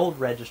to the old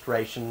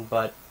registration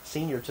but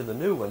senior to the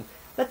new one,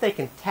 that they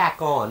can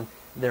tack on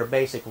their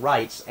basic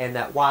rights, and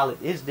that while it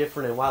is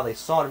different and while they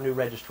sought a new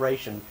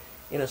registration,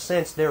 in a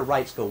sense their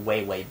rights go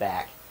way, way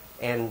back.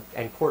 And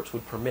courts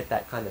would permit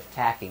that kind of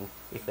tacking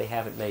if they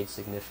haven't made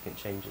significant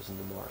changes in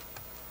the mark.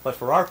 But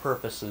for our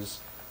purposes,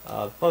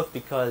 both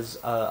because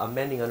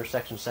amending under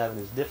Section 7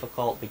 is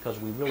difficult, because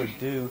we really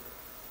do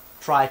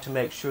try to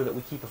make sure that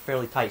we keep a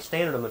fairly tight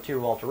standard of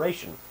material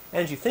alteration.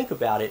 And as you think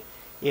about it,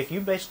 if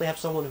you basically have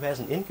someone who has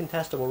an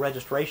incontestable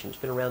registration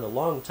that's been around a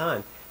long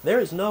time,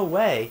 there is no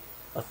way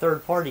a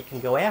third party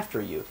can go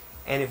after you.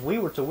 And if we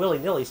were to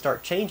willy-nilly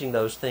start changing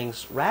those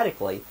things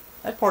radically,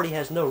 that party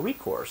has no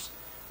recourse.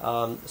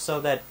 So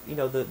that,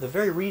 the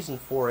very reason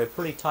for a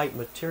pretty tight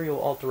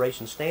material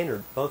alteration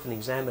standard, both in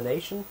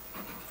examination,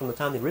 from the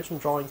time the original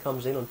drawing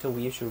comes in until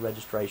we issue a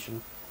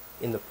registration,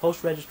 in the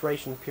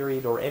post-registration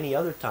period or any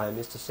other time,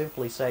 is to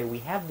simply say we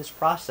have this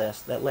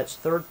process that lets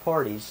third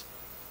parties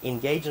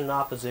engage in an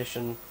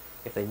opposition.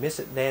 If they miss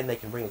it then, they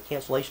can bring a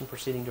cancellation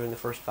proceeding during the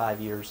first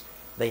 5 years.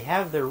 They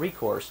have their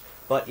recourse,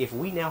 but if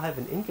we now have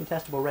an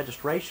incontestable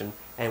registration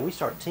and we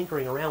start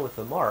tinkering around with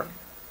the mark,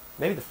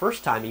 maybe the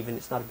first time even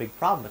it's not a big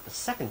problem, but the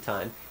second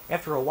time,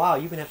 after a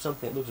while you can have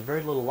something that looks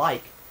very little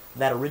like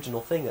that original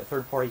thing that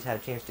third parties had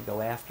a chance to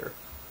go after.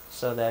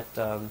 So that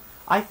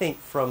I think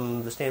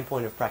from the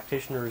standpoint of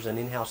practitioners and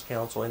in-house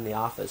counsel in the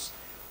office,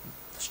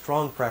 the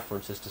strong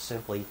preference is to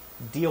simply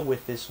deal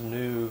with this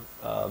new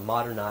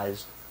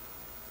modernized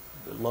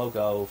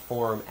logo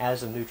form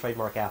as a new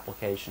trademark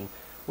application.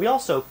 We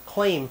also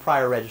claim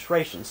prior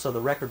registrations, so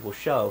the record will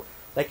show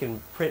they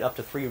can print up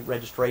to 3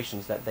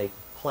 registrations that they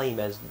claim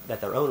as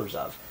that they're owners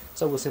of.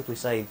 So we'll simply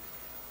say,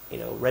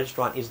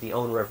 registrant is the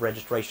owner of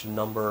registration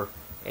number,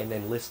 and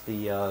then list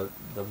the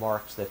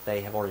marks that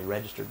they have already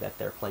registered that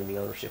they're claiming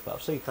ownership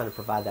of. So you kind of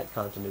provide that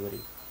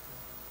continuity.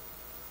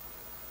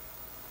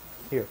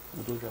 Here,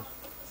 the blue dress.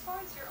 As far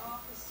as your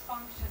office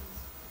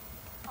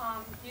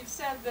functions, you've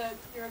said that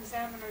your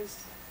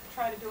examiners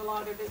try to do a lot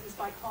of their business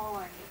by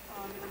calling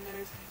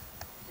emitters.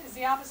 Is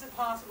the opposite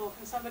possible?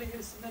 Can somebody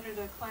who submitted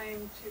a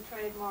claim to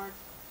trademark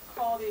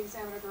call the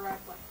examiner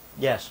directly?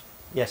 Yes.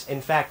 Yes.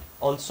 In fact,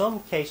 on some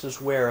cases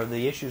where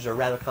the issues are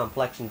rather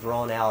complex and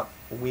drawn out,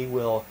 we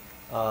will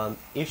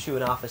issue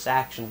an office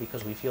action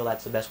because we feel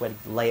that's the best way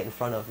to lay it in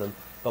front of them.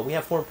 But we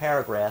have form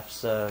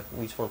paragraphs.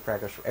 We use form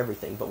paragraphs for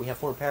everything, but we have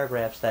form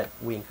paragraphs that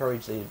we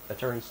encourage the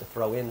attorneys to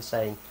throw in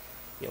saying,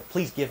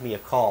 please give me a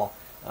call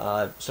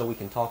so we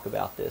can talk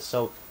about this.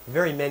 So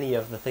very many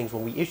of the things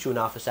when we issue an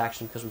office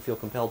action because we feel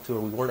compelled to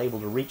or we weren't able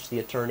to reach the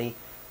attorney,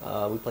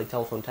 we played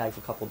telephone tag for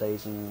a couple of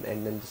days and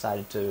then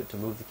decided to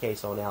move the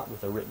case on out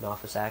with a written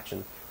office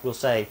action. We'll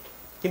say,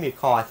 give me a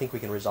call, I think we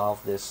can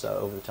resolve this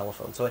over the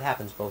telephone. So it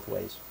happens both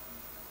ways.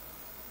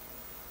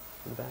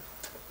 In the back.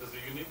 Does the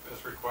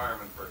uniqueness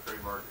requirement for a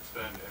trademark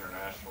extend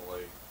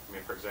internationally? I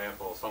mean, for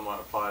example, someone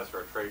applies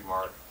for a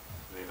trademark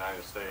in the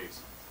United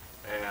States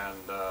and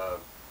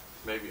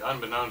maybe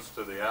unbeknownst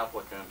to the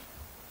applicant,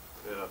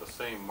 the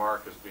same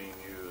mark is being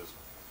used,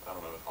 I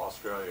don't know, in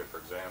Australia, for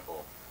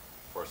example,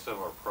 for a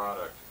similar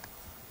product.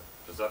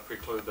 Does that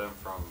preclude them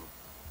from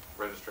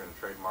registering a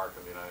trademark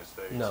in the United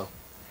States? No.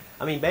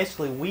 I mean,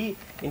 basically,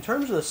 in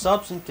terms of the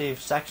substantive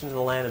sections of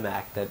the Lanham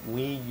Act that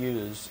we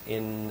use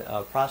in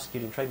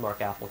prosecuting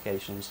trademark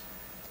applications,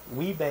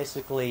 we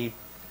basically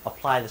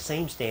apply the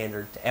same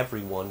standard to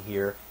everyone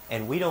here,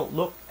 and we don't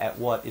look at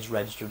what is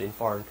registered in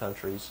foreign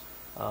countries.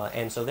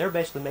 And so they're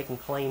basically making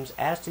claims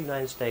as to the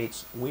United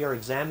States. We are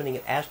examining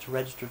it as to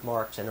registered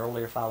marks and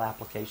earlier filed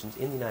applications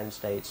in the United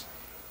States.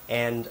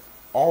 And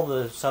all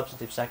the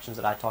substantive sections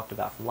that I talked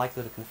about, from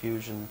likelihood of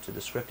confusion to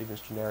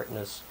descriptiveness,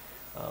 genericness,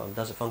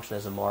 does it function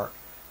as a mark,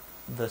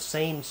 the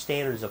same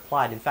standard is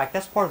applied. In fact,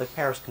 that's part of the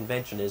Paris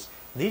Convention, is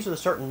these are the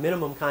certain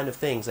minimum kind of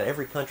things that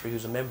every country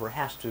who's a member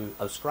has to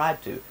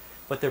ascribe to,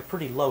 but they're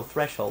pretty low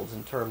thresholds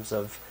in terms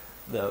of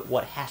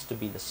what has to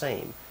be the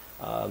same.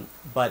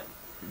 But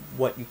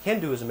what you can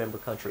do as a member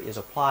country is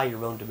apply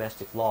your own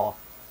domestic law,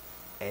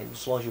 and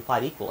as long as you apply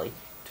it equally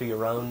to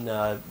your own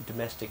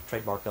domestic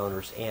trademark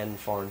owners and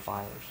foreign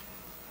filers.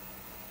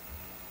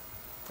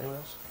 Anyone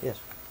else? Yes.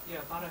 Yeah,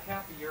 about a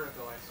half a year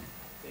ago,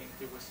 I think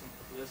there was some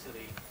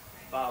publicity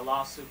about a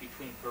lawsuit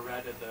between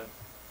Beretta,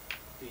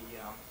 the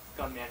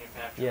gun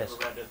manufacturer, Yes.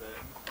 Beretta,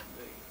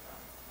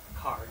 the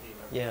car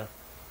dealer, Yeah.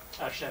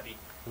 Chevy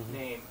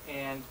name,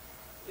 and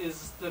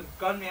is the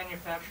gun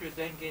manufacturer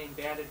then getting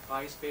bad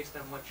advice based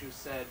on what you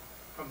said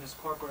from his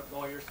corporate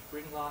lawyers to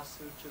bring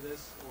lawsuit to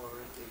this, or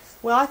is...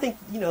 Well, I think,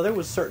 there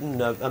was a certain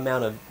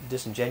amount of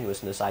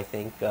disingenuousness, I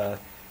think,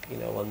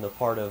 on the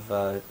part of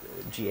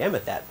GM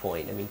at that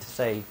point. I mean, to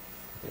say,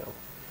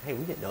 hey,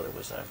 we didn't know there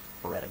was a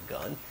Beretta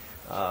gun.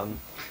 I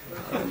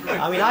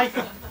mean,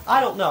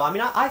 I don't know. I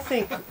mean, I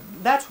think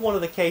that's one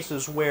of the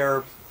cases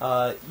where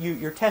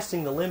you're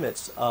testing the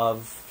limits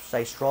of,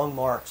 say, strong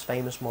marks,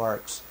 famous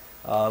marks,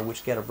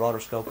 which get a broader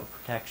scope of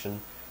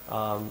protection.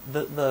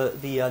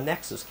 The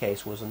Nexus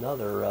case was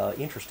another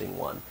interesting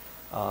one,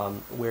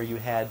 where you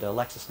had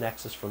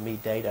LexisNexis from Me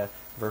Data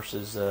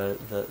versus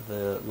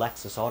the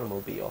Lexus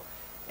automobile.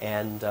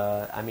 And,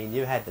 I mean,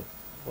 you had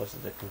was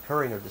it the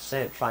concurring or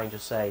dissent trying to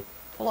say,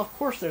 well, of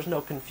course there's no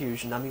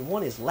confusion. I mean,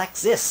 one is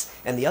Lexus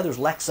and the other's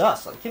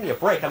Lexus. Give me a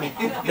break. I mean,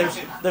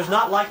 there's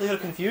not likelihood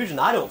of confusion,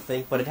 I don't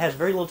think, but it has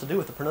very little to do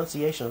with the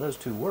pronunciation of those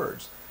two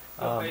words.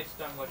 But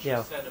based on what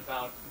you said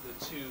about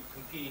the two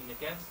competing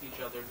against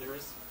each other, there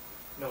is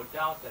no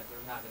doubt that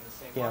they're not in the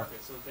same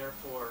market. So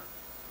therefore,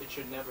 it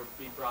should never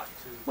be brought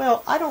to.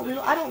 Well, I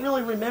don't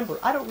really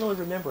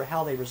remember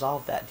how they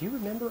resolved that. Do you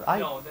remember?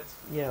 No, that's.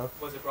 Yeah.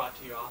 Was it brought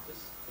to your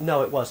office?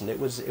 No, it wasn't. It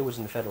was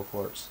in the federal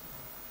courts.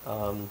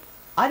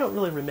 I don't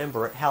really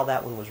remember how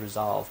that one was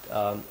resolved.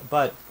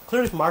 But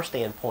clearly, from our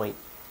standpoint,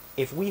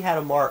 if we had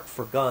a mark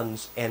for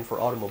guns and for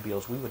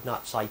automobiles, we would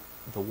not cite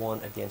the one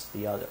against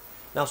the other.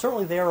 Now,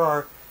 certainly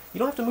you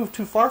don't have to move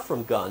too far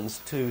from guns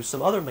to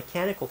some other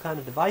mechanical kind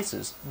of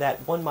devices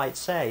that one might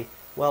say,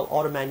 well,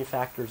 auto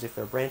manufacturers, if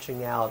they're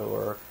branching out,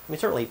 or, I mean,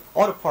 certainly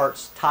auto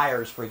parts,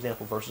 tires, for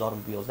example, versus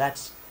automobiles,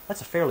 that's a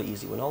fairly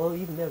easy one, although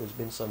even there's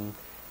been some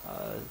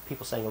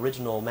people saying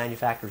original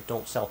manufacturers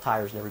don't sell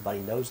tires, and everybody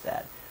knows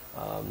that.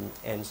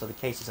 And so the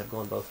cases have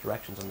gone both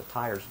directions on the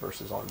tires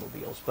versus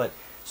automobiles. But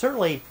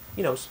certainly,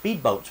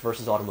 speedboats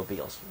versus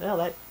automobiles,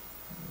 the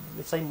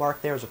same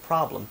mark there is a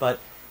problem. But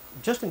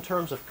just in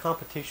terms of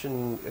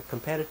competition,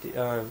 competitive,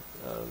 of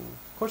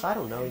course, I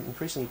don't know.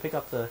 Increasingly, you pick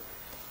up the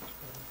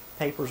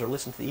papers or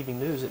listen to the evening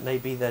news, it may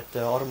be that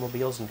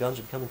automobiles and guns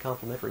are becoming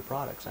complementary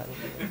products. I don't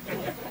know.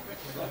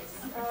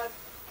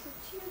 Could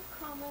you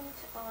comment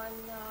on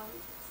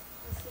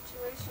the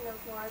situation of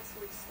marks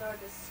which start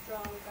as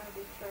strong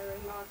arbitrary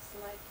marks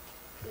like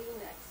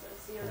Kleenex or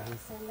Xerox,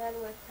 and then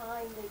with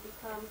time they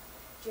become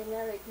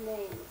generic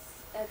names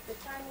at the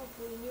time of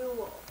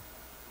renewal?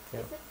 Is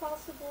it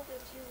possible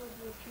that you would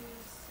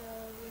refuse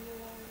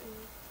renewal?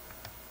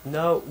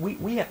 No,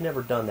 we have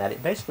never done that.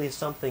 It basically is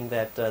something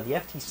that the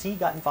FTC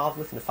got involved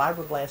with in the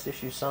fiberglass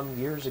issue some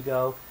years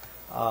ago.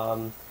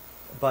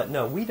 But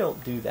no, we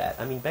don't do that.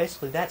 I mean,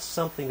 basically that's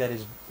something that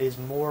is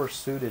more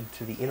suited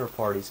to the inter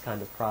parties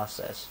kind of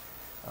process.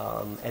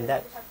 And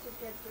that you have to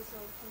get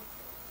resolved.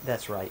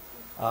 That's right.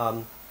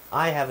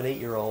 I have an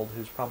 8-year-old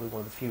who's probably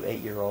one of the few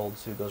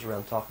 8-year-olds who goes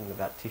around talking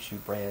about tissue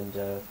brand,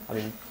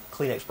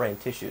 Kleenex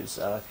brand tissues.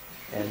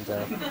 And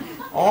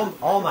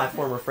all my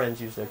former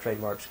friends use their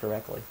trademarks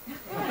correctly.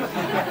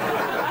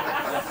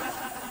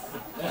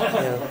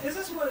 Is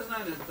this what is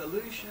known as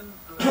dilution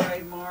of a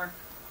trademark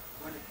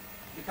when it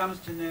becomes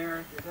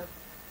generic? Is that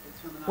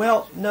the terminology?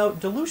 Well, no,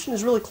 dilution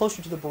is really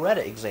closer to the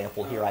Beretta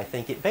example here, I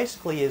think. It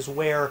basically is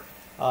where,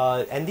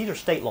 and these are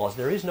state laws,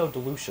 there is no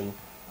dilution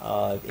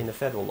in the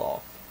federal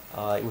law.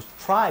 It was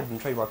tried in the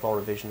Trademark Law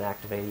Revision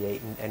Act of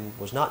 '88 and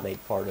was not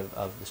made part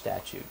of the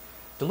statute.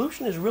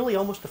 Dilution is really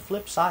almost the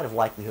flip side of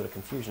likelihood of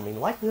confusion. I mean,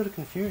 likelihood of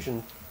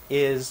confusion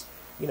is,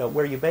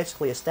 where you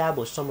basically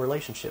establish some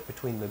relationship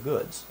between the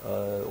goods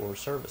or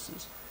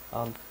services.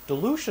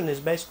 Dilution is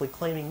basically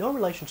claiming no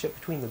relationship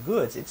between the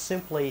goods. It's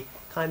simply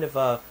kind of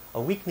a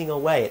weakening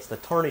away. It's the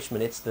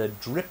tarnishment. It's the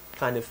drip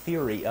kind of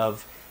theory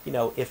of,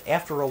 if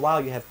after a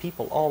while you have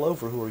people all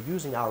over who are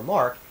using our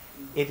mark,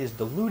 it is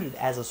diluted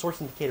as a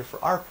source indicator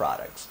for our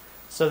products.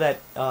 So that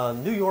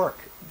New York,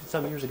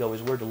 some years ago,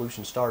 is where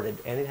dilution started,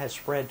 and it has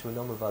spread to a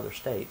number of other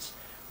states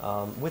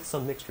with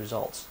some mixed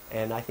results.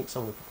 And I think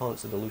some of the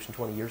proponents of dilution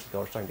 20 years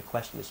ago are starting to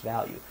question its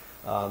value.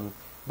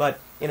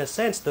 But in a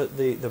sense,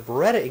 the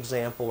Beretta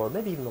example, or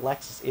maybe even the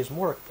Lexus, is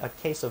more a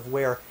case of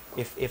where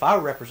if I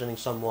were representing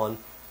someone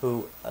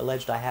who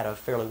alleged I had a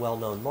fairly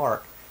well-known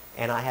mark,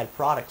 and I had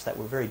products that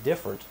were very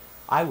different,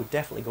 I would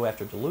definitely go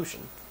after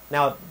dilution.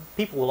 Now,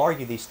 people will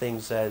argue these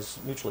things as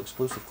mutually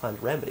exclusive kind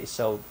of remedies,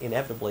 so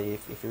inevitably,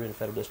 if you're in a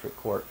federal district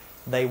court,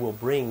 they will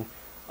bring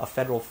a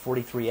federal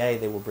 43A,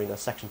 they will bring a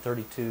Section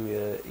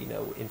 32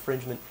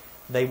 infringement,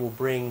 they will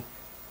bring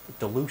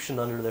dilution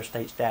under their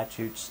state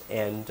statutes,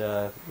 and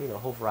a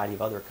whole variety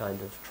of other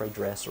kind of trade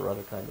dress or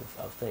other kind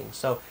of things.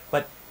 So,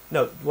 but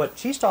no, what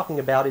she's talking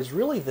about is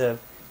really the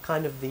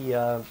kind of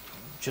the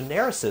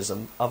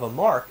genericism of a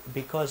mark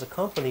because a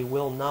company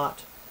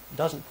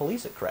doesn't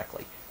police it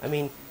correctly. I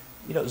mean,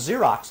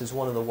 Xerox is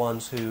one of the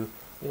ones who,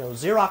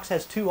 Xerox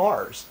has 2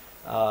 R's.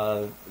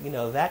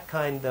 That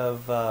kind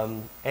of,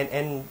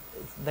 and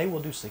they will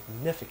do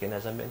significant,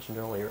 as I mentioned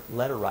earlier,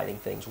 letter writing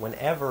things.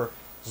 Whenever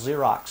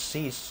Xerox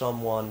sees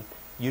someone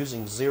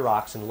using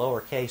Xerox in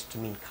lowercase to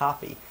mean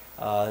copy,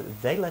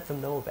 they let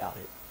them know about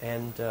it.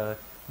 And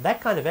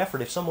that kind of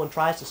effort, if someone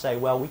tries to say,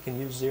 well, we can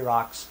use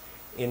Xerox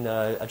in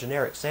a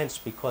generic sense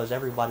because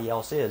everybody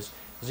else is,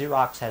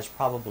 Xerox has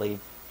probably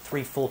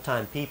 3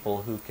 full-time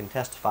people who can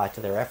testify to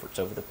their efforts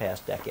over the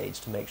past decades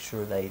to make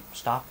sure they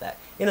stop that.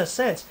 In a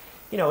sense,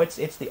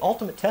 it's the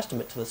ultimate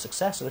testament to the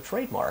success of a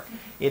trademark.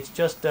 It's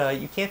just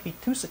you can't be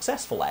too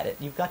successful at it.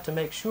 You've got to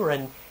make sure.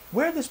 And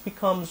where this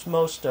becomes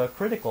most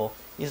critical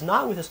is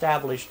not with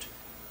established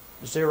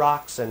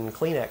Xerox and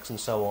Kleenex and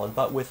so on,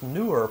 but with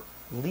newer,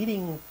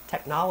 leading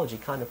technology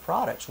kind of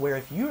products, where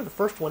if you're the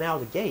first one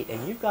out of the gate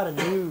and you've got a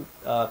new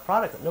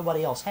product that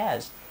nobody else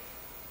has,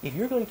 if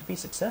you're going to be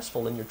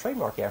successful in your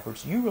trademark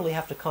efforts, you really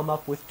have to come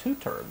up with 2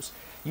 terms.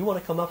 You want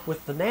to come up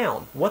with the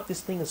noun, what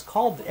this thing is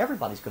called that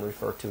everybody's going to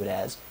refer to it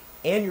as,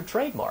 and your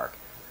trademark.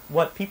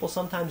 What people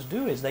sometimes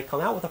do is they come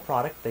out with a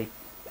product, they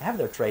have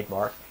their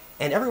trademark,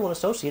 and everyone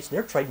associates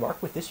their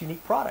trademark with this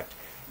unique product.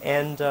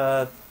 And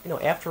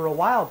after a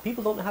while,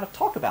 people don't know how to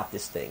talk about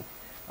this thing.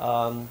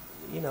 I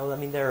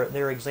mean, there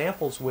are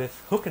examples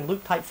with hook and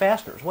loop type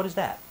fasteners. What is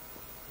that?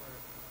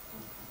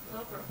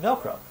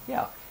 Velcro.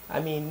 Yeah. I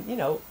mean,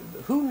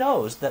 who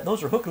knows that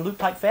those are hook and loop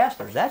type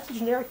fasteners? That's a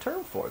generic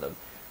term for them.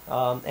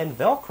 And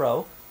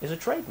Velcro is a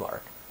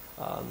trademark.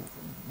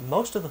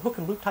 Most of the hook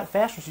and loop type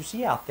fasteners you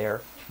see out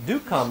there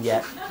do come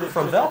yet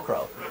from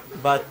Velcro.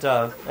 But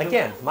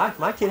again,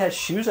 my kid has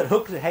shoes that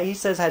he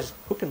says has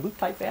hook and loop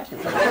type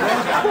fasteners.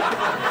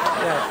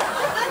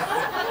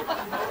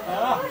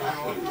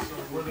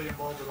 Were they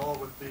involved at all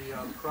with the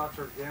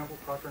Procter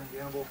 &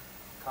 Gamble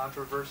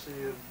controversy?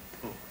 And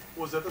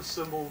was that the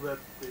symbol that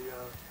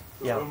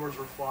the rumors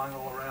were flying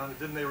all around? And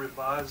didn't they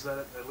revise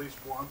that at least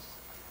once?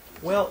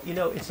 Well,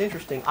 it's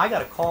interesting. I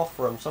got a call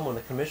from someone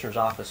in the commissioner's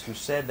office who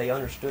said they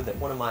understood that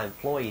one of my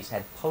employees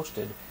had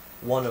posted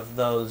one of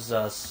those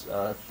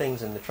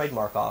things in the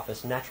trademark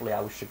office. Naturally, I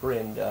was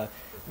chagrined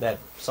that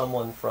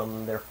someone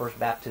from their First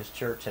Baptist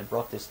church had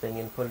brought this thing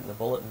in, put it in the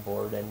bulletin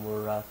board, and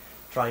were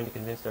trying to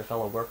convince their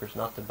fellow workers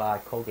not to buy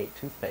Colgate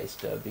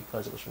toothpaste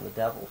because it was from the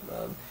devil.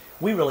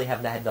 We really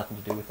have had nothing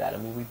to do with that. I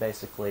mean, we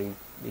basically,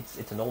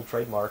 it's an old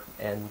trademark,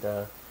 and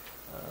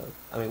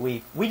I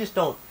mean, we just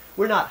don't,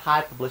 we're not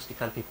high publicity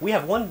kind of people. We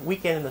have one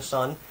weekend in the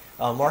sun,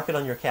 mark it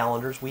on your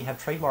calendars. We have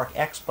Trademark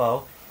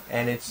Expo,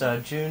 and it's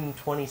June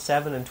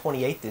 27 and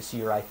 28 this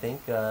year, I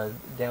think, down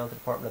at the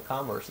Department of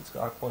Commerce. It's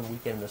our one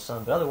weekend in the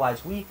sun. But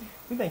otherwise, we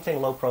maintain a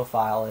low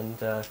profile and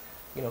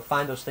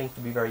find those things to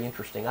be very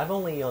interesting. I've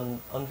only,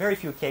 on very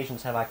few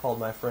occasions, have I called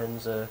my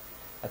friends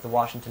at the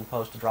Washington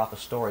Post to drop a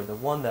story. The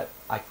one that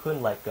I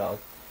couldn't let go,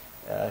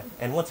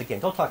 and once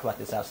again, don't talk about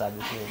this outside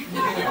this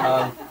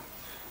room,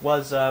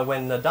 was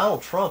when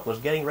Donald Trump was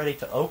getting ready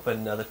to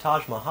open the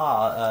Taj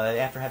Mahal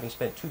after having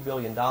spent $2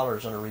 billion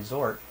on a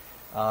resort.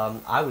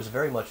 I was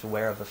very much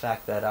aware of the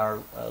fact that our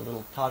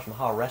little Taj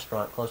Mahal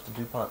restaurant close to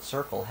DuPont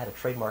Circle had a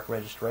trademark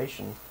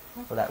registration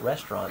for that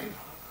restaurant,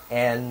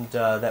 and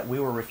that we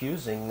were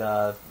refusing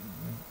the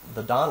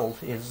Donald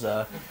his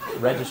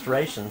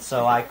registration.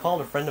 So I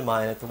called a friend of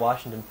mine at the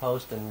Washington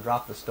Post and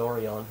dropped the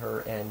story on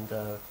her,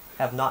 and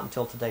have not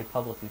until today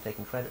publicly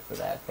taken credit for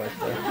that. But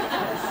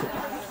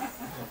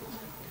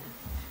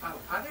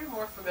are there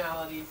more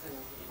formalities in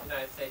the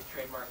United States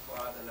trademark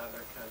law than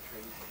other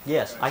countries?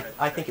 Yes,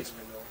 I think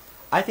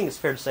it's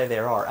fair to say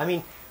there are. I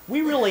mean,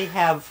 we really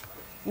have.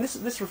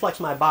 This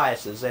reflects my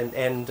biases,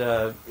 and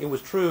it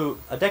was true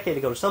a decade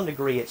ago to some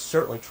degree. It's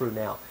certainly true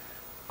now.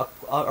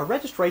 A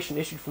registration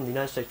issued from the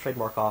United States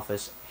Trademark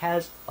Office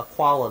has a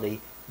quality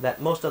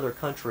that most other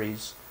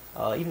countries,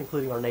 even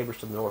including our neighbors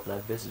to the north, and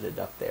I've visited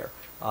up there,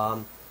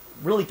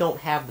 really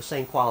don't have the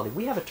same quality.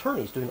 We have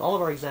attorneys doing all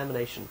of our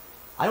examination.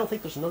 I don't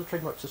think there's another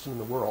trademark system in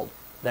the world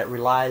that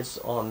relies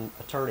on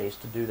attorneys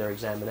to do their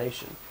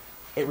examination.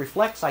 It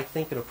reflects, I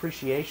think, an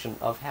appreciation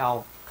of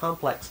how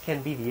complex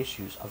can be the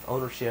issues of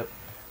ownership,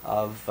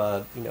 of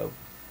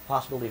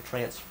possibility of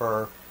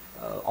transfer,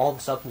 all the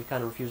substantive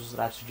kind of refusals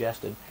that I've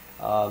suggested.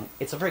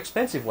 It's a very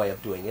expensive way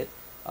of doing it,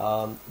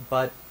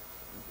 but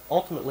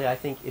ultimately I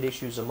think it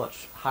issues a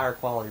much higher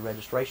quality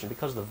registration.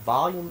 Because of the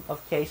volume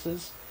of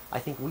cases, I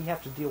think we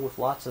have to deal with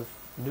lots of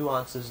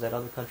nuances that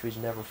other countries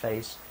never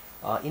face.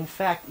 In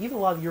fact, even a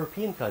lot of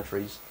European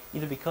countries,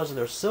 either because of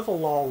their civil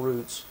law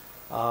roots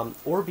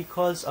or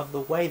because of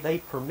the way they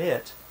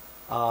permit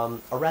a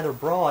rather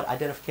broad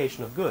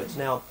identification of goods.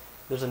 Now,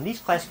 there's a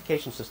niche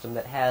classification system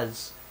that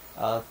has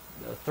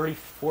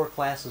 34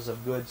 classes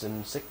of goods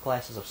and 6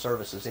 classes of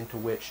services into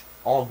which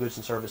all goods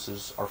and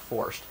services are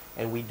forced,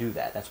 and we do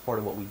that. That's part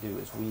of what we do,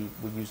 is we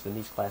use the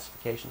niche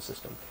classification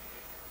system.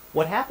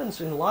 What happens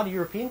in a lot of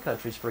European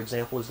countries, for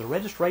example, is the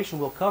registration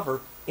will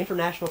cover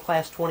International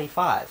Class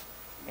 25,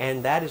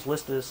 and that is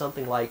listed as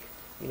something like,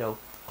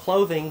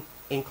 clothing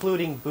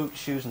including boots,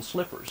 shoes, and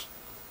slippers.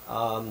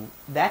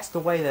 That's the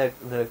way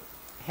the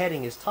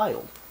heading is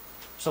titled.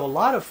 So a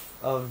lot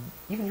of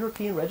even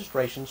European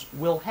registrations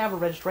will have a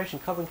registration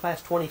covering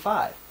Class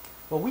 25.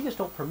 Well, we just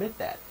don't permit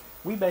that.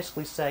 We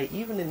basically say,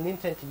 even in an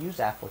intent to use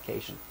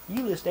application,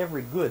 you list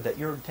every good that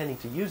you're intending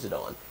to use it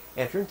on.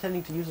 And if you're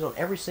intending to use it on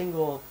every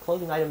single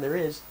clothing item there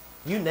is,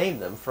 you name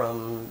them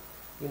from,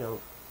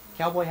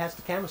 cowboy hats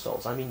to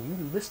camisoles. I mean,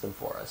 you list them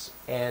for us.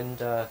 And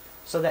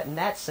so that in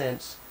that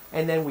sense,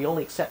 and then we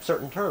only accept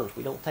certain terms.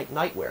 We don't take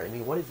nightwear. I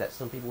mean, what is that?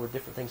 Some people wear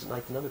different things at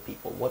night than other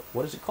people.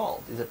 What is it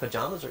called? Is it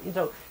pajamas? Or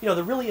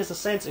there really is a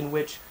sense in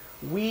which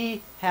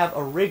we have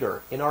a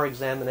rigor in our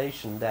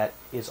examination that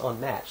is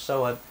unmatched.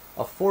 So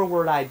a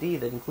 4-word ID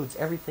that includes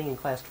everything in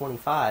Class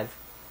 25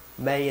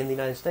 may, in the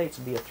United States,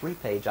 be a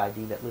 3-page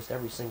ID that lists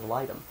every single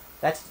item.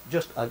 That's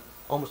just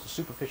almost a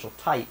superficial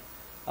type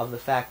of the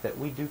fact that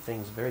we do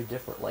things very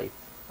differently.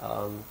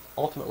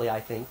 Ultimately, I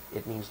think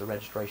it means the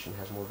registration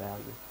has more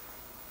value.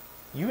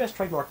 U.S.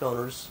 trademark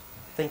owners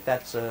think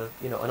that's an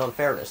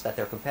unfairness, that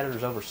their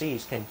competitors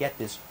overseas can get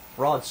this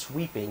broad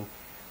sweeping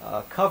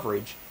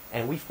coverage,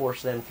 and we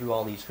force them through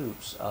all these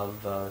hoops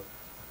of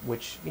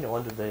which,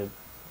 under the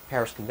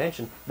Paris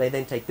Convention, they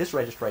then take this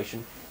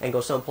registration and go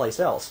someplace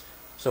else.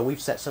 So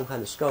we've set some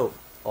kind of scope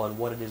on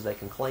what it is they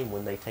can claim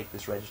when they take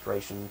this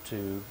registration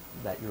to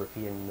that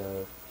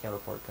European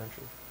counterpart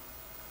country.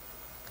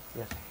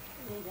 Yes? Do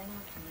they then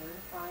have to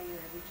notify you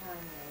every time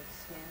they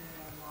extend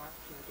their mark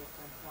to a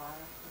different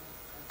product?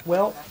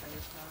 Well,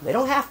 they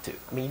don't have to.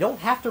 I mean, you don't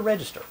have to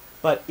register.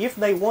 But if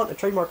they want a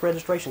trademark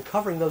registration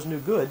covering those new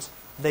goods,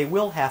 they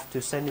will have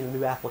to send in a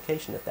new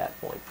application at that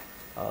point.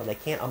 They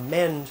can't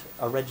amend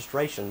a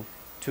registration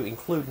to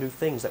include new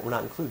things that were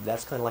not included.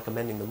 That's kind of like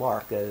amending the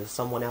mark.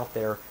 Someone out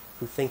there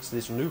who thinks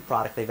this new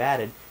product they've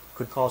added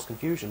could cause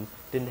confusion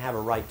didn't have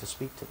a right to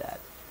speak to that.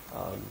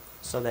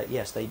 So that,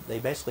 yes, they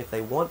basically, if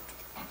they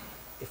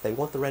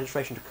want the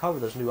registration to cover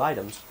those new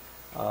items,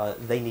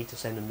 they need to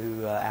send a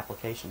new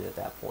application in at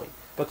that point.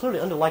 But clearly,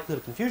 under likelihood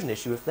of confusion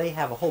issue, if they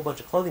have a whole bunch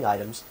of clothing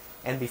items,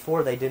 and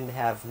before they didn't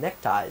have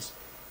neckties,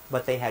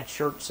 but they had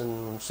shirts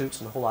and suits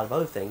and a whole lot of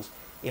other things,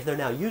 if they're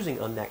now using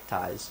on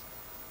neckties,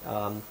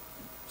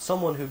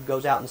 someone who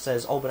goes out and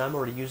says, oh, but I'm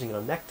already using it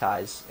on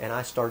neckties, and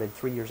I started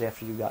 3 years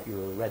after you got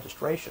your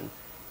registration,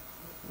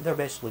 they're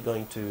basically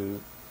going to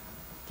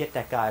get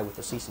that guy with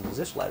a cease and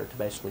desist letter to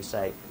basically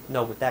say,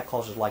 no, but that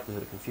causes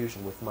likelihood of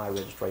confusion with my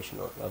registration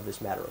of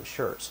this matter on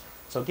shirts.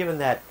 So given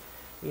that,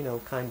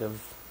 kind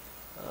of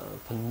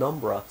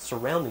penumbra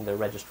surrounding their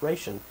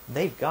registration,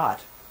 they've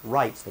got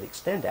rights that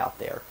extend out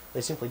there. They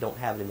simply don't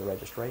have it in the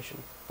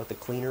registration. But the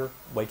cleaner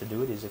way to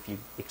do it is if you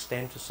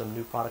extend to some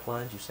new product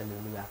lines, you send in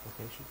a new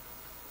application.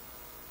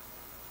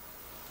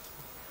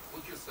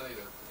 Would you say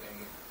that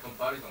in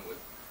comparison with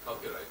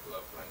copyright law,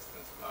 for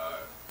instance,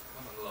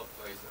 common law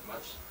plays a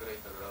much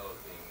greater role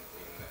in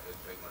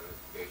trademark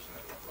litigation?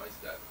 Why is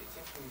that? It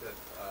seems to me that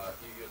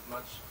you use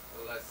much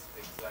less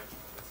exact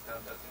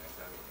standards in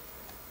examining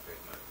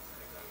trademark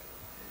examining.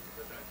 Is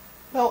that right?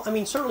 Well, I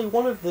mean, certainly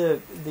one of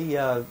the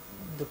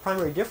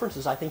primary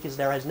differences, I think, is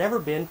there has never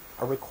been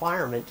a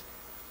requirement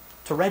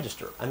to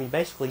register. I mean,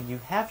 basically, you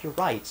have your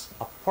rights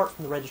apart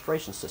from the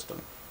registration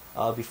system.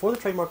 Before the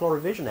Trademark Law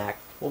Revision Act,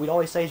 what we'd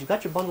always say is you've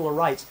got your bundle of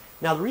rights.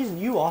 Now, the reason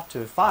you ought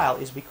to file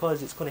is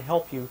because it's going to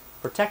help you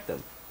protect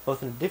them,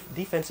 both in a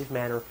defensive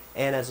manner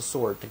and as a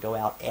sword to go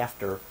out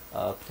after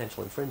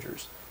potential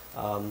infringers.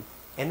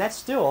 And that's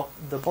still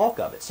the bulk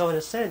of it. So in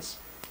a sense,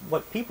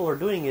 what people are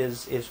doing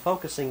is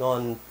focusing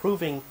on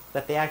proving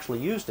that they actually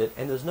used it,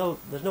 and there's no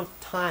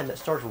time that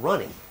starts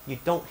running. You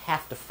don't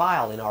have to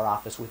file in our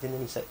office within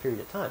any set period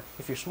of time.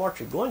 If you're smart,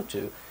 you're going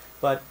to,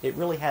 but it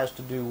really has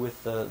to do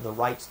with the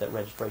rights that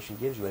registration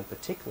gives you, and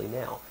particularly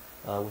now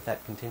with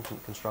that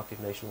contingent constructive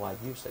nationwide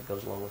use that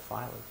goes along with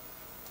filing.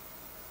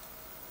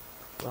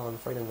 Well, I'm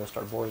afraid I'm going to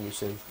start boring you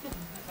soon.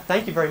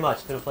 Thank you very much.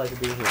 It's been a pleasure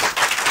being here.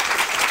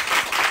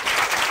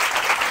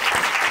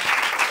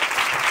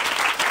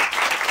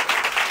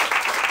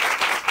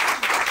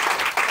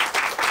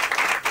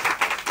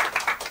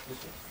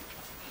 Thank you.